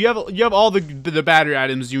charges. You have all the battery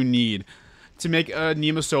items you need to make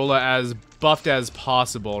Nemosola as buffed as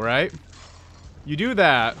possible, right? You do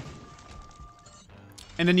that.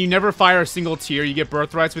 And then you never fire a single tear. You get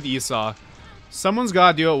birthrights with Esau. Someone's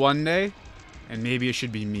got to do it one day. And maybe it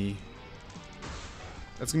should be me.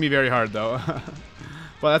 That's going to be very hard, though.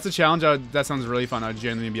 But that's a challenge that sounds really fun. I'd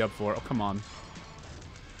genuinely be up for. Oh, come on.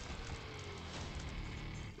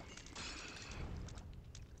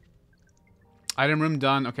 Item room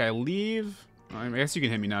done. Okay, leave. I guess you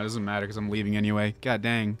can hit me now. It doesn't matter because I'm leaving anyway. God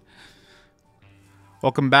dang.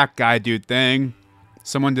 Welcome back, guy dude thing.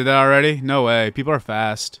 Someone did that already? No way. People are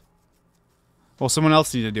fast. Well, someone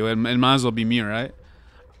else need to do it. It might as well be me, right?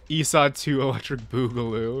 Esau 2 Electric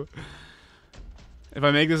Boogaloo. If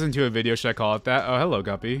I make this into a video, should I call it that? Oh, hello,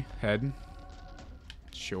 Guppy. Head.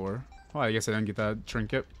 Sure. Well, I guess I didn't get that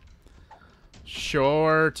trinket.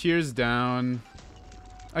 Sure. Tears down.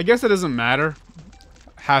 I guess it doesn't matter.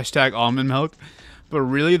 Hashtag almond milk. But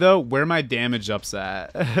really, though, where my damage ups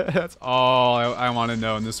at? That's all I want to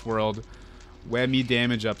know in this world. Where me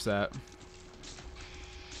damage ups at.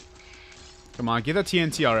 Come on, get that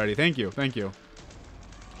TNT already. Thank you. Thank you.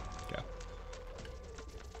 Okay.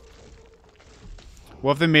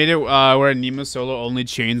 What if they made it where Nemosola only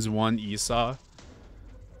chains one Esau?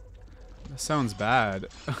 That sounds bad.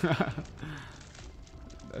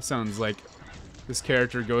 That sounds like this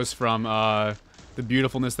character goes from the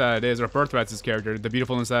beautifulness that it is, or Birthrights' this character, the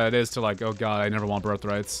beautifulness that it is, to like, oh god, I never want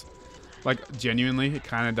Birthrights. Like, genuinely, it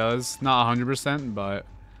kind of does. Not 100%, but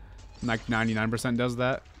like 99% does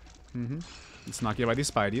that. Let's not get by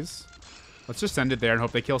these Spideys. Let's just send it there and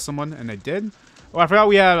hope they kill someone, and they did. Oh, I forgot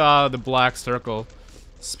we had the black circle.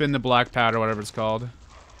 Spin the black powder, whatever it's called.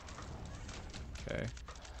 Okay.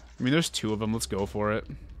 I mean, there's 2 of them. Let's go for it.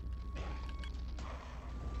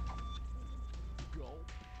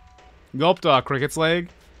 Gulped Cricket's leg.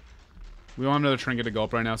 We don't have another trinket to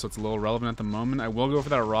gulp right now, so it's a little relevant at the moment. I will go for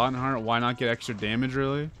that rotten heart. Why not get extra damage,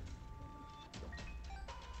 really?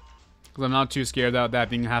 Because I'm not too scared about that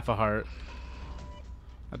being half a heart.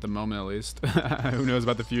 At the moment, at least. Who knows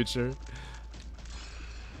about the future?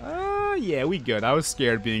 Yeah, we good. I was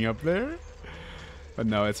scared being up there. But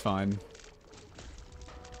no, it's fine.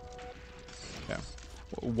 Okay.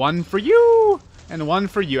 1 for you! And 1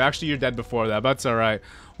 for you. Actually, you're dead before that, but that's alright.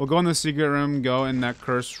 We'll go in the secret room, go in that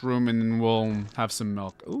cursed room, and then we'll have some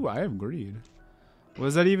milk. Ooh, I have greed. What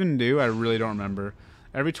does that even do? I really don't remember.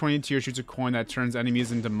 Every 20 tier shoots a coin that turns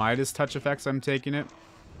enemies into Midas touch effects. I'm taking it.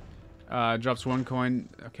 Drops 1 coin.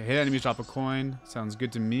 Okay, hit enemies, drop a coin. Sounds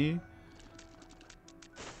good to me.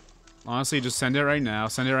 Honestly, just send it right now.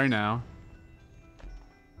 Send it right now.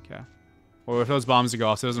 Okay. Or if those bombs go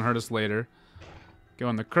off, so it doesn't hurt us later. Go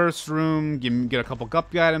in the cursed room. Get a couple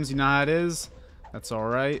guppy items. You know how it is. That's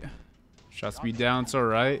alright. Shot speed down. It's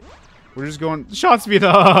alright. We're just going... Shot speed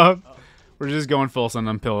up! We're just going full send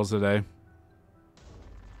on pills today.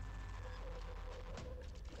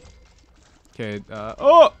 Okay,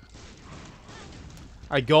 oh!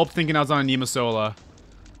 I gulped thinking I was on a Nemasola.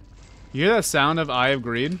 You hear that sound of Eye of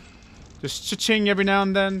Greed? Just cha-ching every now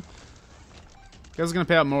and then. You guys are gonna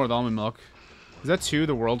pay out more with almond milk. Is that 2,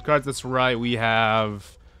 the world cards? That's right, we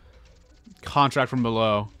have contract from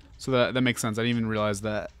below. So that makes sense. I didn't even realize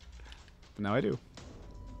that. But now I do.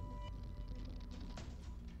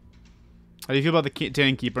 How do you feel about the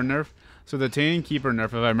Tanning Keeper nerf? So the Tanning Keeper nerf,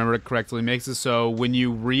 if I remember it correctly, makes it so when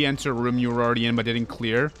you re-enter a room you were already in but didn't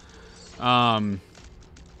clear, I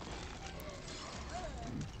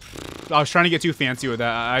was trying to get too fancy with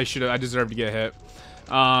that. I deserved to get hit.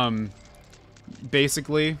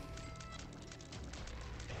 Basically,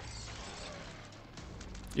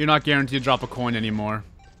 you're not guaranteed to drop a coin anymore.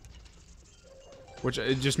 Which,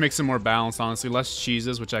 it just makes it more balanced, honestly. Less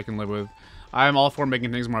cheeses, which I can live with. I am all for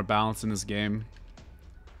making things more balanced in this game.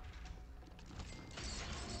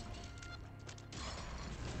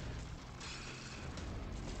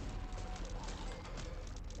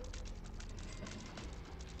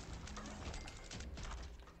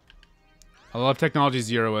 I love Technology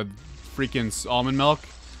Zero with freaking almond milk.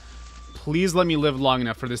 Please let me live long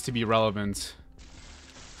enough for this to be relevant.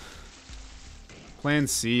 Plan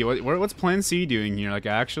C. What's Plan C doing here? Like,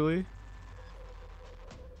 actually?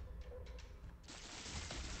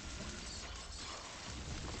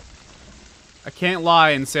 I can't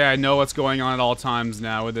lie and say I know what's going on at all times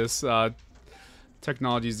now with this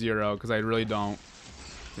Technology Zero, because I really don't.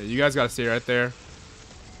 Yeah, you guys gotta stay right there.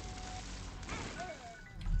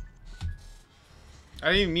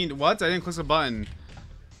 I didn't even mean... What? I didn't click the button.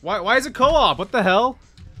 Why is it co-op? What the hell?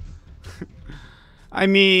 I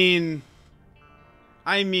mean,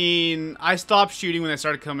 I stopped shooting when they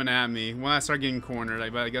started coming at me. When I started getting cornered,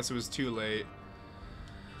 but I guess it was too late.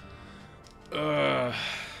 I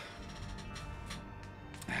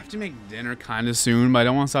have to make dinner kind of soon, but I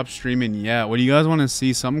don't want to stop streaming yet. What do you guys want to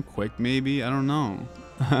see? Something quick, maybe? I don't know.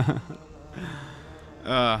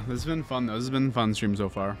 This has been fun, though. This has been a fun stream so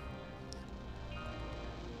far.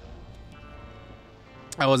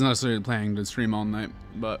 I wasn't necessarily planning to stream all night,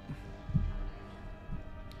 but...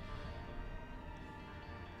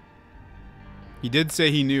 He did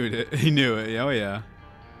say he knew it. He knew it. Oh, yeah.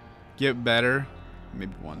 Get better.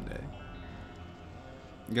 Maybe one day.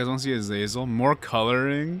 You guys want to see Azazel? More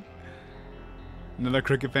coloring? Another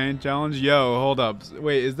Cricket Paint challenge? Yo, hold up.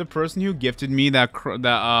 Wait, is the person who gifted me that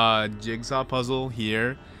jigsaw puzzle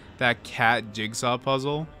here? That cat jigsaw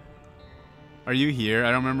puzzle? Are you here?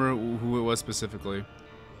 I don't remember who it was specifically.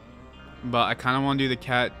 But I kind of want to do the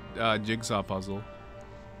cat jigsaw puzzle.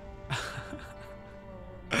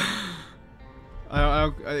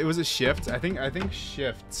 It was a Shift. I think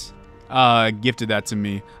Shift gifted that to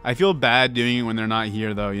me. I feel bad doing it when they're not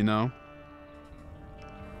here, though, you know?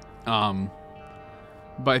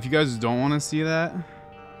 But if you guys don't want to see that,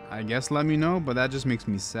 I guess let me know, but that just makes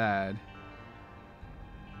me sad.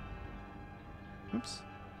 Oops.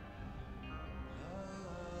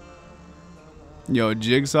 Yo,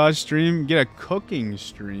 Jigsaw stream? Get a cooking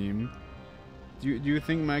stream? Do you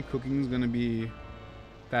think my cooking is gonna be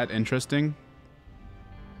that interesting?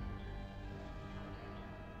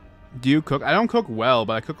 Do you cook? I don't cook well,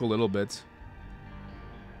 but I cook a little bit.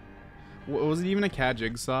 Was it even a cat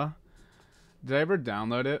jigsaw? Did I ever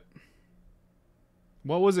download it?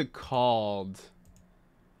 What was it called?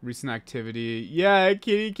 Recent activity. Yeah,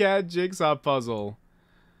 kitty cat jigsaw puzzle.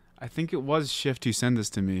 I think it was Shift who sent this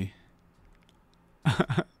to me.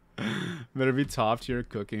 Better be top tier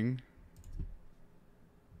cooking.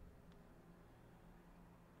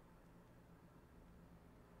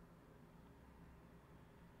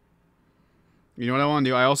 You know what I want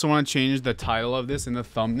to do? I also want to change the title of this in the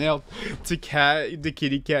thumbnail to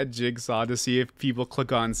kitty cat Jigsaw to see if people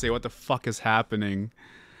click on and say what the fuck is happening.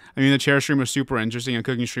 I mean, the chair stream was super interesting. A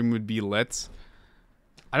cooking stream would be lit.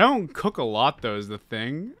 I don't cook a lot though, is the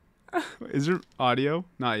thing. Is there audio?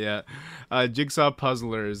 Not yet. Jigsaw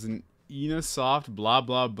Puzzlers and Ina Soft blah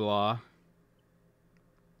blah blah.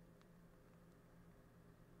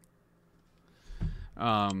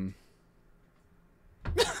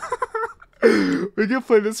 We can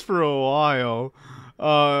play this for a while.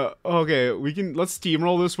 Okay, let's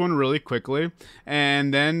steamroll this one really quickly,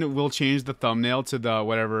 and then we'll change the thumbnail to the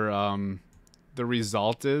whatever the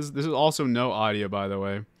result is. This is also no audio, by the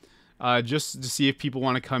way. Just to see if people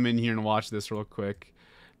want to come in here and watch this real quick.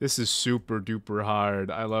 This is super duper hard.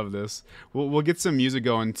 I love this. We'll get some music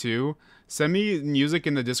going too. Send me music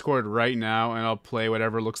in the Discord right now, and I'll play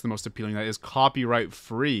whatever looks the most appealing that is copyright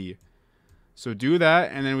free. So do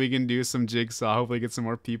that, and then we can do some Jigsaw. Hopefully get some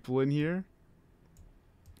more people in here.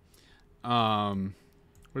 Okay, I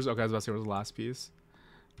was about to say, where's the last piece?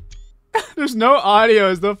 There's no audio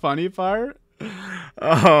is the funny part.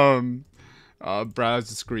 Browse the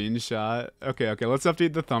screenshot. Okay, let's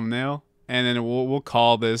update the thumbnail. And then we'll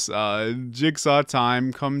call this Jigsaw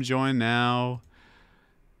time. Come join now.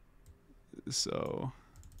 So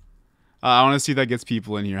I want to see if that gets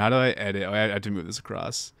people in here. How do I edit? Oh, I have to move this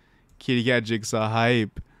across. Kitty cat Jigsaw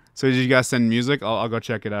hype. So did you guys send music? I'll go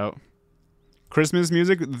check it out. Christmas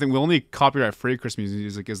music? The thing, we only copyright free Christmas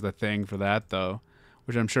music is the thing for that though,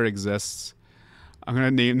 which I'm sure exists. I'm gonna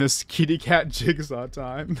name this Kitty Cat Jigsaw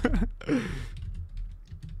time.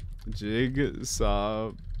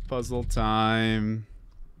 Jigsaw puzzle time.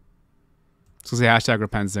 So say hashtag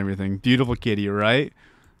repents and everything. Beautiful kitty, right?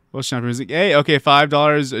 What's for music? Hey, okay,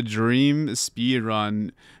 $5 a dream speed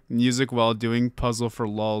run. Music while doing puzzle for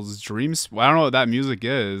lulz. Dreams. I don't know what that music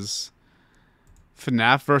is.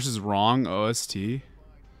 FNAF versus Wrong OST.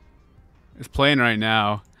 It's playing right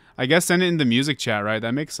now. I guess send it in the music chat, right?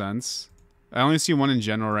 That makes sense. I only see one in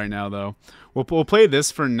general right now, though. We'll play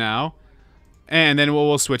this for now, and then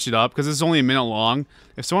we'll switch it up because it's only a minute long.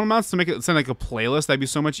 If someone wants to send like a playlist, that'd be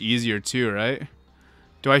so much easier too, right?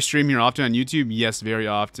 Do I stream here often on YouTube? Yes, very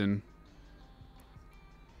often.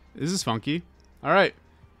 This is funky. All right.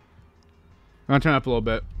 I'm gonna turn it up a little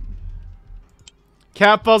bit.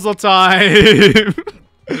 Cat puzzle time.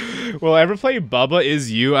 Will I ever play Bubba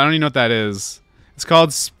Is You? I don't even know what that is. It's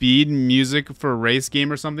called Speed Music for Race Game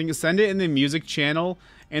or something. Send it in the music channel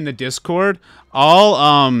in the Discord.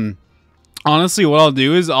 Honestly, what I'll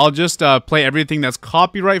do is I'll just play everything that's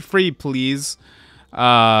copyright free, please.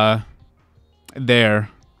 There.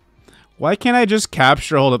 Why can't I just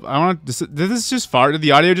capture? Hold up. I want. Did this just fart? Did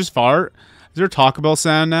the audio just fart? Is there a Taco Bell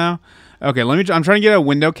sound now? Okay, I'm trying to get a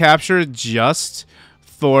window capture just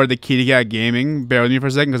for the Kitty Cat Gaming. Bear with me for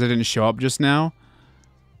a second because it didn't show up just now.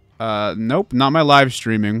 Nope, not my live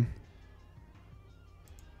streaming.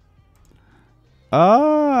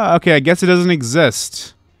 Okay, I guess it doesn't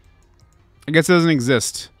exist.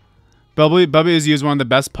 Bubba Is You is one of the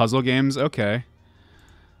best puzzle games. Okay.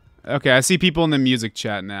 Okay, I see people in the music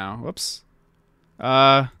chat now. Whoops.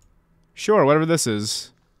 Sure, whatever this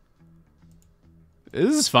is.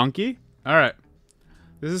 This is funky. Alright.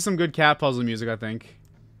 This is some good cat puzzle music, I think.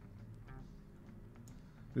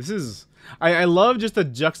 This is... I love just the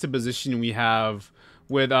juxtaposition we have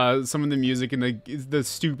with some of the music and the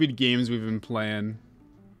stupid games we've been playing.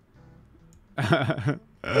 I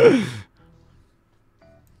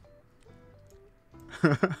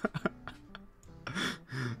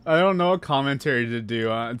don't know what commentary to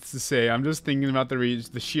do. It's to say, I'm just thinking about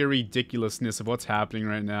the sheer ridiculousness of what's happening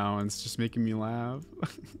right now, and it's just making me laugh.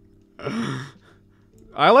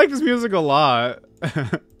 I like this music a lot.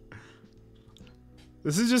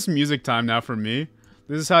 This is just music time now for me.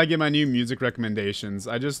 This is how I get my new music recommendations.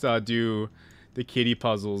 I just do the kitty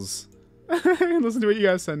puzzles. Listen to what you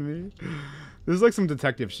guys send me. This is like some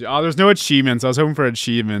detective shit. Oh, there's no achievements. I was hoping for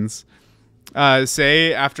achievements.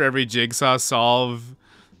 Say after every Jigsaw solve,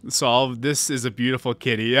 this is a beautiful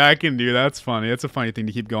kitty. Yeah, I can do that. That's funny. That's a funny thing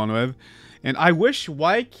to keep going with. And I wish,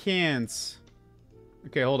 why can't...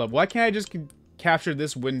 Okay, hold up. Why can't I just capture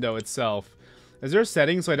this window itself? Is there a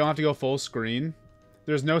setting so I don't have to go full screen?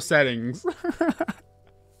 There's no settings.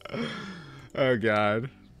 Oh, God.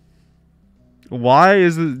 Why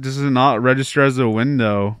does it not register as a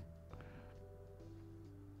window?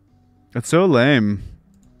 That's so lame.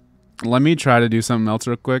 Let me try to do something else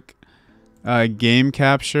real quick. Game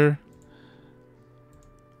capture.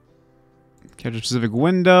 Character specific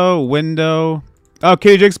window. Oh,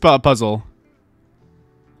 kitty jigsaw puzzle.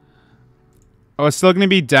 Oh, it's still gonna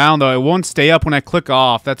be down though. It won't stay up when I click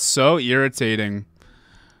off. That's so irritating.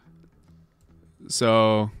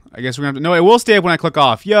 So I guess we're gonna have to. No, it will stay up when I click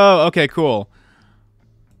off. Yo, okay, cool.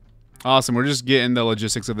 Awesome. We're just getting the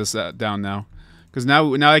logistics of this down now, because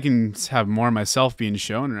now I can have more of myself being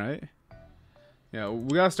shown, right? Yeah,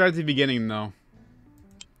 we gotta start at the beginning though,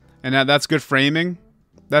 and that's good framing.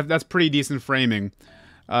 That's pretty decent framing.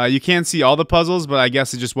 You can't see all the puzzles, but I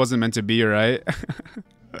guess it just wasn't meant to be, right?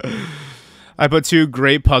 I put 2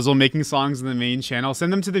 great puzzle making songs in the main channel.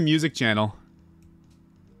 Send them to the music channel.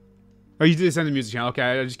 Oh, you did send the music channel.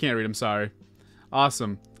 Okay, I just can't read them. Sorry.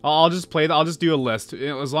 Awesome. I'll just play that. I'll just do a list.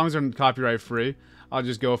 As long as they're copyright free, I'll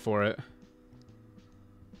just go for it.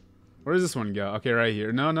 Where does this one go? Okay, right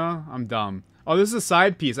here. No, I'm dumb. Oh, this is a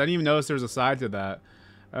side piece. I didn't even notice there was a side to that.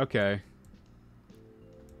 Okay.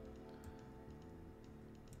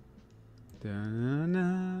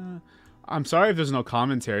 Da-na-na. I'm sorry if there's no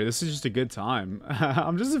commentary. This is just a good time.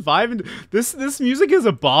 I'm just vibing. This music is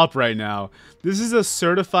a bop right now. This is a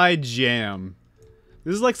certified jam.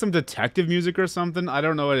 This is like some detective music or something. I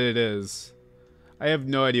don't know what it is. I have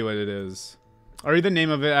no idea what it is. I'll read the name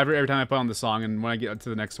of it every time I put on the song, and when I get to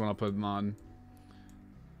the next one, I'll put them on.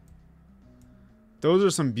 Those are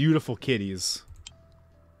some beautiful kitties.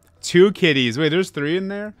 2 kitties. Wait, there's 3 in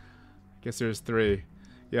there? I guess there's 3.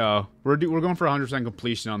 Yo, we're going for 100%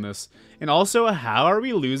 completion on this. And also, how are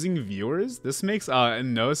we losing viewers? This makes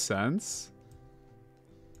no sense.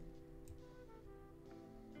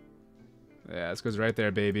 Yeah, this goes right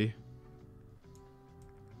there, baby.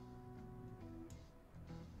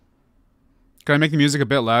 Can I make the music a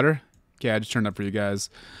bit louder? Okay, I just turned up for you guys.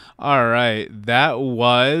 Alright, that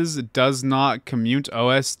was Does Not Commute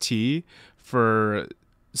OST for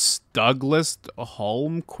Stugless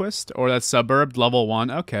Holmquist, or that suburb level 1.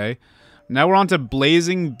 Okay. Now we're on to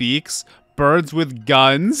Blazing Beaks, Birds with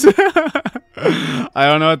Guns. I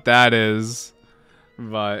don't know what that is,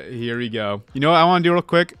 but here we go. You know what I want to do real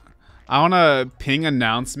quick? I want to ping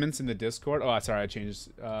announcements in the Discord. Oh, sorry, I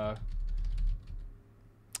changed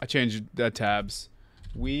the tabs.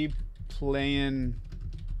 We playing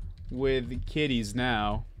with kitties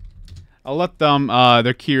now. I'll let them,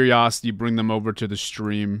 their curiosity bring them over to the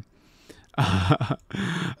stream.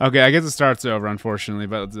 Okay, I guess it starts over, unfortunately,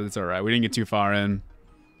 but it's alright. We didn't get too far in.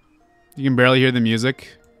 You can barely hear the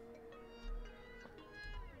music.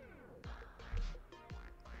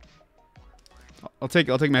 I'll take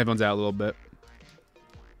my headphones out a little bit.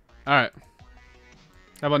 Alright.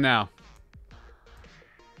 How about now?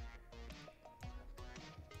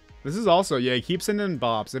 This is also, yeah, keep sending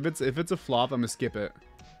bops. If it's a flop, I'm gonna skip it.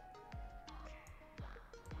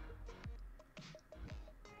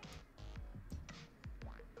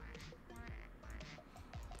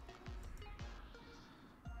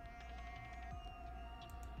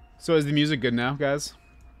 So is the music good now, guys?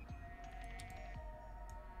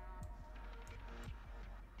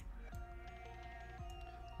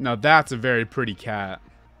 Now that's a very pretty cat.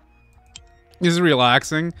 This is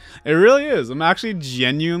relaxing. It really is. I'm actually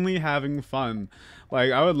genuinely having fun.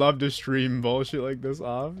 Like, I would love to stream bullshit like this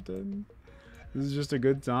often. This is just a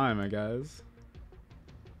good time, I guess.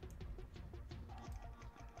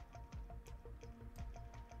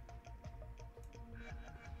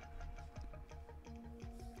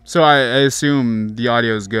 So I assume the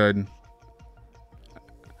audio is good.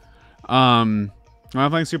 Am I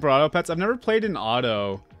playing Super Auto Pets? I've never played an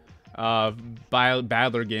auto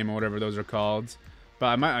battler game or whatever those are called,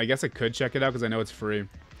 but I guess I could check it out because I know it's free.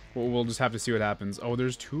 We'll just have to see what happens. Oh,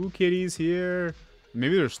 there's 2 kitties here.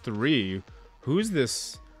 Maybe there's 3. Who's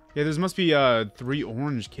this? Yeah, there must be 3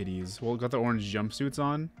 orange kitties. Well, got the orange jumpsuits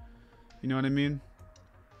on. You know what I mean?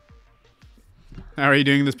 How are you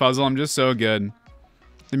doing this puzzle? I'm just so good.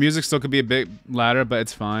 The music still could be a bit louder, but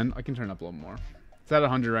it's fine. I can turn it up a little more. It's at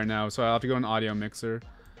 100 right now, so I'll have to go in audio mixer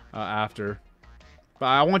after. But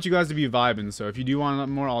I want you guys to be vibing, so if you do want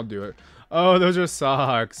more, I'll do it. Oh, those are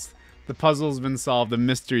socks. The puzzle's been solved. The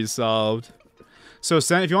mystery's solved. So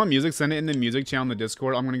if you want music, send it in the music channel in the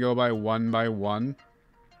Discord. I'm going to go by one.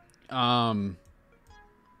 And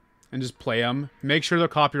just play them. Make sure they're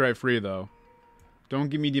copyright free, though. Don't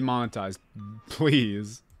get me demonetized,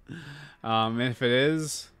 please. And if it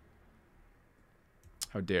is,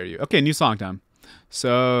 how dare you? Okay, new song time.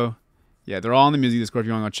 So, yeah, they're all in the music Discord if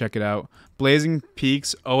you want to go check it out. Blazing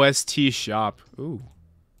Peaks OST shop. Ooh.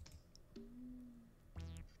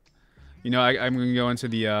 You know, I'm going to go into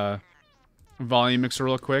the volume mixer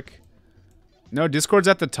real quick. No, Discord's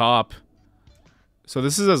at the top. So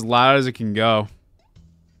this is as loud as it can go.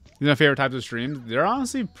 These are my favorite types of streams. They're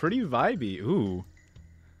honestly pretty vibey. Ooh.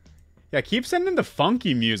 Yeah, keep sending the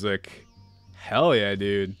funky music. Hell yeah,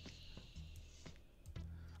 dude.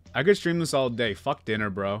 I could stream this all day. Fuck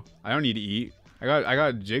dinner, bro. I don't need to eat. I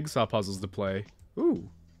got jigsaw puzzles to play. Ooh.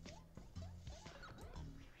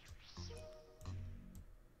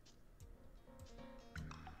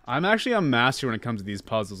 I'm actually a master when it comes to these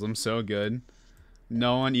puzzles. I'm so good.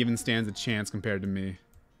 No one even stands a chance compared to me.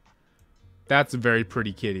 That's a very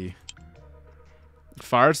pretty kitty.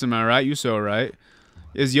 Farce, am I right? You so right.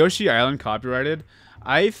 Is Yoshi Island copyrighted?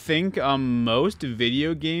 I think most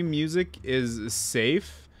video game music is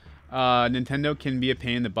safe. Nintendo can be a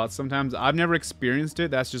pain in the butt sometimes. I've never experienced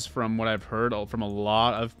it. That's just from what I've heard from a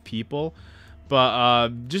lot of people. But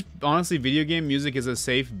just honestly, video game music is a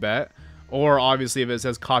safe bet. Or obviously if it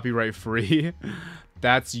says copyright free,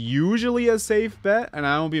 that's usually a safe bet. And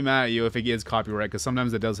I won't be mad at you if it gets copyright, because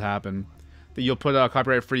sometimes it does happen. That you'll put a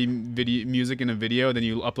copyright free video music in a video, then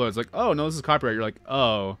you upload, it's like, oh no, this is copyright. You're like,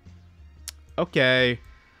 oh, okay,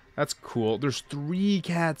 that's cool. There's 3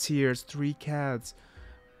 cats here. It's 3 cats.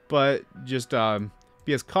 But just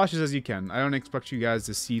be as cautious as you can. I don't expect you guys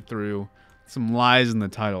to see through some lies in the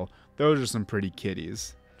title. Those are some pretty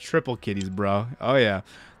kitties. Triple kitties, bro. Oh yeah.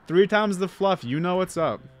 3 times the fluff. You know what's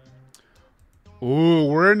up. Ooh,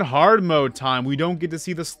 we're in hard mode time. We don't get to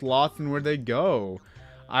see the sloths and where they go.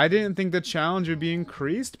 I didn't think the challenge would be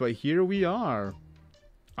increased, but here we are.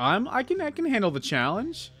 I can handle the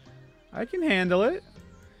challenge. I can handle it.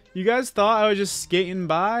 You guys thought I was just skating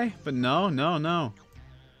by, but no, no, no.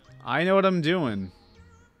 I know what I'm doing.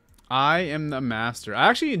 I am the master. I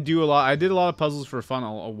actually do a lot. I did a lot of puzzles for fun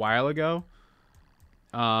a while ago.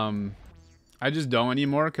 I just don't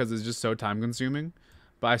anymore because it's just so time consuming.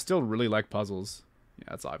 But I still really like puzzles. Yeah,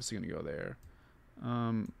 that's obviously gonna go there.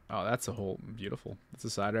 Oh, that's a whole beautiful. That's a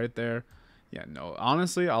side right there. Yeah, no.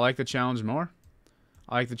 Honestly, I like the challenge more.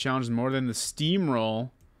 I like the challenge more than the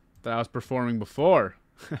steamroll that I was performing before.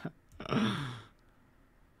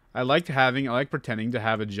 I like pretending to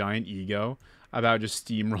have a giant ego about just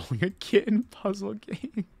steamrolling a kitten puzzle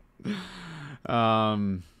game.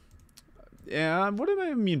 Yeah, what do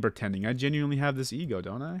I mean pretending? I genuinely have this ego,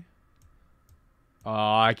 don't I?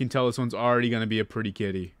 Oh, I can tell this one's already gonna be a pretty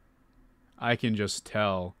kitty. I can just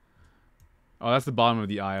tell. Oh, that's the bottom of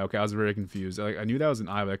the eye. Okay, I was very confused. I knew that was an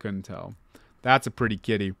eye, but I couldn't tell. That's a pretty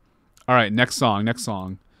kitty. All right, next song. Next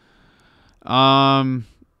song. Oh,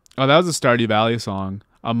 that was a Stardew Valley song.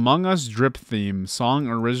 Among Us drip theme song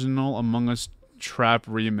original Among Us trap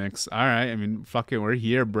remix. All right, I mean, fuck it, we're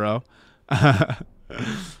here, bro.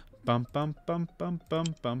 Bum bum bum bum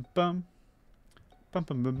bum bum bum. Bum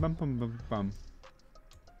bum bum bum bum bum bum.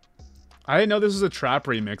 I didn't know this was a trap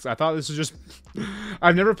remix. I thought this was just...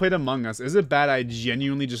 I've never played Among Us. Is it bad I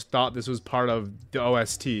genuinely just thought this was part of the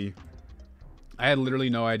OST? I had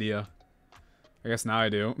literally no idea. I guess now I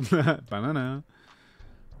do. Banana.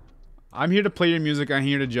 I'm here to play your music. I'm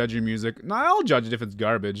here to judge your music. No, I'll judge it if it's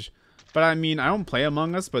garbage. But I mean, I don't play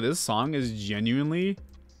Among Us, but this song is genuinely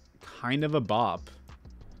kind of a bop.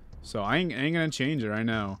 So I ain't gonna change it right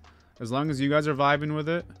now. As long as you guys are vibing with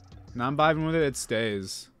it, and I'm vibing with it, it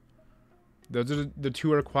stays. Those are the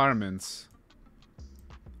 2 requirements.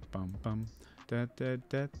 Bum bum da da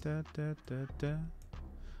da da da da da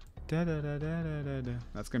da da da da da da.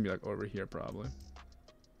 That's gonna be like over here probably.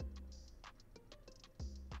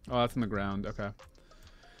 Oh, that's on the ground. Okay.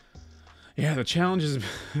 Yeah, the challenge has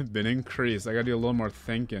been increased. I gotta do a little more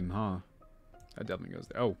thinking, huh? That definitely goes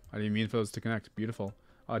there. Oh, I didn't mean for those to connect. Beautiful.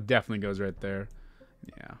 Oh, it definitely goes right there.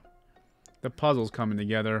 Yeah. The puzzle's coming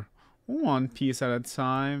together. One piece at a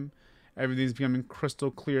time. Everything's becoming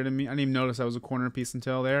crystal clear to me. I didn't even notice that was a corner piece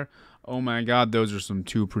until there. Oh my god, those are some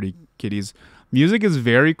 2 pretty kitties. Music is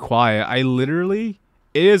very quiet. I literally...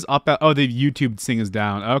 It is up at... Oh, the YouTube thing is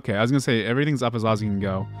down. Okay, I was gonna say, everything's up as loud as it can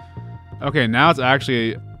go. Okay, now it's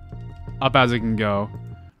actually up as it can go.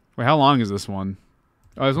 Wait, how long is this one?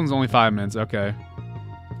 Oh, this one's only 5 minutes. Okay.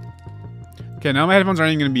 Okay, now my headphones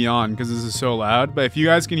aren't even gonna be on because this is so loud. But if you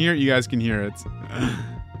guys can hear it, you guys can hear it.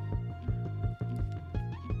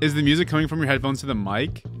 Is the music coming from your headphones to the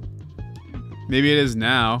mic? Maybe it is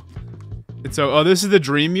now. It's so... Oh, this is the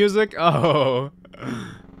dream music? Oh.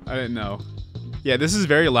 I didn't know. Yeah, this is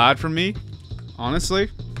very loud for me. Honestly.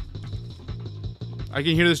 I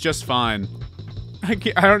can hear this just fine. I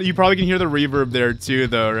don't... You probably can hear the reverb there too,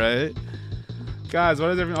 though, right? Guys, what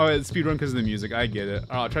is everything... Oh, it's speedrun because of the music. I get it.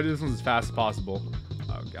 I'll try to do this one as fast as possible.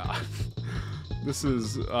 Oh, God. This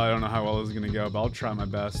is... I don't know how well this is going to go, but I'll try my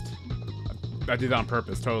best. I did that on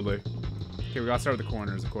purpose, totally. Okay, we gotta start with the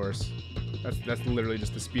corners, of course. That's literally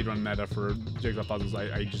just the speedrun meta for Jigsaw puzzles.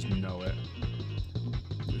 I just know it.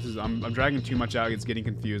 This is I'm dragging too much out. It's getting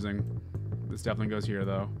confusing. This definitely goes here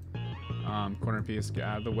though. Corner piece, get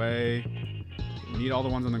out of the way. We need all the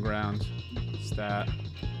ones on the ground. Stat.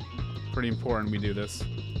 Pretty important we do this.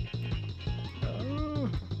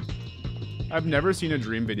 I've never seen a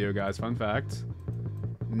Dream video, guys. Fun fact.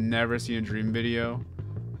 Never seen a Dream video.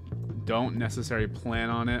 Don't necessarily plan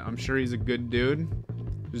on it. I'm sure he's a good dude.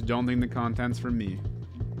 Just don't think the content's for me.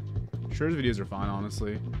 Sure, his videos are fine,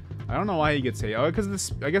 honestly. I don't know why he gets hate. Oh, because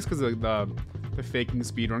this. I guess because of the faking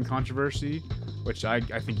speedrun controversy, which I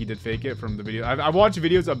think he did fake it from the video. I've watched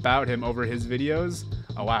videos about him over his videos.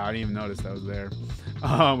 Oh wow, I didn't even notice that was there,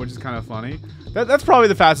 which is kind of funny. That's probably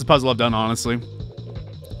the fastest puzzle I've done, honestly.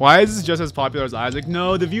 Why is this just as popular as Isaac?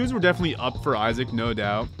 No, the views were definitely up for Isaac, no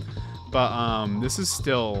doubt. But this is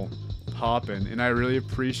still popping, and I really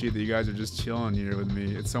appreciate that you guys are just chilling here with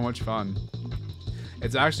me. It's so much fun.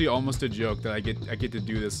 It's actually almost a joke that I get to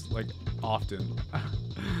do this like often.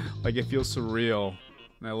 Like it feels surreal,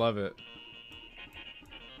 and I love it.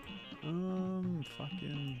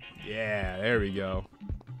 Fucking yeah, there we go.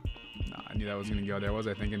 Nah, I knew that was gonna go there. What was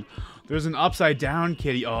I thinking? There's an upside down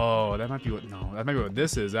kitty. Oh, that might be what. No, that might be what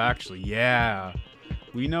this is actually. Yeah,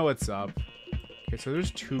 we know what's up. Okay, so there's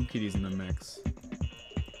 2 kitties in the mix.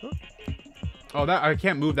 Oh, that I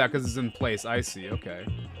can't move that because it's in place. I see. Okay.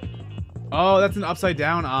 Oh, that's an upside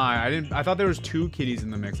down eye. I thought there was 2 kitties in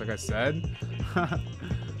the mix, like I said.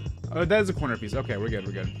 Oh, that is a corner piece. Okay, we're good.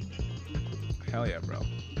 We're good. Hell yeah, bro.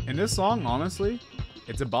 And this song, honestly,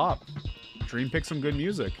 it's a bop. Dream picked some good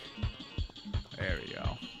music. There we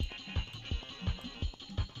go.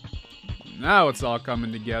 Now it's all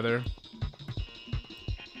coming together.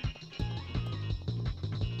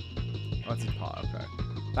 Oh, it's a pot. Okay.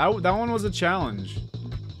 That one was a challenge.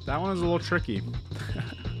 That one was a little tricky.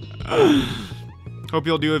 Hope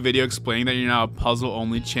you'll do a video explaining that you're now a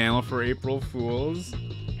puzzle-only channel for April Fools.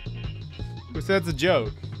 Who said it's a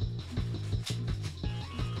joke?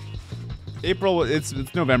 April, it's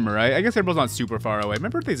November, right? I guess April's not super far away. My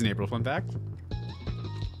birthday's in April, fun fact.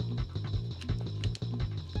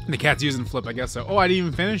 The cat's using flip, I guess so. Oh, I didn't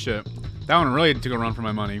even finish it. That one really took a run for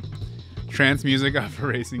my money. Trance music of a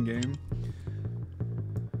racing game.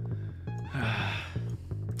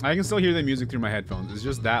 I can still hear the music through my headphones. It's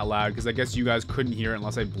just that loud because I guess you guys couldn't hear it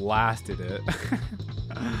unless I blasted it.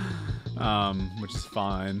 Which is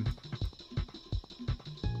fine.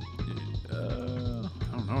 I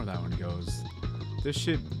don't know where that one goes. This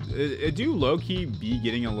shit, it do low-key be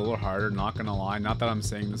getting a little harder, not gonna lie. Not that I'm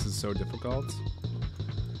saying this is so difficult.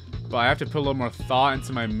 But I have to put a little more thought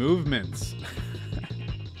into my movements.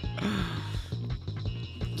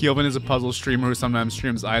 Keelvin is a puzzle streamer who sometimes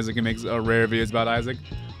streams Isaac and makes rare videos about Isaac.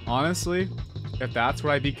 Honestly, if that's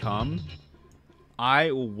what I become,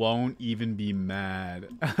 I won't even be mad.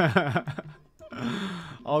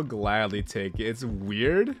 I'll gladly take it. It's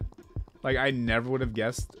weird. Like, I never would have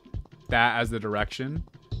guessed that as the direction.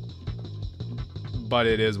 But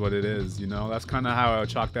it is what it is, you know? That's kind of how I would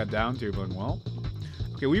chalk that down to. But, well,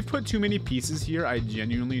 okay, we've put too many pieces here. I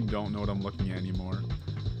genuinely don't know what I'm looking at anymore.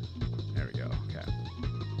 There we go. Okay.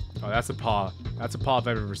 Oh, that's a paw. That's a paw if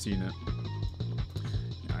I've ever seen it.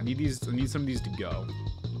 Yeah, I need these. I need some of these to go.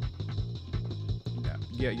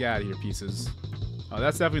 Yeah, get out of here, pieces. Oh,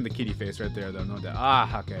 that's definitely the kitty face right there, though. No doubt.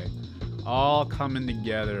 Ah, okay. All coming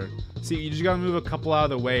together. See, you just gotta move a couple out of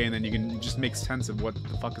the way, and then you can just make sense of what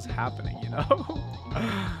the fuck is happening, you know?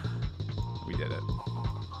 We did it.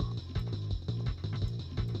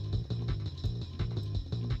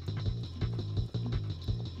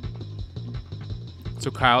 So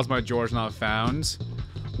Kyle's my George Not Found.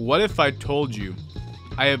 What if I told you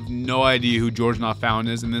I have no idea who George Not Found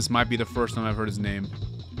is, and this might be the first time I've heard his name?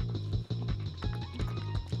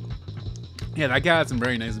 Yeah, that guy had some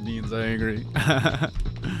very nice beans, I agree.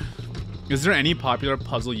 Is there any popular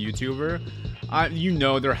puzzle YouTuber? You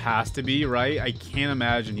know there has to be, right? I can't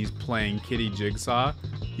imagine he's playing Kitty Jigsaw.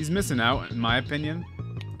 He's missing out, in my opinion.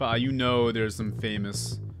 But you know there's some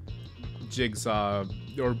famous Jigsaw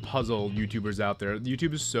or puzzle YouTubers out there.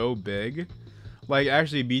 YouTube is so big. Like,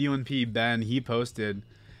 actually, BD1P Ben, he posted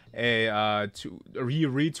a, or he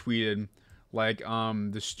retweeted, like,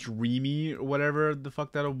 the Streamy, or whatever the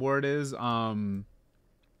fuck that award is,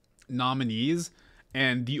 nominees.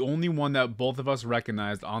 And the only one that both of us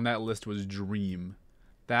recognized on that list was Dream.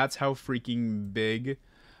 That's how freaking big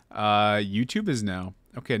YouTube is now.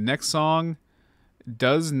 Okay, next song.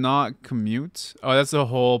 Does Not Commute. Oh, that's the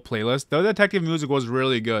whole playlist. The detective music was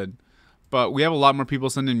really good. But we have a lot more people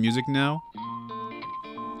sending music now.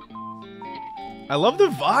 I love the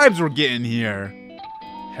vibes we're getting here.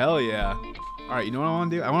 Hell yeah. Alright, you know what I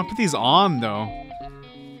want to do? I want to put these on, though.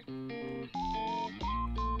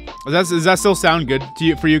 Does that still sound good to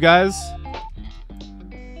you for you guys?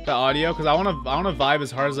 The audio, because I wanna vibe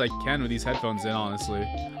as hard as I can with these headphones in. Honestly,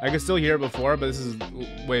 I could still hear it before, but this is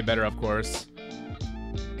way better, of course.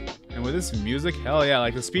 And with this music, hell yeah!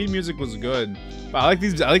 Like the speed music was good, but I like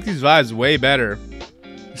these vibes way better.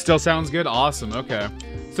 Still sounds good. Awesome. Okay,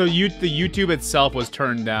 so the YouTube itself was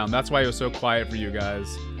turned down. That's why it was so quiet for you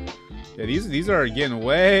guys. Yeah, these are getting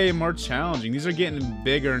way more challenging. These are getting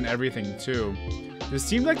bigger and everything too. It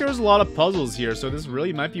seemed like there was a lot of puzzles here, so this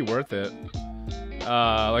really might be worth it.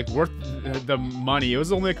 Like worth the money. It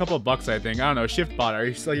was only a couple of bucks, I think. I don't know. ShiftBot, are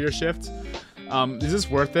you still here, Shift? Is this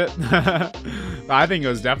worth it? I think it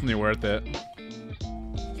was definitely worth it.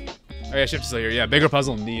 Oh yeah, Shift's still here. Yeah, bigger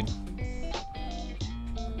puzzle indeed.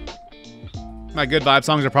 My good vibe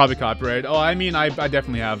songs are probably copyrighted. Oh, I mean, I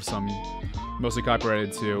definitely have some mostly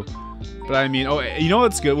copyrighted too. But I mean, oh, you know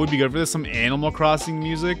what's good? Would be good for this? Some Animal Crossing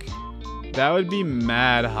music. That would be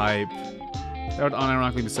mad hype. That would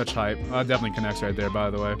unironically be such hype. Oh, that definitely connects right there, by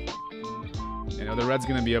the way. You know, the red's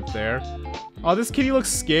gonna be up there. Oh, this kitty looks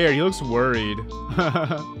scared. He looks worried.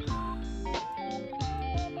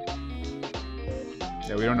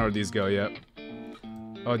 Yeah, we don't know where these go yet.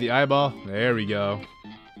 Oh, the eyeball. There we go.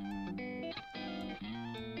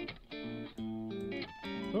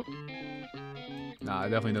 Oh. Nah, it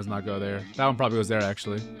definitely does not go there. That one probably goes there,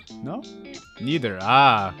 actually. No? Neither.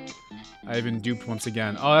 Ah. I've been duped once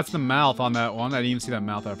again. Oh, that's the mouth on that one. I didn't even see that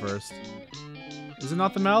mouth at first. Is it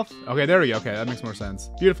not the mouth? Okay, there we go. Okay, that makes more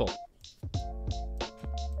sense. Beautiful.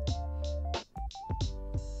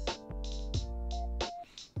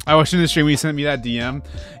 I watched in the stream when you sent me that DM.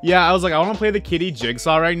 Yeah, I was like, I want to play the kitty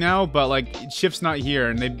Jigsaw right now, but like, Shift's not here,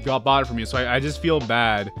 and they bought it for me, so I just feel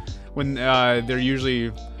bad when they're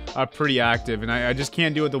usually pretty active, and I just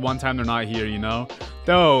can't do it the one time they're not here, you know?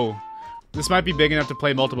 Though, this might be big enough to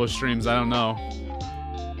play multiple streams, I don't know.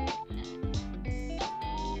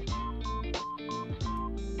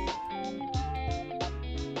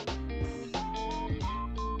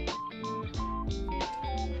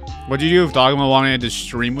 What'd you do if Dogma wanted to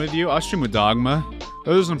stream with you? I'll stream with Dogma.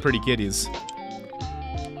 Those are some pretty kitties.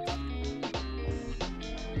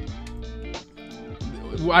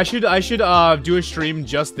 I should do a stream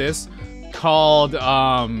just this called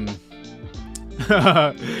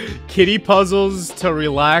kitty puzzles to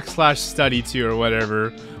relax / study to or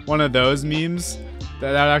whatever. One of those memes.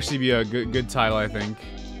 That'd actually be a good title, I think.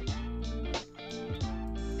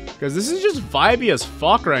 Cause this is just vibey as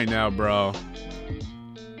fuck right now, bro.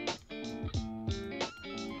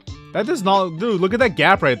 That does not, dude, look at that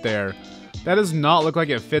gap right there. That does not look like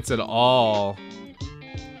it fits at all.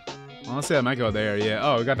 Honestly, I might go there, yeah.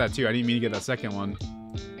 Oh, we got that too. I didn't mean to get that second one.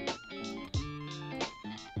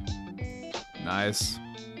 Nice.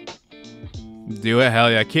 Do it, hell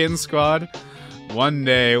yeah. Kitten Squad. One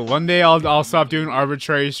day I'll stop doing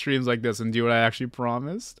arbitrary streams like this and do what I actually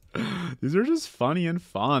promised. These are just funny and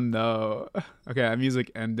fun though. Okay, that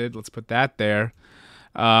music ended. Let's put that there.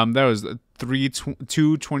 That was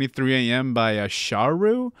 2:23 a.m. by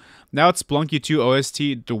Sharu. Now it's Splunky 2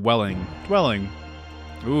 OST Dwelling.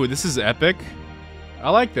 Ooh, this is epic. I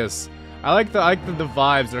like this. I like the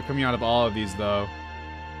vibes that are coming out of all of these though.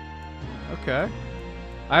 Okay.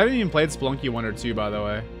 I haven't even played Splunky 1 or 2, by the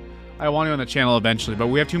way. I want you on the channel eventually, but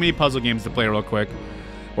we have too many puzzle games to play real quick.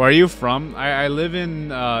 Where are you from? I live in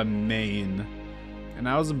Maine. And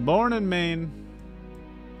I was born in Maine.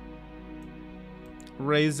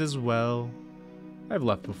 Raised as well. I've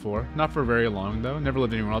left before. Not for very long, though. Never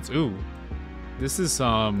lived anywhere else. Ooh. This is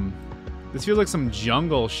some... This feels like some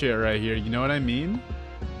jungle shit right here. You know what I mean?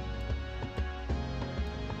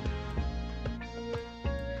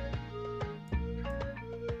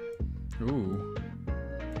 Ooh.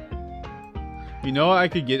 You know what I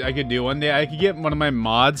could do one day? I could get one of my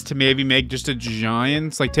mods to maybe make just a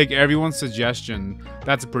giant, like take everyone's suggestion.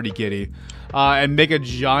 That's a pretty kitty. And make a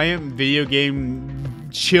giant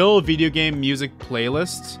chill video game music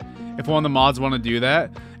playlist. If one of the mods want to do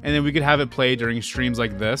that. And then we could have it play during streams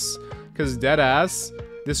like this. Because deadass,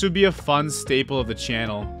 this would be a fun staple of the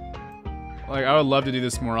channel. Like, I would love to do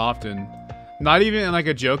this more often. Not even in like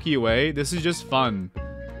a jokey way. This is just fun.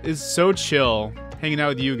 It's so chill hanging out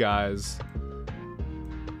with you guys.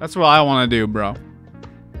 That's what I want to do, bro.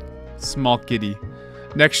 Small kitty.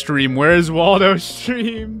 Next stream, Where's Waldo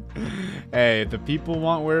stream? Hey, if the people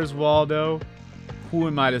want Where's Waldo, who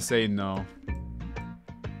am I to say no?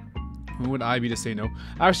 Who would I be to say no?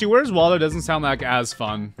 Actually, Where's Waldo doesn't sound like as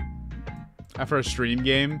fun for a stream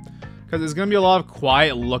game. Because there's going to be a lot of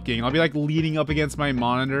quiet looking. I'll be like leaning up against my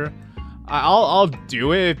monitor. I'll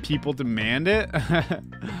do it if people demand it.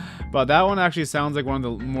 But that one actually sounds like one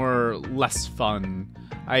of the less fun.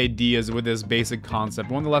 ideas with this basic concept.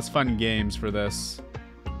 One of the less fun games for this.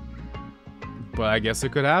 But I guess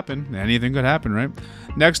it could happen. Anything could happen, right?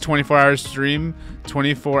 Next 24-hour stream,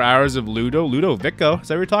 24 hours of Ludovico. Is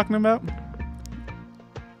that what you're talking about?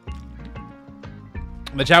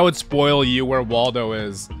 The chat would spoil you where Waldo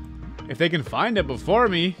is. If they can find it before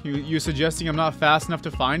me, you suggesting I'm not fast enough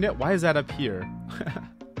to find it? Why is that up here?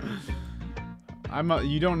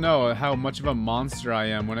 You don't know how much of a monster I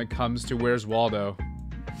am when it comes to where's Waldo.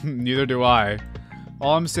 Neither do I.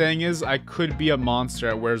 All I'm saying is I could be a monster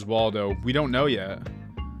at Where's Waldo. We don't know yet.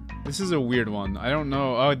 This is a weird one. I don't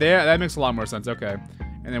know. Oh, there. That makes a lot more sense. Okay.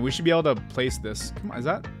 And then we should be able to place this. Come on, is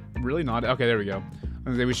that really not? Okay, there we go.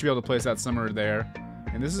 We should be able to place that somewhere there.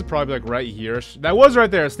 And this is probably like right here. That was right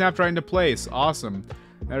there. It snapped right into place. Awesome.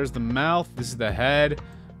 There's the mouth. This is the head.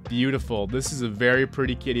 Beautiful. This is a very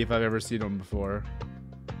pretty kitty if I've ever seen one before.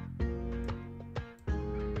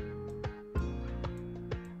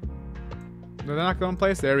 Did that not go in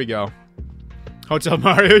place? There we go. Hotel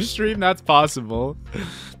Mario stream? That's possible.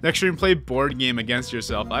 Next stream, play board game against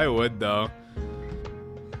yourself. I would, though.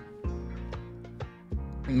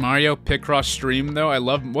 Mario Picross stream, though. I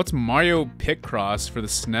love... What's Mario Picross for the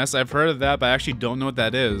SNES? I've heard of that, but I actually don't know what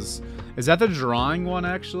that is. Is that the drawing one,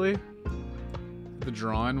 actually? The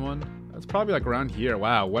drawing one? That's probably like around here.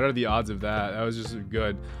 Wow, what are the odds of that? That was just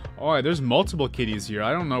good. Oh, there's multiple kitties here.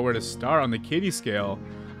 I don't know where to start on the kitty scale.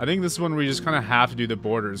 I think this one we just kind of have to do the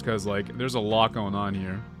borders because, like, there's a lot going on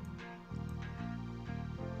here.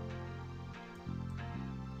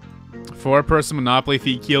 4-person Monopoly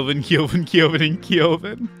feat Keelvin, and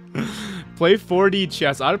Keelvin. Play 4D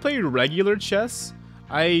chess. I would play regular chess.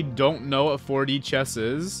 I don't know what 4D chess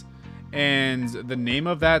is. And the name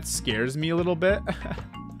of that scares me a little bit.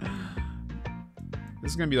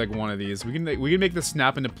 This is going to be like one of these. We can make this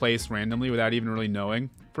snap into place randomly without even really knowing.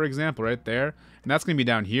 For example, right there. And that's going to be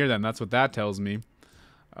down here then. That's what that tells me.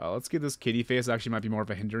 Let's get this kitty face. Actually might be more of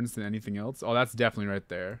a hindrance than anything else. Oh, that's definitely right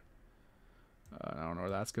there. I don't know where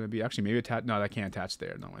that's going to be. Actually, maybe attach. No, that can't attach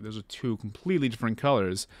there. No, those are two completely different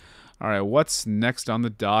colors. All right, what's next on the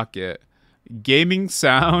docket? Gaming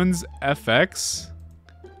sounds FX.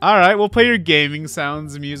 All right, we'll play your gaming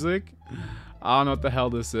sounds music. I don't know what the hell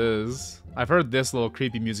this is. I've heard this little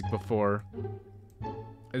creepy music before.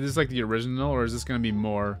 Is this like the original, or is this going to be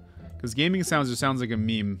more? Because gaming sounds just sounds like a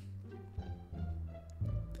meme.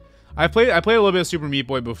 I played a little bit of Super Meat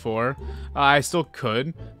Boy before. I still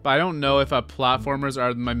could, but I don't know if platformers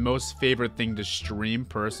are my most favorite thing to stream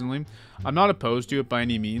personally. I'm not opposed to it by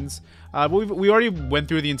any means. But we already went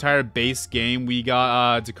through the entire base game. We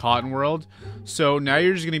got to Cotton World, so now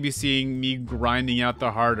you're just gonna be seeing me grinding out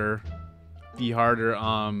the harder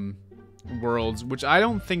worlds, which I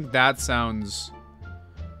don't think that sounds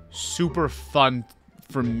super fun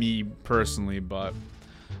for me personally, but.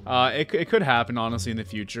 It could happen, honestly, in the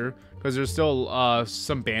future. Because there's still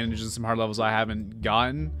some bandages and some hard levels I haven't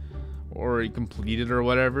gotten. Or completed or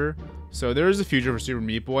whatever. So there is a future for Super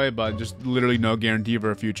Meat Boy, but just literally no guarantee for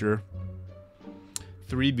a future.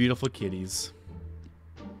 3 beautiful kitties.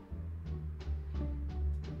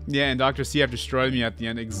 Yeah, and Dr. C have destroyed me at the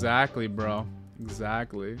end. Exactly, bro.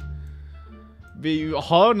 Exactly. The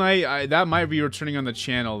Hollow Knight, that might be returning on the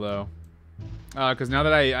channel, though. Because now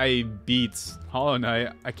that I beat Hollow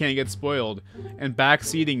Knight, I can't get spoiled. And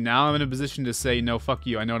backseating, now I'm in a position to say, no, fuck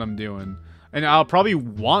you, I know what I'm doing. And I'll probably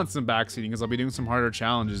want some backseating, because I'll be doing some harder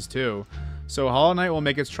challenges, too. So Hollow Knight will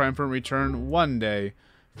make its triumphant return one day.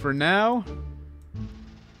 For now,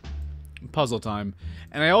 puzzle time.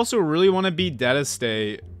 And I also really want to beat Dead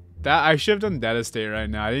Estate. I should have done Dead Estate right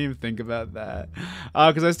now. I didn't even think about that.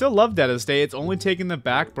 Because I still love Dead Estate. It's only taken the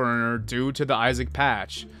back burner due to the Isaac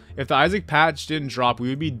patch. If the Isaac patch didn't drop, we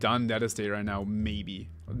would be done Dead Estate right now, maybe.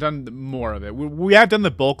 Done more of it. We have done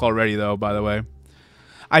the bulk already, though, by the way.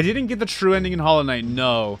 I didn't get the true ending in Hollow Knight,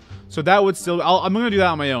 no. So that would still... I'm gonna do that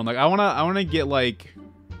on my own. Like, I wanna get, like...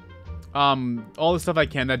 all the stuff I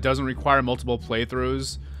can that doesn't require multiple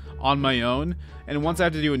playthroughs on my own. And once I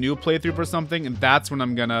have to do a new playthrough for something, and that's when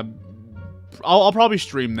I'm gonna... I'll probably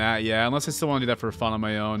stream that, yeah. Unless I still want to do that for fun on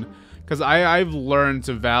my own. Because I've learned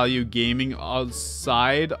to value gaming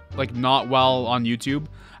outside, like not while on YouTube.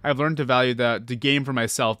 I've learned to value the game for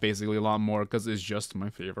myself basically a lot more because it's just my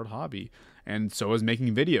favorite hobby. And so is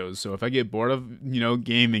making videos. So if I get bored of,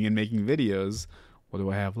 gaming and making videos, what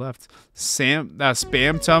do I have left?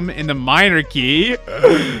 Spam tum in the minor key.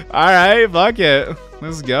 Alright, fuck it.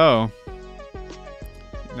 Let's go.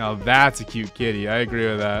 Now that's a cute kitty. I agree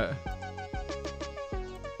with that.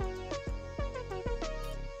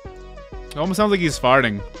 It almost sounds like he's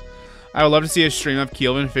farting. I would love to see a stream of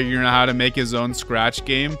Keelvin figuring out how to make his own Scratch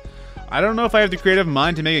game. I don't know if I have the creative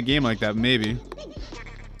mind to make a game like that. Maybe.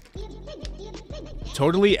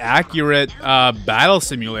 Totally accurate battle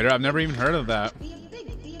simulator. I've never even heard of that.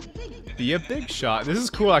 Be a big shot. This is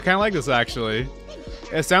cool. I kind of like this actually.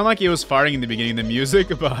 It sounded like he was farting in the beginning, the music,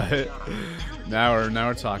 but now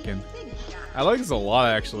we're talking. I like this a lot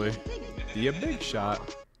actually. Be a big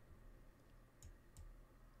shot.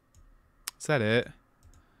 Is that it?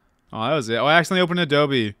 Oh, that was it. Oh, I accidentally opened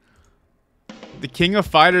Adobe. The King of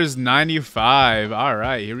Fighters 95. All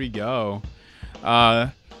right, here we go.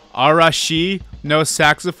 Arashi, no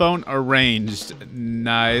saxophone, arranged.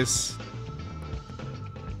 Nice.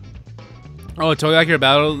 Oh, Totally Accurate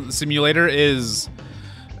Battle Simulator is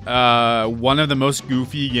one of the most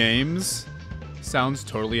goofy games. Sounds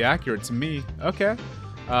totally accurate to me. Okay.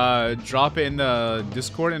 Drop it in the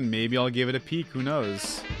Discord and maybe I'll give it a peek. Who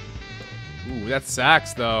knows? Ooh, that's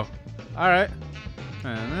sax though. Alright.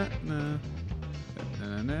 I'm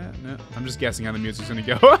just guessing how the music's gonna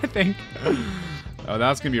go, I think. Oh,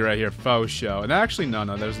 that's gonna be right here. Faux show. And actually, no,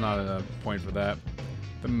 there's not a point for that.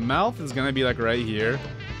 The mouth is gonna be like right here.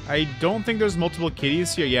 I don't think there's multiple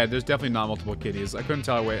kitties here. Yeah, there's definitely not multiple kitties. I couldn't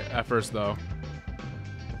tell at first though.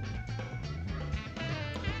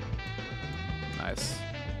 Nice.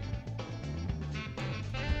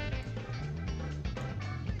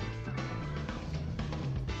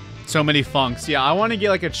 So many funks. Yeah, I want to get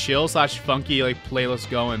like a chill / funky like playlist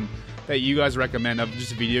going that you guys recommend of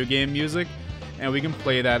just video game music, and we can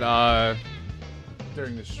play that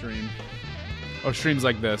during the stream or streams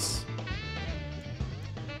like this.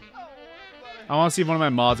 I want to see if one of my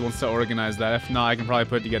mods wants to organize that. If not, I can probably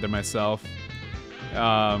put it together myself.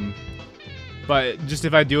 But just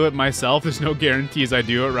if I do it myself, there's no guarantees I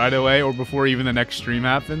do it right away or before even the next stream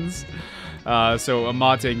happens. So a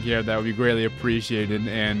mod taking care of that would be greatly appreciated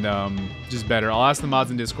and just better. I'll ask the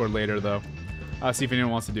mods in Discord later though. See if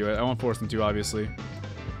anyone wants to do it. I won't force them to, obviously.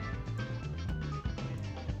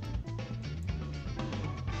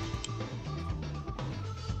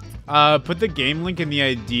 Put the game link in the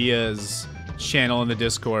ideas channel in the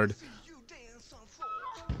Discord.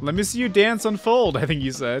 Let me see you dance unfold, I think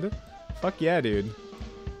you said. Fuck yeah, dude.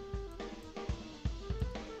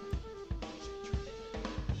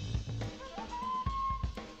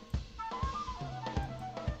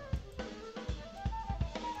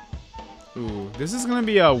 Ooh, this is gonna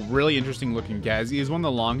be a really interesting looking cat. He's one of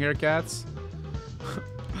the long hair cats.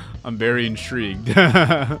 I'm very intrigued.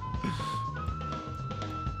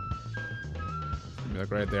 Like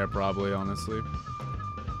right there, probably, honestly.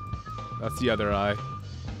 That's the other eye.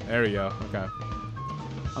 There we go. Okay.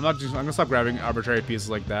 I'm gonna stop grabbing arbitrary pieces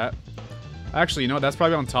like that. Actually, you know what? That's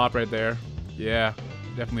probably on top right there. Yeah,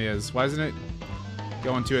 definitely is. Why isn't it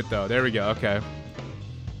going to it though? There we go. Okay.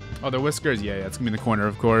 Oh, the whiskers. Yeah, it's gonna be in the corner,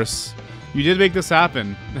 of course. You did make this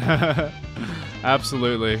happen.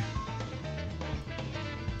 Absolutely.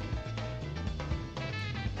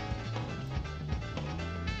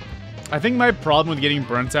 I think my problem with getting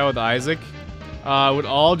burnt out with Isaac would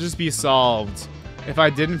all just be solved if I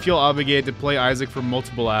didn't feel obligated to play Isaac for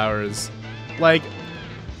multiple hours. Like,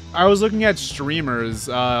 I was looking at streamers,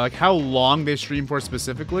 like how long they stream for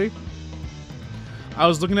specifically. I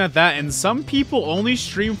was looking at that, and some people only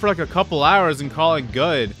stream for like a couple hours and call it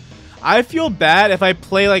good. I feel bad if I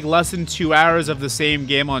play like less than 2 hours of the same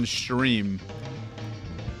game on stream.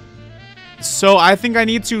 So I think I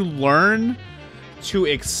need to learn to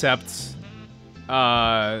accept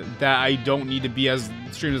that I don't need to be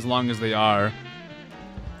streamed as long as they are.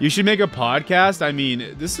 You should make a podcast. I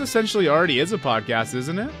mean, this essentially already is a podcast,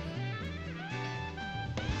 isn't it?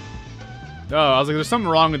 Oh, I was like, there's something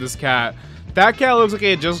wrong with this cat. That cat looks like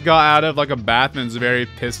it just got out of like a bath and is very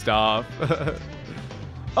pissed off.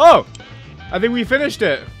 Oh, I think we finished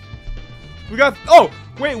it. We got, oh,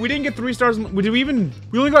 wait, we didn't get 3 stars. We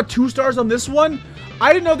only got 2 stars on this one?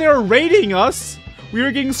 I didn't know they were rating us. We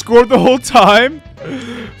were getting scored the whole time.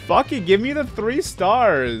 Fuck it, give me the 3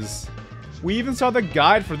 stars. We even saw the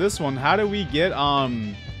guide for this one. How do we get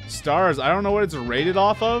stars? I don't know what it's rated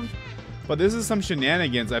off of, but this is some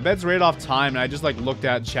shenanigans. I bet it's rated off time, and I just like looked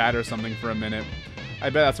at chat or something for a minute. I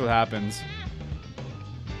bet that's what happens.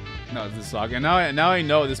 No, it's the sock. And now I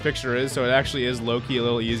know what this picture is, so it actually is low-key a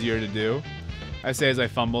little easier to do. I say as I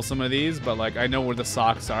fumble some of these, but like I know where the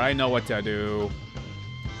socks are. I know what to do.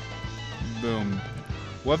 Boom.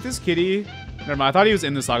 What if this kitty... Never mind, I thought he was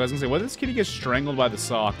in the sock. I was gonna say, what if this kitty gets strangled by the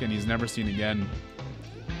sock and he's never seen again?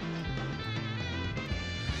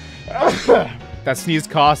 That sneeze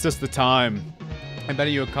cost us the time. I bet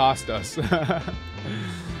you it cost us.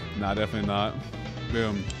 Nah, definitely not.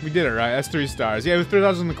 Boom. We did it, right? That's 3 stars. Yeah, with 3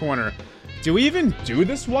 stars in the corner. Do we even do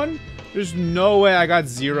this one? There's no way I got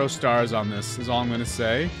 0 stars on this, is all I'm gonna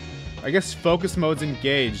say. I guess focus mode's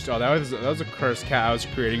engaged. Oh, that was a cursed cat I was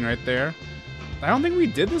creating right there. I don't think we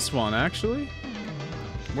did this one, actually.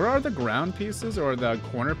 Where are the ground pieces or the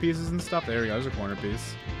corner pieces and stuff? There we go, there's a corner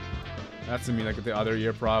piece. That's gonna be like the other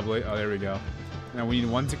year probably. Oh, there we go. Now we need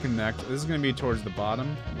one to connect. This is gonna be towards the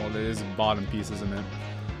bottom. Well, it is bottom piece, isn't it?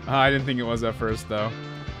 I didn't think it was at first though.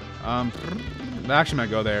 That actually might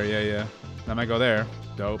go there. Yeah. That might go there.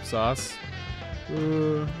 Dope sauce.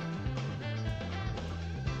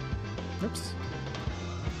 Oops.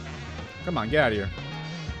 Come on, get out of here.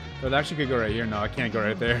 Oh, it actually could go right here. No, I can't go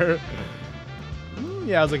right there.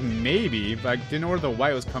 Yeah, I was like, maybe, but I didn't know where the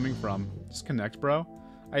white was coming from. Just connect, bro.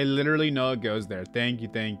 I literally know it goes there. Thank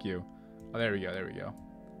you. Oh, there we go.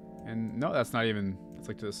 And no, that's not even... It's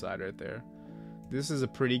like to the side right there. This is a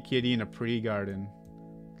pretty kitty in a pretty garden.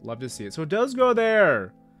 Love to see it. So it does go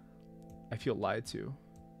there. I feel lied to.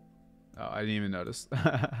 Oh, I didn't even notice.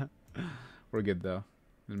 We're good, though.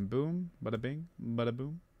 And boom, bada bing, bada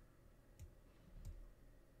boom.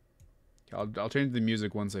 I'll change the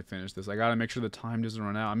music once I finish this. I gotta make sure the time doesn't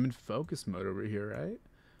run out. I'm in focus mode over here, right?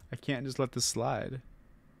 I can't just let this slide.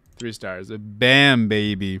 3 stars. Bam,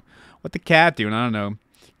 baby. What the cat doing? I don't know.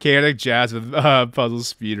 Chaotic jazz with puzzle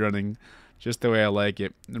speedrunning. Just the way I like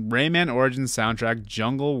it. Rayman Origin soundtrack.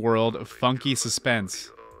 Jungle World. Funky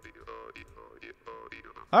suspense.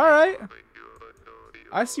 Alright.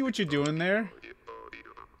 I see what you're doing there.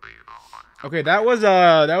 Okay, that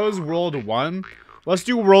was World 1. Let's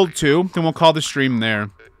do World 2, then we'll call the stream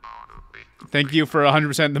there. Thank you for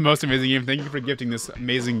 100% the most amazing game. Thank you for gifting this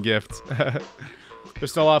amazing gift.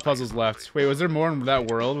 There's still a lot of puzzles left. Wait, was there more in that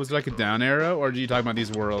world? Was there like a down arrow? Or did you talk about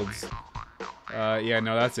these worlds? Yeah,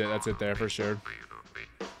 no, that's it. That's it there for sure.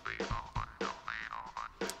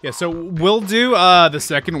 Yeah, so we'll do the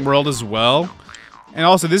second world as well. And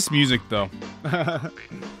also this music, though. I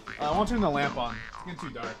won't turn the lamp on. It's getting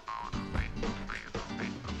too dark.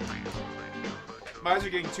 My eyes are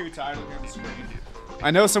getting too tired looking at the screen.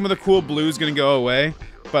 I know some of the cool blue is going to go away,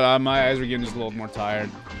 but my eyes are getting just a little more tired.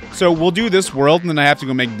 So we'll do this world, and then I have to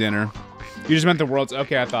go make dinner. You just meant the worlds.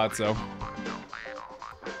 Okay, I thought so.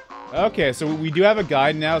 Okay, so we do have a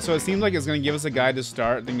guide now, so it seems like it's going to give us a guide to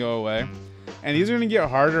start, then go away. And these are going to get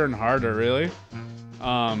harder and harder, really.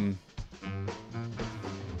 Because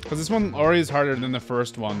this one already is harder than the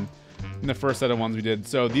first one. In the first set of ones we did.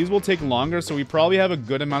 So these will take longer, so we probably have a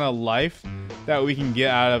good amount of life that we can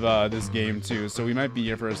get out of this game too. So we might be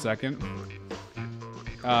here for a second.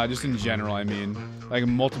 Just in general, I mean. Like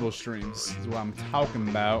multiple streams is what I'm talking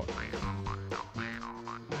about.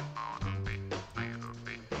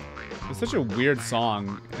 It's such a weird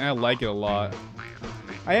song, and I like it a lot.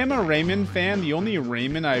 I am a Rayman fan. The only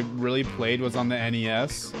Rayman I really played was on the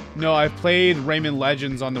NES. No, I've played Rayman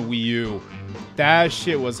Legends on the Wii U. That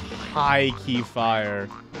shit was high-key fire.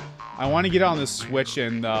 I want to get it on the Switch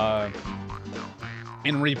and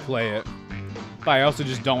replay it. But I also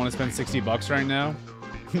just don't want to spend 60 bucks right now.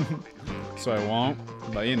 So I won't.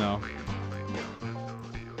 But, you know.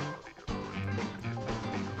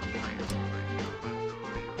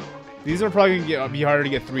 These are probably going to be harder to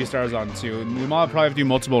get 3 stars on, too. We might probably have to do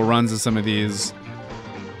multiple runs of some of these.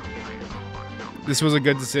 This was a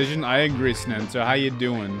good decision. I agree, Snen. So how you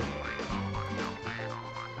doing?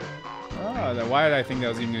 Why did I think that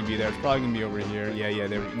was even going to be there? It's probably going to be over here. Yeah,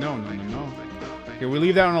 there. No. Okay, we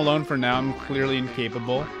leave that one alone for now. I'm clearly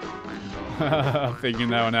incapable of figuring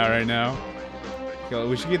that one out right now. Okay,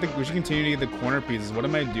 we should continue to get the corner pieces. What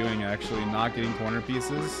am I doing, actually? Not getting corner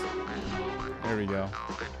pieces? There we go.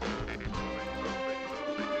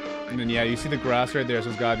 And then, yeah, you see the grass right there, so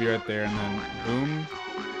it's got to be right there. And then, boom.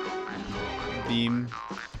 Beam.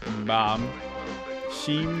 Bam.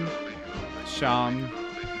 Sheem. Sham.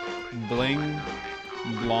 Bling,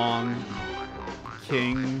 Blong,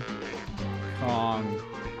 King, Kong,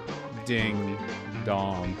 Ding,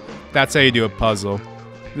 Dong. That's how you do a puzzle.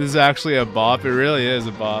 This is actually a bop. It really is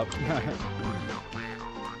a bop.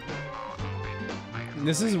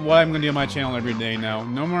 This is what I'm going to do on my channel every day now.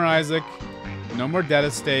 No more Isaac. No more Dead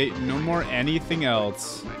Estate. No more anything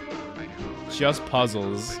else. Just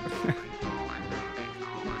puzzles.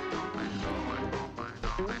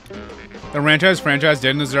 The franchise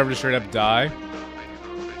didn't deserve to straight up die.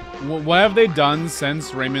 What have they done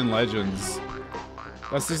since Rayman Legends?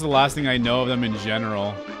 That's just the last thing I know of them in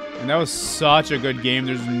general. And that was such a good game,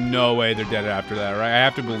 there's no way they're dead after that, right? I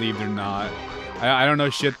have to believe they're not. I don't know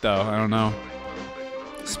shit, though. I don't know.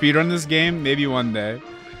 Speedrun this game? Maybe one day.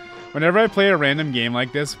 Whenever I play a random game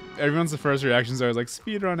like this, everyone's first reaction is always like,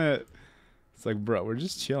 speedrun it. It's like, bro, we're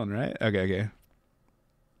just chilling, right? Okay.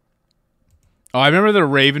 Oh, I remember the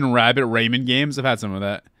Raven Rabbit Raymond games. I've had some of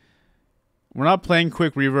that. We're not playing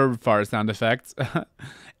quick reverb fart sound effects.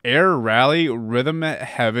 Air Rally Rhythm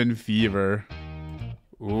Heaven Fever.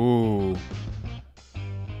 Ooh.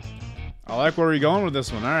 I like where we're going with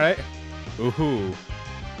this one. All right. Ooh.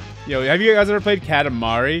 Yo, have you guys ever played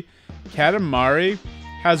Katamari? Katamari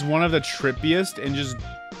has one of the trippiest and just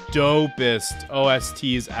dopest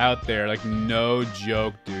OSTs out there. Like, no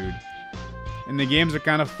joke, dude. And the games are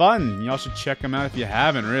kind of fun. Y'all should check them out if you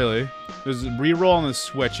haven't, really. There's a reroll on the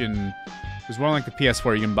Switch, and there's one on, like, the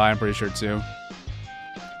PS4 you can buy, I'm pretty sure, too.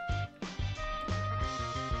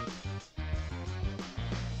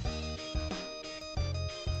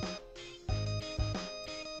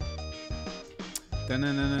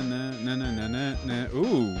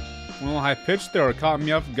 Ooh, a little high pitched there. It caught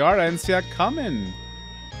me off guard. I didn't see that coming.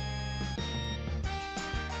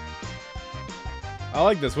 I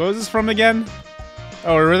like this. What was this from again?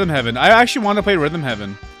 Oh, Rhythm Heaven. I actually want to play Rhythm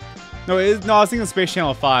Heaven. No, I was thinking Space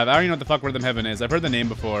Channel 5. I don't even know what the fuck Rhythm Heaven is. I've heard the name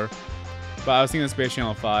before, but I was thinking Space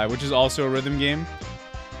Channel 5, which is also a rhythm game.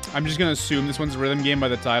 I'm just gonna assume this one's a rhythm game by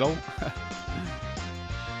the title.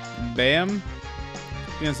 Bam.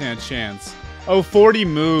 Didn't stand a chance. Oh, 40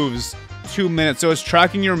 moves, 2 minutes. So it's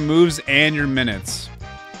tracking your moves and your minutes.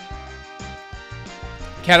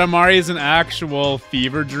 Katamari is an actual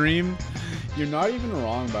fever dream. You're not even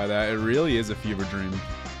wrong by that. It really is a fever dream.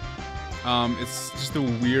 It's just the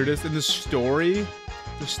weirdest. And the story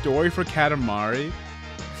for Katamari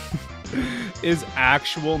is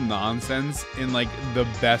actual nonsense in like the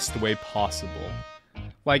best way possible.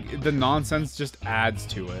 Like the nonsense just adds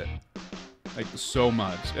to it. Like, so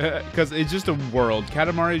much. Because it's just a world.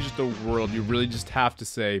 Katamari is just a world. You really just have to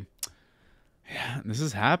say, yeah, this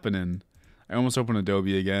is happening. I almost opened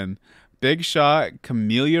Adobe again. Big Shot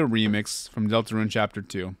Camellia Remix from Deltarune Chapter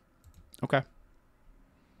 2. Okay.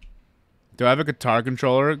 Do I have a guitar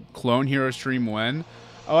controller? Clone Hero Stream when?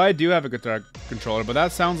 Oh, I do have a guitar controller, but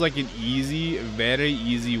that sounds like an easy, very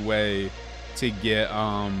easy way to get,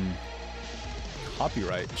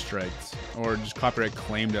 copyright striked. Or just copyright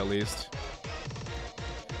claimed, at least.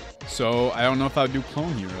 So, I don't know if I would do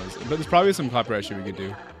Clone Heroes. But there's probably some copyright shit we could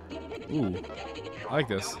do. Ooh. I like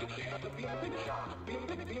this.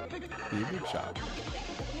 Be a big shot.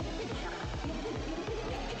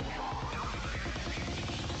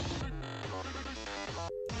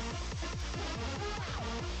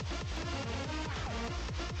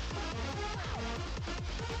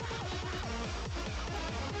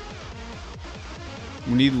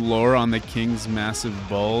 We need lore on the King's massive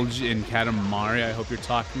bulge in Katamari. I hope you're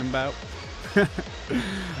talking about.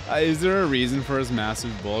 Is there a reason for his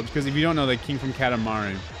massive bulge? Because if you don't know, the King from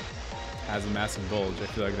Katamari has a massive bulge. I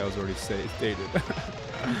feel like that was already stated.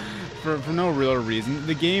 for no real reason.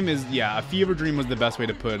 The game is, yeah, a fever dream was the best way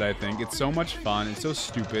to put it, I think. It's so much fun. It's so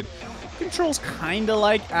stupid. Controls kind of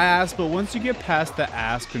like ass, but once you get past the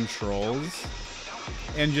ass controls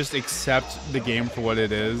and just accept the game for what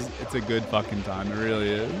it is, it's a good fucking time. It really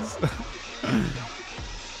is.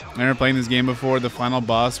 I remember playing this game before. The final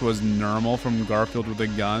boss was Nermal from Garfield with a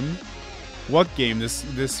gun. What game?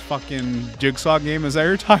 This fucking Jigsaw game? Is that what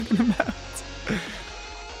you're talking about?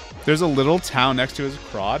 There's a little town next to his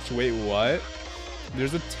crotch. Wait, what?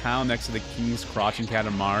 There's a town next to the King's crotch in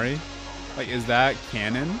Katamari. Like, is that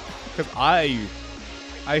canon? Because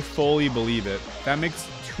I fully believe it. That makes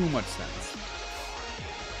too much sense.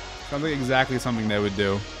 Sounds like exactly something they would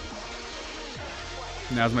do.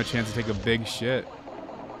 Now's my chance to take a big shit.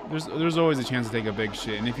 There's always a chance to take a big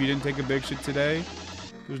shit. And if you didn't take a big shit today,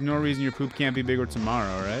 there's no reason your poop can't be bigger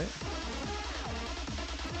tomorrow, right?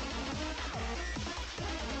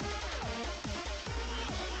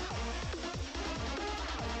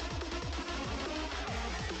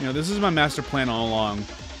 You know, this is my master plan all along.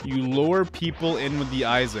 You lure people in with the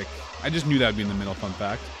Isaac. I just knew that would be in the middle, fun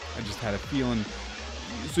fact. I just had a feeling.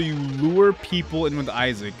 So you lure people in with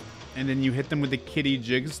Isaac, and then you hit them with the kitty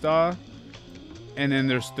Jigsaw, and then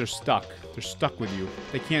they're stuck. They're stuck with you.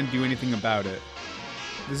 They can't do anything about it.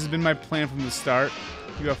 This has been my plan from the start.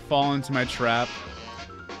 You have fallen into my trap.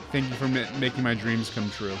 Thank you for making my dreams come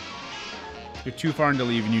true. You're too far into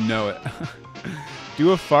leave, and you know it.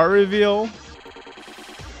 Do a fart reveal.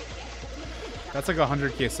 That's like a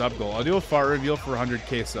 100k sub goal. I'll do a fart reveal for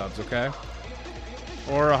 100k subs, okay?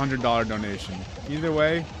 Or a $100 donation. Either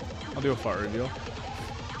way, I'll do a fart reveal.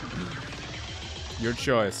 Your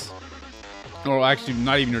choice. Or actually,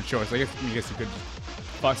 not even your choice. I guess you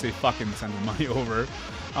could say fucking send the money over.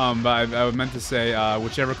 But I meant to say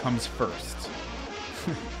whichever comes first.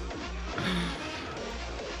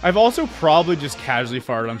 I've also probably just casually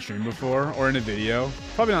farted on stream before, or in a video.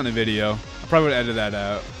 Probably not in a video. I probably would edit that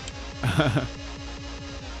out.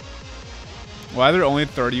 Why are there only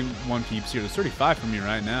 31 peeps here? There's 35 for me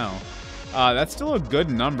right now. That's still a good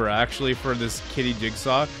number, actually, for this kitty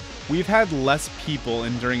Jigsaw. We've had less people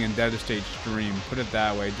during a Dead State stream, put it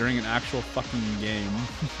that way, during an actual fucking game.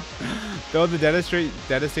 Though the Dead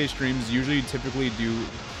State streams usually typically do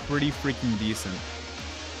pretty freaking decent.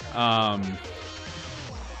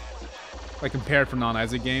 Like compared for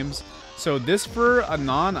non-Isaac games. So this for a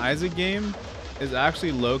non-Isaac game is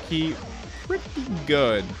actually low-key pretty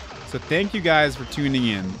good. So thank you guys for tuning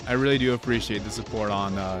in. I really do appreciate the support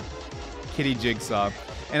on Kitty Jigsaw.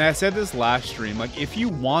 And I said this last stream, like if you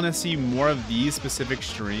want to see more of these specific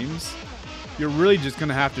streams, you're really just going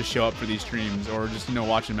to have to show up for these streams or just, you know,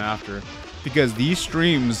 watch them after. Because these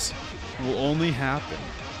streams will only happen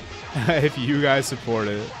if you guys support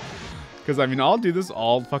it. Because, I mean, I'll do this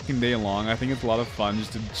all fucking day long. I think it's a lot of fun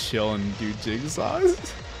just to chill and do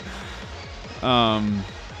jigsaws.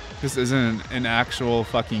 This isn't an actual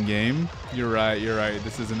fucking game. You're right.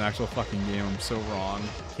 This is an actual fucking game. I'm so wrong.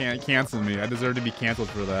 Can't cancel me. I deserve to be canceled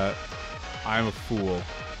for that. I'm a fool.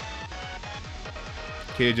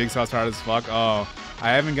 Okay, Jigsaw's hard as fuck. Oh,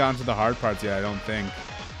 I haven't gotten to the hard parts yet, I don't think.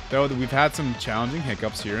 Though we've had some challenging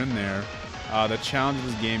hiccups here and there. The challenge of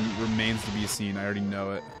this game remains to be seen. I already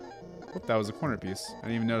know it. Oh, that was a corner piece. I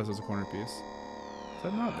didn't even notice it was a corner piece. Is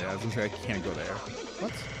that not there? I was gonna say I can't go there.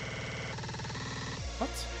 What?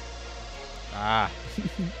 What? Ah.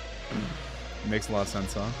 Makes a lot of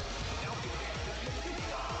sense, huh?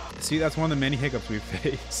 See, that's one of the many hiccups we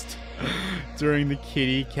faced during the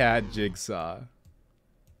kitty cat Jigsaw.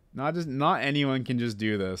 Not anyone can just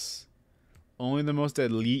do this. Only the most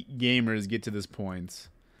elite gamers get to this point.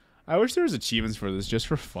 I wish there was achievements for this just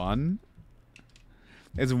for fun.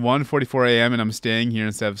 It's 1:44 a.m. and I'm staying here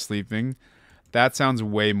instead of sleeping. That sounds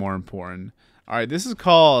way more important. Alright, this is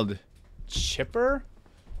called Chipper?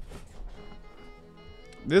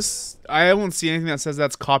 This, I won't see anything that says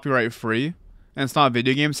that's copyright free. And it's not a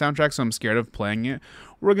video game soundtrack, so I'm scared of playing it.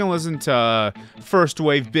 We're gonna listen to First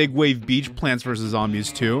Wave, Big Wave Beach, Plants vs.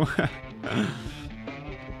 Zombies 2.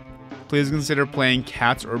 Please consider playing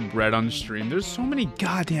Cats or Bread on stream. There's so many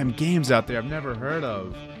goddamn games out there I've never heard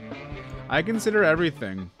of. I consider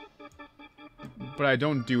everything. But I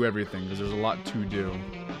don't do everything, because there's a lot to do.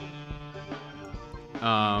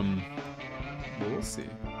 But we'll see.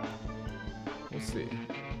 We'll see.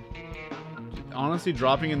 Honestly,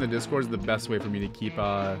 dropping in the Discord is the best way for me to keep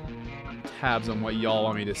tabs on what y'all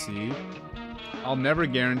want me to see. I'll never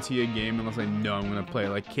guarantee a game unless I know I'm going to play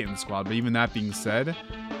like Kitten Squad. But even that being said,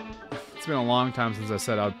 it's been a long time since I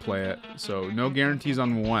said I'd play it. So no guarantees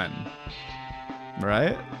on when.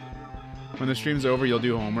 Right? When the stream's over, you'll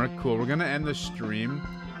do homework. Cool. We're going to end the stream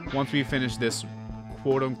once we finish this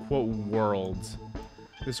quote-unquote world.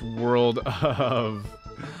 This world of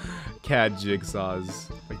cat jigsaws.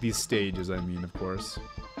 Like these stages, I mean, of course.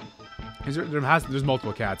 There's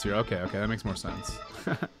multiple cats here. Okay, that makes more sense.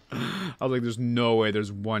 I was like, there's no way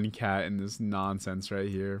there's one cat in this nonsense right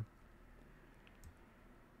here.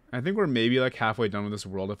 I think we're maybe like halfway done with this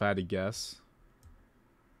world if I had to guess.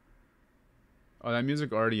 Oh, that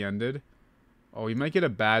music already ended. Oh, we might get a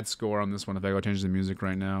bad score on this one if I go change the music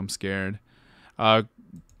right now. I'm scared.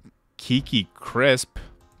 Kiki Crisp.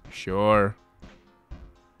 Sure.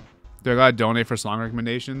 Do I gotta donate for song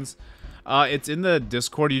recommendations? It's in the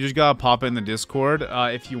Discord. You just gotta pop it in the Discord.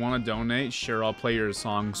 If you want to donate, sure, I'll play your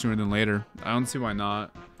song sooner than later. I don't see why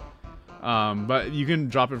not. But you can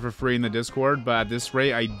drop it for free in the Discord. But at this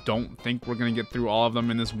rate, I don't think we're gonna get through all of them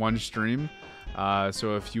in this one stream.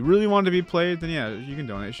 So if you really want to be played, then yeah, you can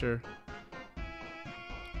donate, sure.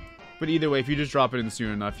 But either way, if you just drop it in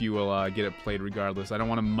soon enough, you will get it played regardless. I don't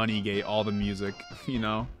want to moneygate all the music, you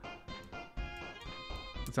know?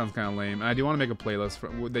 It sounds kind of lame. And I do want to make a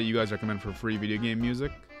playlist that you guys recommend for free video game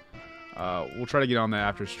music. We'll try to get on that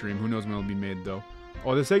after stream. Who knows when it'll be made, though.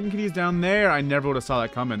 Oh, the second kitty's down there. I never would have saw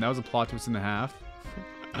that coming. That was a plot twist and a half.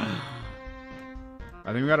 I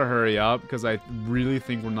think we gotta hurry up, because I really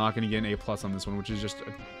think we're not going to get an A+ on this one, which is just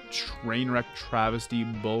a train wreck travesty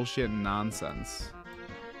bullshit nonsense.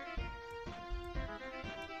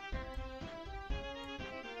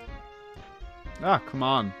 Ah, come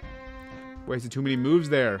on. Wasted too many moves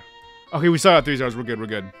there. Okay, we saw it 3 stars. We're good, we're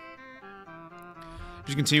good.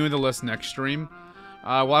 Just continue with the list next stream.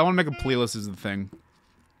 Well, I want to make a playlist is the thing.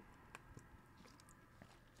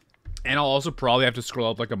 And I'll also probably have to scroll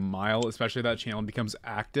up like a mile, especially if that channel becomes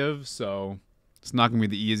active, so it's not going to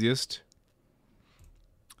be the easiest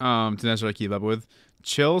to necessarily keep up with.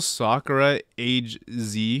 Chill Sakura Age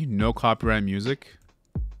Z, no copyright music.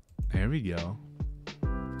 There we go.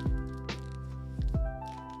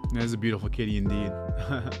 That is a beautiful kitty indeed.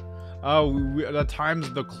 Oh,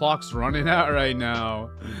 the clock's running out right now.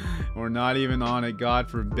 We're not even on it. God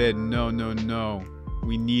forbid. No, no, no.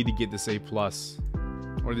 We need to get this A+.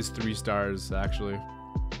 Or this 3 stars, actually.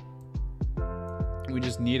 We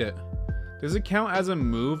just need it. Does it count as a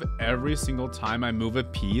move every single time I move a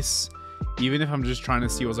piece? Even if I'm just trying to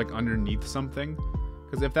see what's like underneath something?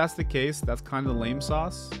 Because if that's the case, that's kind of lame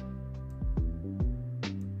sauce.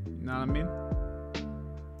 You know what I mean?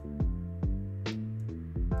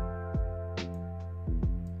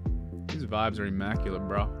 These vibes are immaculate,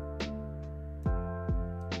 bro.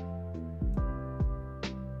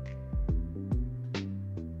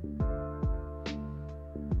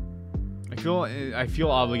 I feel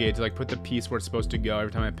obligated to like put the piece where it's supposed to go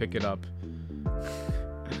every time I pick it up.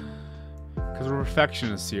 Because we're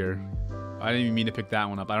perfectionists here. I didn't even mean to pick that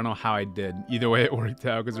one up. I don't know how I did. Either way, it worked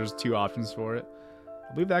out because there's 2 options for it.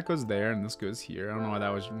 I believe that goes there and this goes here. I don't know why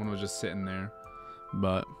that one was just sitting there.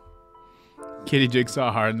 But Kitty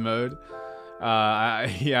Jigsaw hard mode.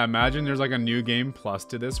 Yeah, imagine there's like a new game plus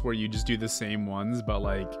to this where you just do the same ones but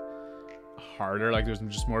like harder. Like there's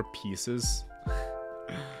just more pieces.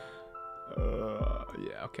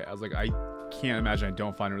 Yeah, okay. I was like, I can't imagine I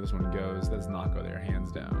don't find where this one goes. That does not go there,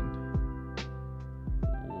 hands down.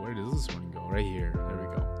 Where does this one go? Right here. There we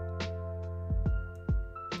go.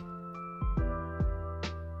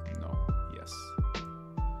 No. Yes.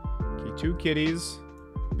 Okay, 2 kitties.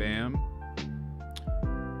 Bam.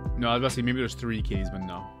 No, I was about to say maybe there's 3 kitties, but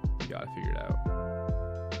no. We got it figured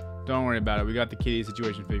out. Don't worry about it. We got the kitty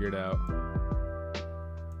situation figured out.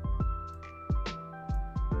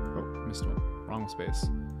 Missed one. Wrong space.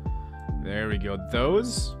 There we go.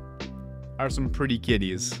 Those are some pretty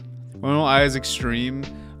kitties. When will Eyes Extreme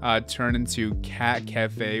turn into Cat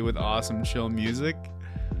Cafe with awesome chill music?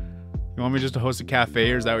 You want me just to host a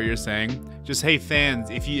cafe, or is that what you're saying? Just, hey fans,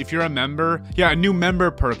 if you're a member, yeah, a new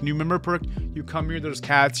member perk. You come here, there's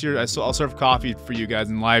cats here. I'll serve coffee for you guys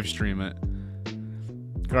and live stream it.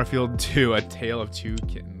 Garfield 2, A Tale of 2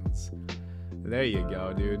 Kittens. There you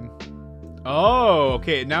go, dude. Oh,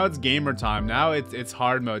 okay, now it's gamer time. Now it's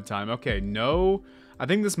hard mode time. Okay, no, I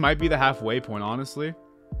think this might be the halfway point, honestly,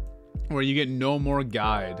 where you get no more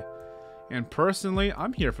guide. And personally,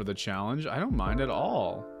 I'm here for the challenge. I don't mind at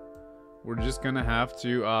all. We're just gonna have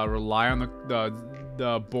to rely on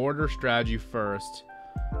the border strategy first.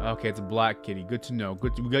 Okay, it's a black kitty. Good to know.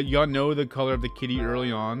 You gotta know the color of the kitty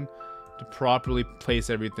early on to properly place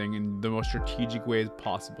everything in the most strategic way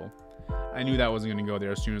possible. I knew that wasn't gonna go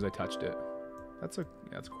there as soon as I touched it. That's a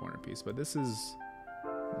corner piece, but this is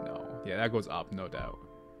no. Yeah, that goes up, no doubt.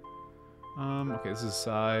 Okay, this is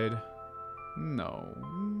side. No,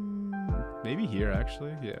 maybe here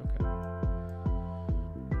actually. Yeah, okay.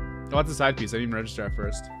 Oh, that's a side piece. I didn't even register at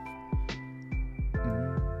first.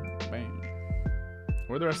 Bang.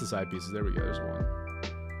 Where are the rest of the side pieces? There we go. There's one.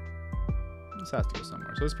 This has to go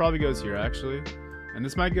somewhere. So this probably goes here actually, and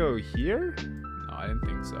this might go here. No, I didn't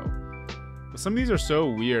think so. But some of these are so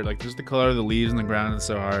weird, like just the color of the leaves on the ground is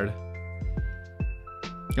so hard.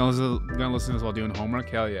 Gonna listen to this while doing homework?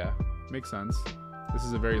 Hell yeah. Makes sense. This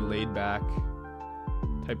is a very laid back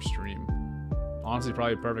type stream. Honestly,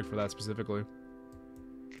 probably perfect for that specifically.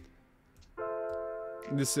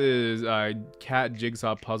 This is cat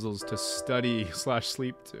jigsaw puzzles to study /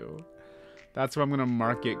 sleep to. That's what I'm gonna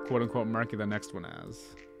market, quote unquote, market the next one as.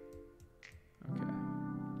 Okay.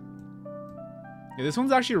 Yeah, this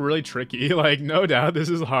one's actually really tricky. Like, no doubt, this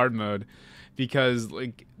is hard mode because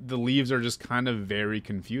like the leaves are just kind of very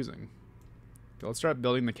confusing. Okay, let's start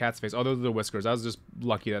building the cat's face. Oh, those are the whiskers. I was just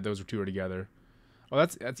lucky that those 2 are together. Oh,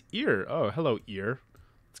 that's ear. Oh, hello ear.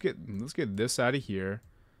 Let's get this out of here.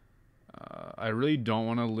 I really don't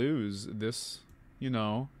want to lose this, you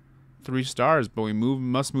know, 3 stars, but we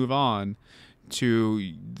must move on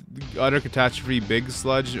to utter catastrophe big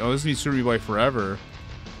sludge. Oh, this needs to be like forever.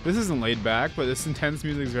 This isn't laid back, but this intense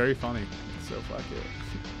music is very funny. So fuck it.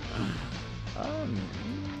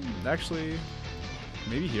 Actually,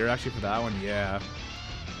 maybe here actually for that one, yeah.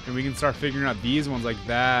 And we can start figuring out these ones like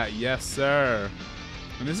that. Yes, sir.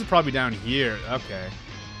 And this is probably down here. Okay.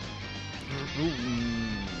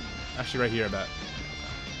 Actually, right here, I bet.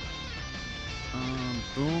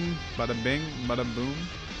 Boom, bada bing, bada boom.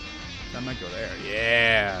 That might go there.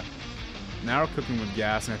 Yeah. Now we're cooking with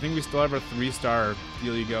gas, and I think we still have our 3-star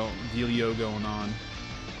dealio going on.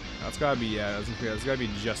 That's gotta be, yeah, that's gotta be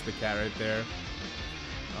just the cat right there.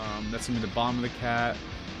 That's gonna be the bottom of the cat,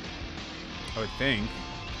 I would think.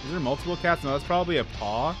 Is there multiple cats? No, that's probably a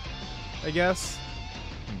paw, I guess.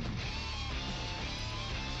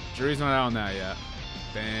 Jury's not out on that yet.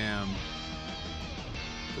 Bam.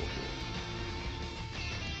 Cool, cool.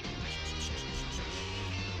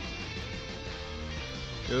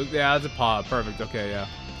 Yeah, that's a paw. Perfect. Okay, yeah.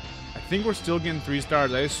 I think we're still getting 3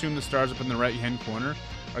 stars. I assume the stars up in the right-hand corner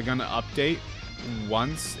are gonna update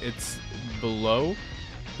once it's below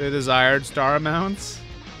the desired star amounts.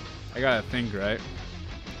 I gotta think, right?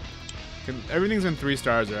 Everything's in 3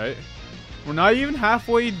 stars, right? We're not even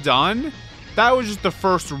halfway done? That was just the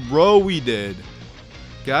first row we did.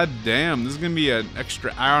 God damn, this is gonna be an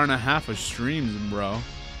extra hour and a half of streams, bro.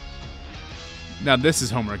 Now this is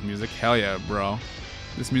homework music. Hell yeah, bro.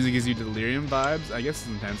 This music gives you delirium vibes. I guess it's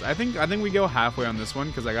intense. I think we go halfway on this one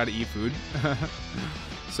because I gotta eat food.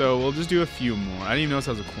 So we'll just do a few more. I didn't even notice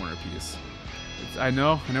that was a corner piece. I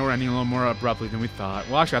know we're ending a little more abruptly than we thought.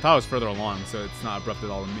 Well, actually, I thought it was further along, so it's not abrupt at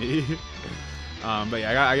all to me. But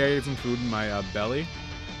yeah, I gotta get some food in my belly.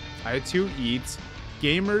 I had to eat.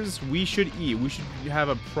 Gamers, we should eat. We should have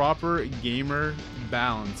a proper gamer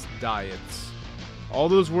balanced diet. All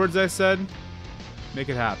those words I said, make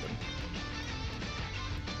it happen.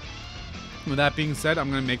 With that being said, I'm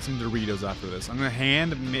gonna make some Doritos after this. I'm gonna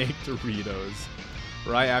hand make Doritos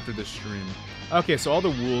right after the stream. Okay, so all the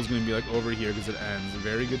wool's gonna be like over here because it ends.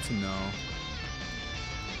 Very good to know.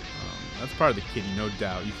 That's part of the kitty, no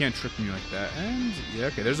doubt. You can't trick me like that. And yeah,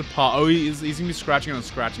 okay, there's a paw. Oh, he's gonna be scratching on a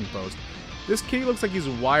scratching post. This kitty looks like he's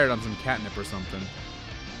wired on some catnip or something.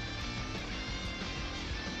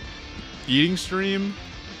 Eating stream?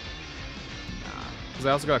 Nah, because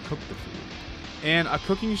I also gotta cook the food. And a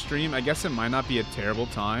cooking stream, I guess it might not be a terrible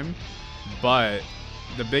time, but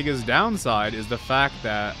the biggest downside is the fact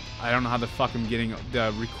that I don't know how the fuck I'm getting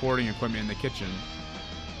the recording equipment in the kitchen.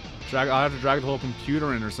 I'll have to drag the whole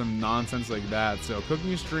computer in or some nonsense like that. So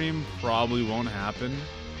cooking stream probably won't happen.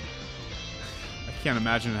 I can't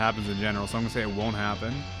imagine it happens in general, so I'm gonna say it won't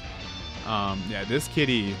happen. Yeah, this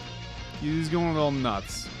kitty, he's going a little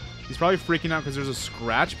nuts. He's probably freaking out because there's a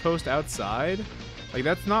scratch post outside. Like,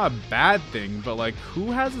 that's not a bad thing, but like, who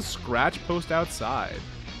has a scratch post outside?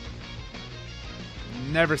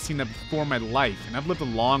 Never seen that before in my life, and I've lived a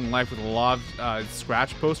long life with a lot of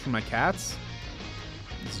scratch posts for my cats.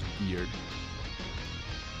 This is weird.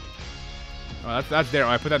 Oh, that's there. Oh,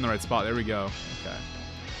 I put that in the right spot. There we go. Okay.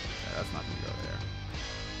 Yeah, that's not gonna go there.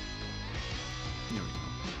 Here we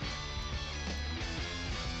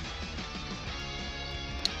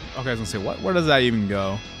go. Okay, I was gonna say, where does that even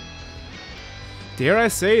go? Dare I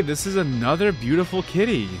say, this is another beautiful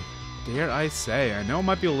kitty. Dare I say. I know it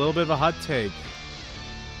might be a little bit of a hot take,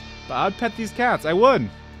 but I'd pet these cats. I would.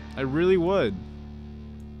 I really would.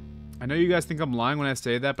 I know you guys think I'm lying when I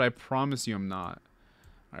say that, but I promise you I'm not.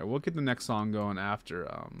 Alright, we'll get the next song going after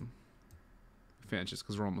finishes,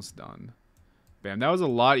 because we're almost done. Bam, that was a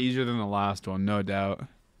lot easier than the last one, no doubt.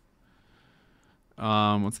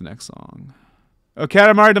 What's the next song? Oh,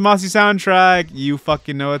 Katamari Damacy soundtrack! You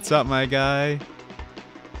fucking know what's up, my guy.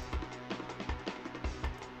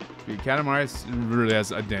 Dude, Katamari really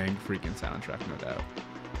has a dang freaking soundtrack, no doubt.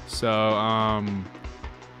 So,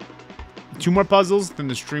 2 more puzzles, then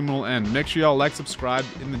the stream will end. Make sure y'all like, subscribe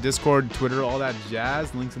in the Discord, Twitter, all that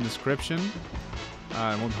jazz. Links in the description.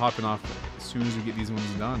 And we'll be hopping off as soon as we get these ones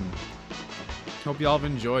done. Hope y'all have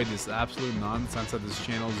enjoyed this absolute nonsense that this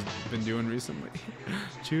channel's been doing recently.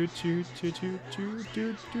 Choo choo choo choo choo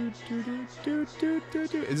choo choo choo choo choo choo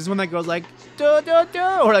choo. Is this one that goes like do do do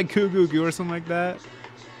or like coo goo goo or something like that?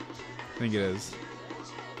 I think it is.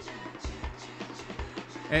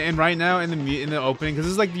 And right now in the opening, because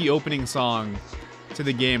this is like the opening song to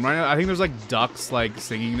the game. Right now, I think there's like ducks like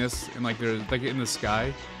singing this, and like they're like in the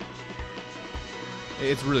sky.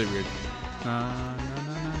 It's really weird.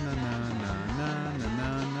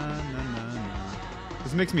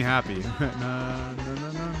 This makes me happy.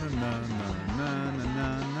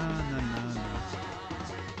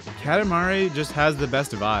 Katamari just has the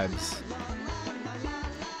best vibes.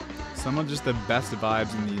 Some of just the best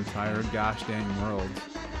vibes in the entire gosh dang world.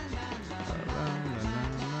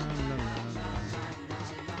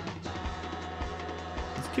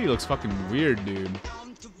 This kitty looks fucking weird, dude.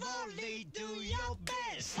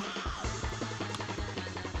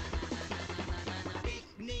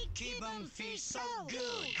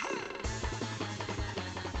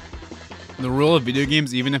 The rule of video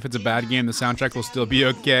games, even if it's a bad game, the soundtrack will still be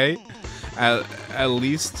okay, at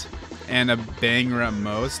least, and a banger at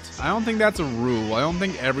most. I don't think that's a rule. I don't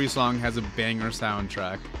think every song has a banger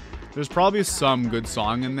soundtrack. There's probably some good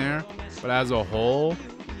song in there, but as a whole,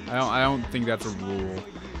 I don't think that's a rule.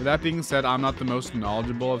 With that being said, I'm not the most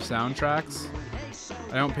knowledgeable of soundtracks.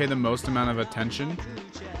 I don't pay the most amount of attention.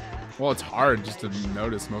 Well, it's hard just to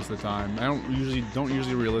notice most of the time. I don't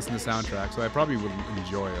usually re-listen to soundtracks, so I probably would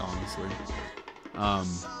enjoy it, honestly.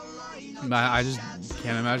 But I just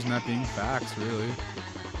can't imagine that being facts, really.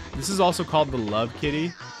 This is also called the Love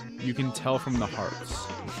Kitty. You can tell from the hearts.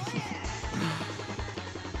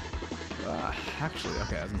 Actually,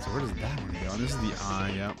 okay, I was gonna say, where does that one go? And this is the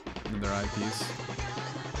eye, yep. Another eyepiece.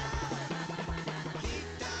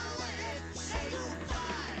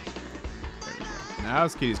 There we go. Now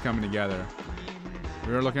this kitty's coming together.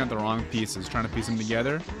 We were looking at the wrong pieces, trying to piece them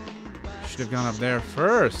together. Should have gone up there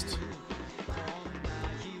first.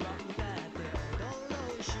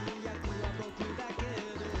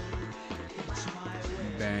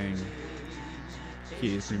 Bang.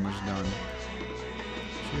 Kitty's pretty much done.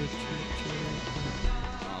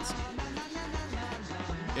 Awesome.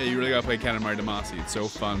 Yeah, you really gotta play Katamari Damacy. It's so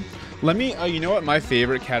fun. Let me, you know what my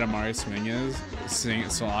favorite Katamari song is? I think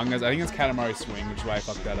it's Katamari Swing, which is why I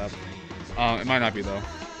fucked that up. It might not be though.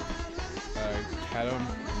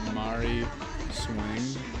 Katamari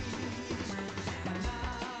Swing.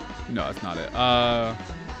 No, that's not it.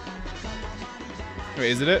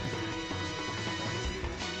 Wait, is it?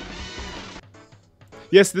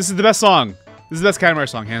 Yes, this is the best song. This is the best Katamari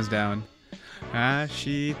song, hands down.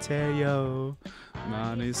 Ashiteyo,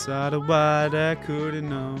 Manisada wada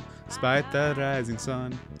kurino, despite the rising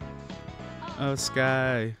sun. Oh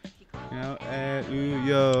sky,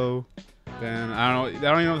 yo. Then I don't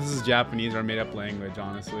even know if this is Japanese or a made-up language,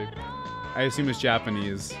 honestly. I assume it's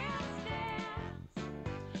Japanese.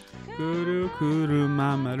 Kuru kuru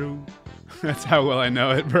mamaru. That's how well I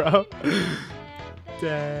know it, bro.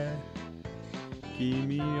 Da,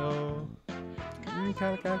 kimi yo.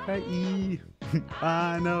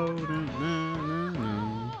 I know.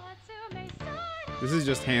 This is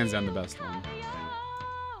just hands down the best one.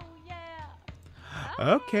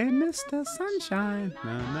 Okay, Mr. Sunshine.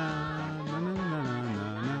 Na na na na na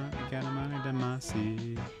na na. Katamari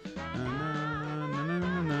Damacy. Na na na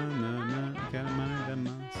na na na na. Katamari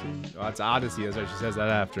Damacy. Oh, it's Odyssey, as she says that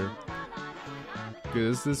after.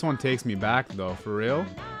 Good, this one takes me back though, for real.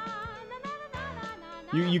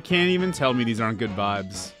 You can't even tell me these aren't good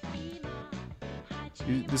vibes.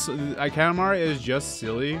 This Katamari is just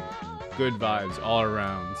silly, good vibes all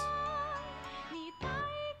around.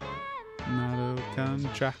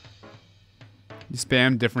 You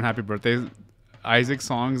spam different happy birthday Isaac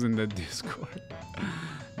songs in the Discord.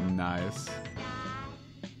 Nice.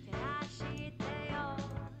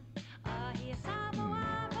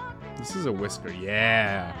 This is a whisper,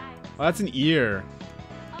 yeah. Oh, that's an ear.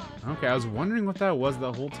 Okay, I was wondering what that was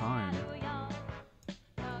the whole time.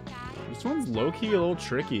 This one's low-key a little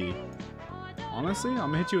tricky. Honestly, I'm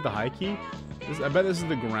gonna hit you with a high key. I bet this is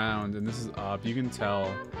the ground and this is up. You can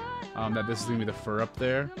tell that this is gonna be the fur up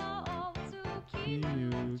there.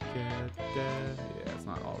 You get that. Yeah, it's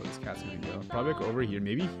not all where this cat's gonna go. Probably like over here.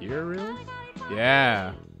 Maybe here, really?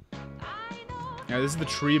 Yeah. Yeah, this is the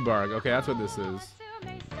tree bark. Okay, that's what this is.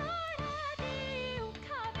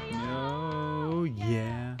 Oh,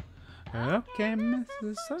 yeah. Okay,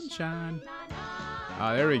 Mrs. Sunshine.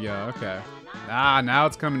 Ah, there we go. Okay. Ah, now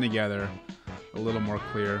it's coming together. A little more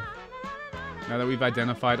clear. Now that we've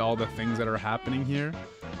identified all the things that are happening here,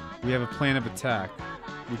 we have a plan of attack.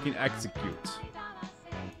 We can execute.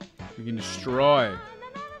 We can destroy.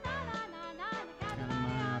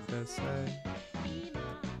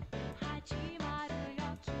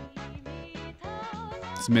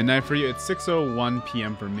 It's midnight for you. It's 6:01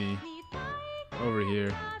 p.m. for me. Over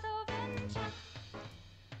here.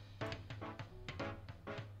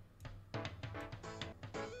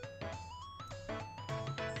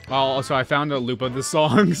 Oh, so I found a loop of this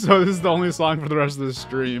song, so this is the only song for the rest of the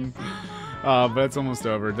stream. But it's almost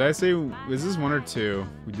over. Did I say, is this 1 or 2?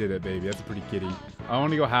 We did it, baby. That's a pretty kitty. I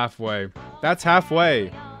want to go halfway. That's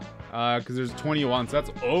halfway. Because there's 21, so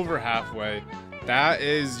that's over halfway. That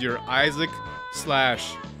is your Isaac /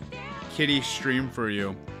 kitty stream for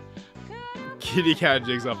you. Kitty Cat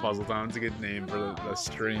Jigsaw Puzzle Time. It's a good name for the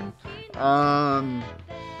stream. What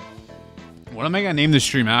am I gonna name the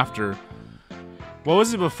stream after? What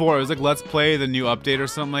was it before? It was like Let's Play the new update or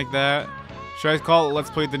something like that. Should I call it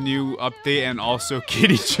Let's Play the new update and also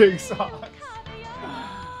Kitty Jigsaw?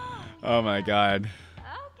 Oh my god.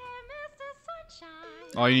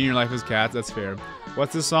 All you need in your life is cats. That's fair.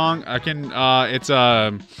 What's this song? I can. It's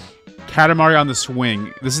Katamari on the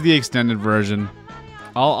Swing. This is the extended version.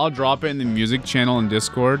 I'll drop it in the music channel in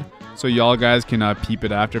Discord, so y'all guys can peep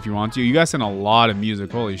it after if you want to. You guys sent a lot of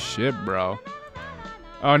music. Holy shit, bro.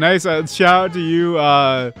 Oh, nice. Shout out to you,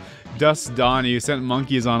 Dust Donnie. You sent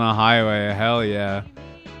monkeys on a highway. Hell yeah.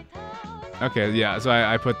 Okay, yeah. So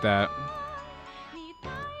I put that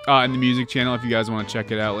in the music channel if you guys want to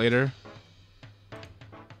check it out later.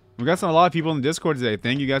 We got a lot of people in the Discord today.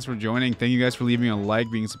 Thank you guys for joining. Thank you guys for leaving a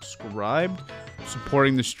like, being subscribed,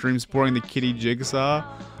 supporting the stream, supporting the Kitty Jigsaw.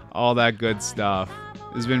 all that good stuff.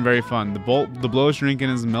 It's been very fun. The bloat's drinking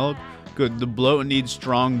his milk. Good. The bloat needs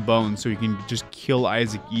strong bones so he can just kill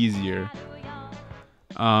Isaac easier.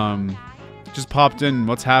 Just popped in.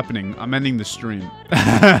 What's happening? I'm ending the stream.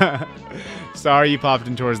 Sorry you popped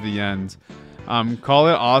in towards the end. Call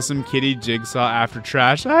it Awesome Kitty Jigsaw after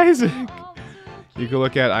Trash Isaac. You can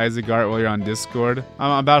look at Isaac art while you're on Discord.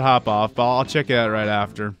 I'm about to hop off, but I'll check it out right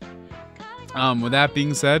after. With that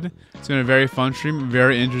being said, it's been a very fun stream,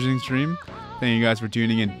 very interesting stream. Thank you guys for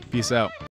tuning in. Peace out.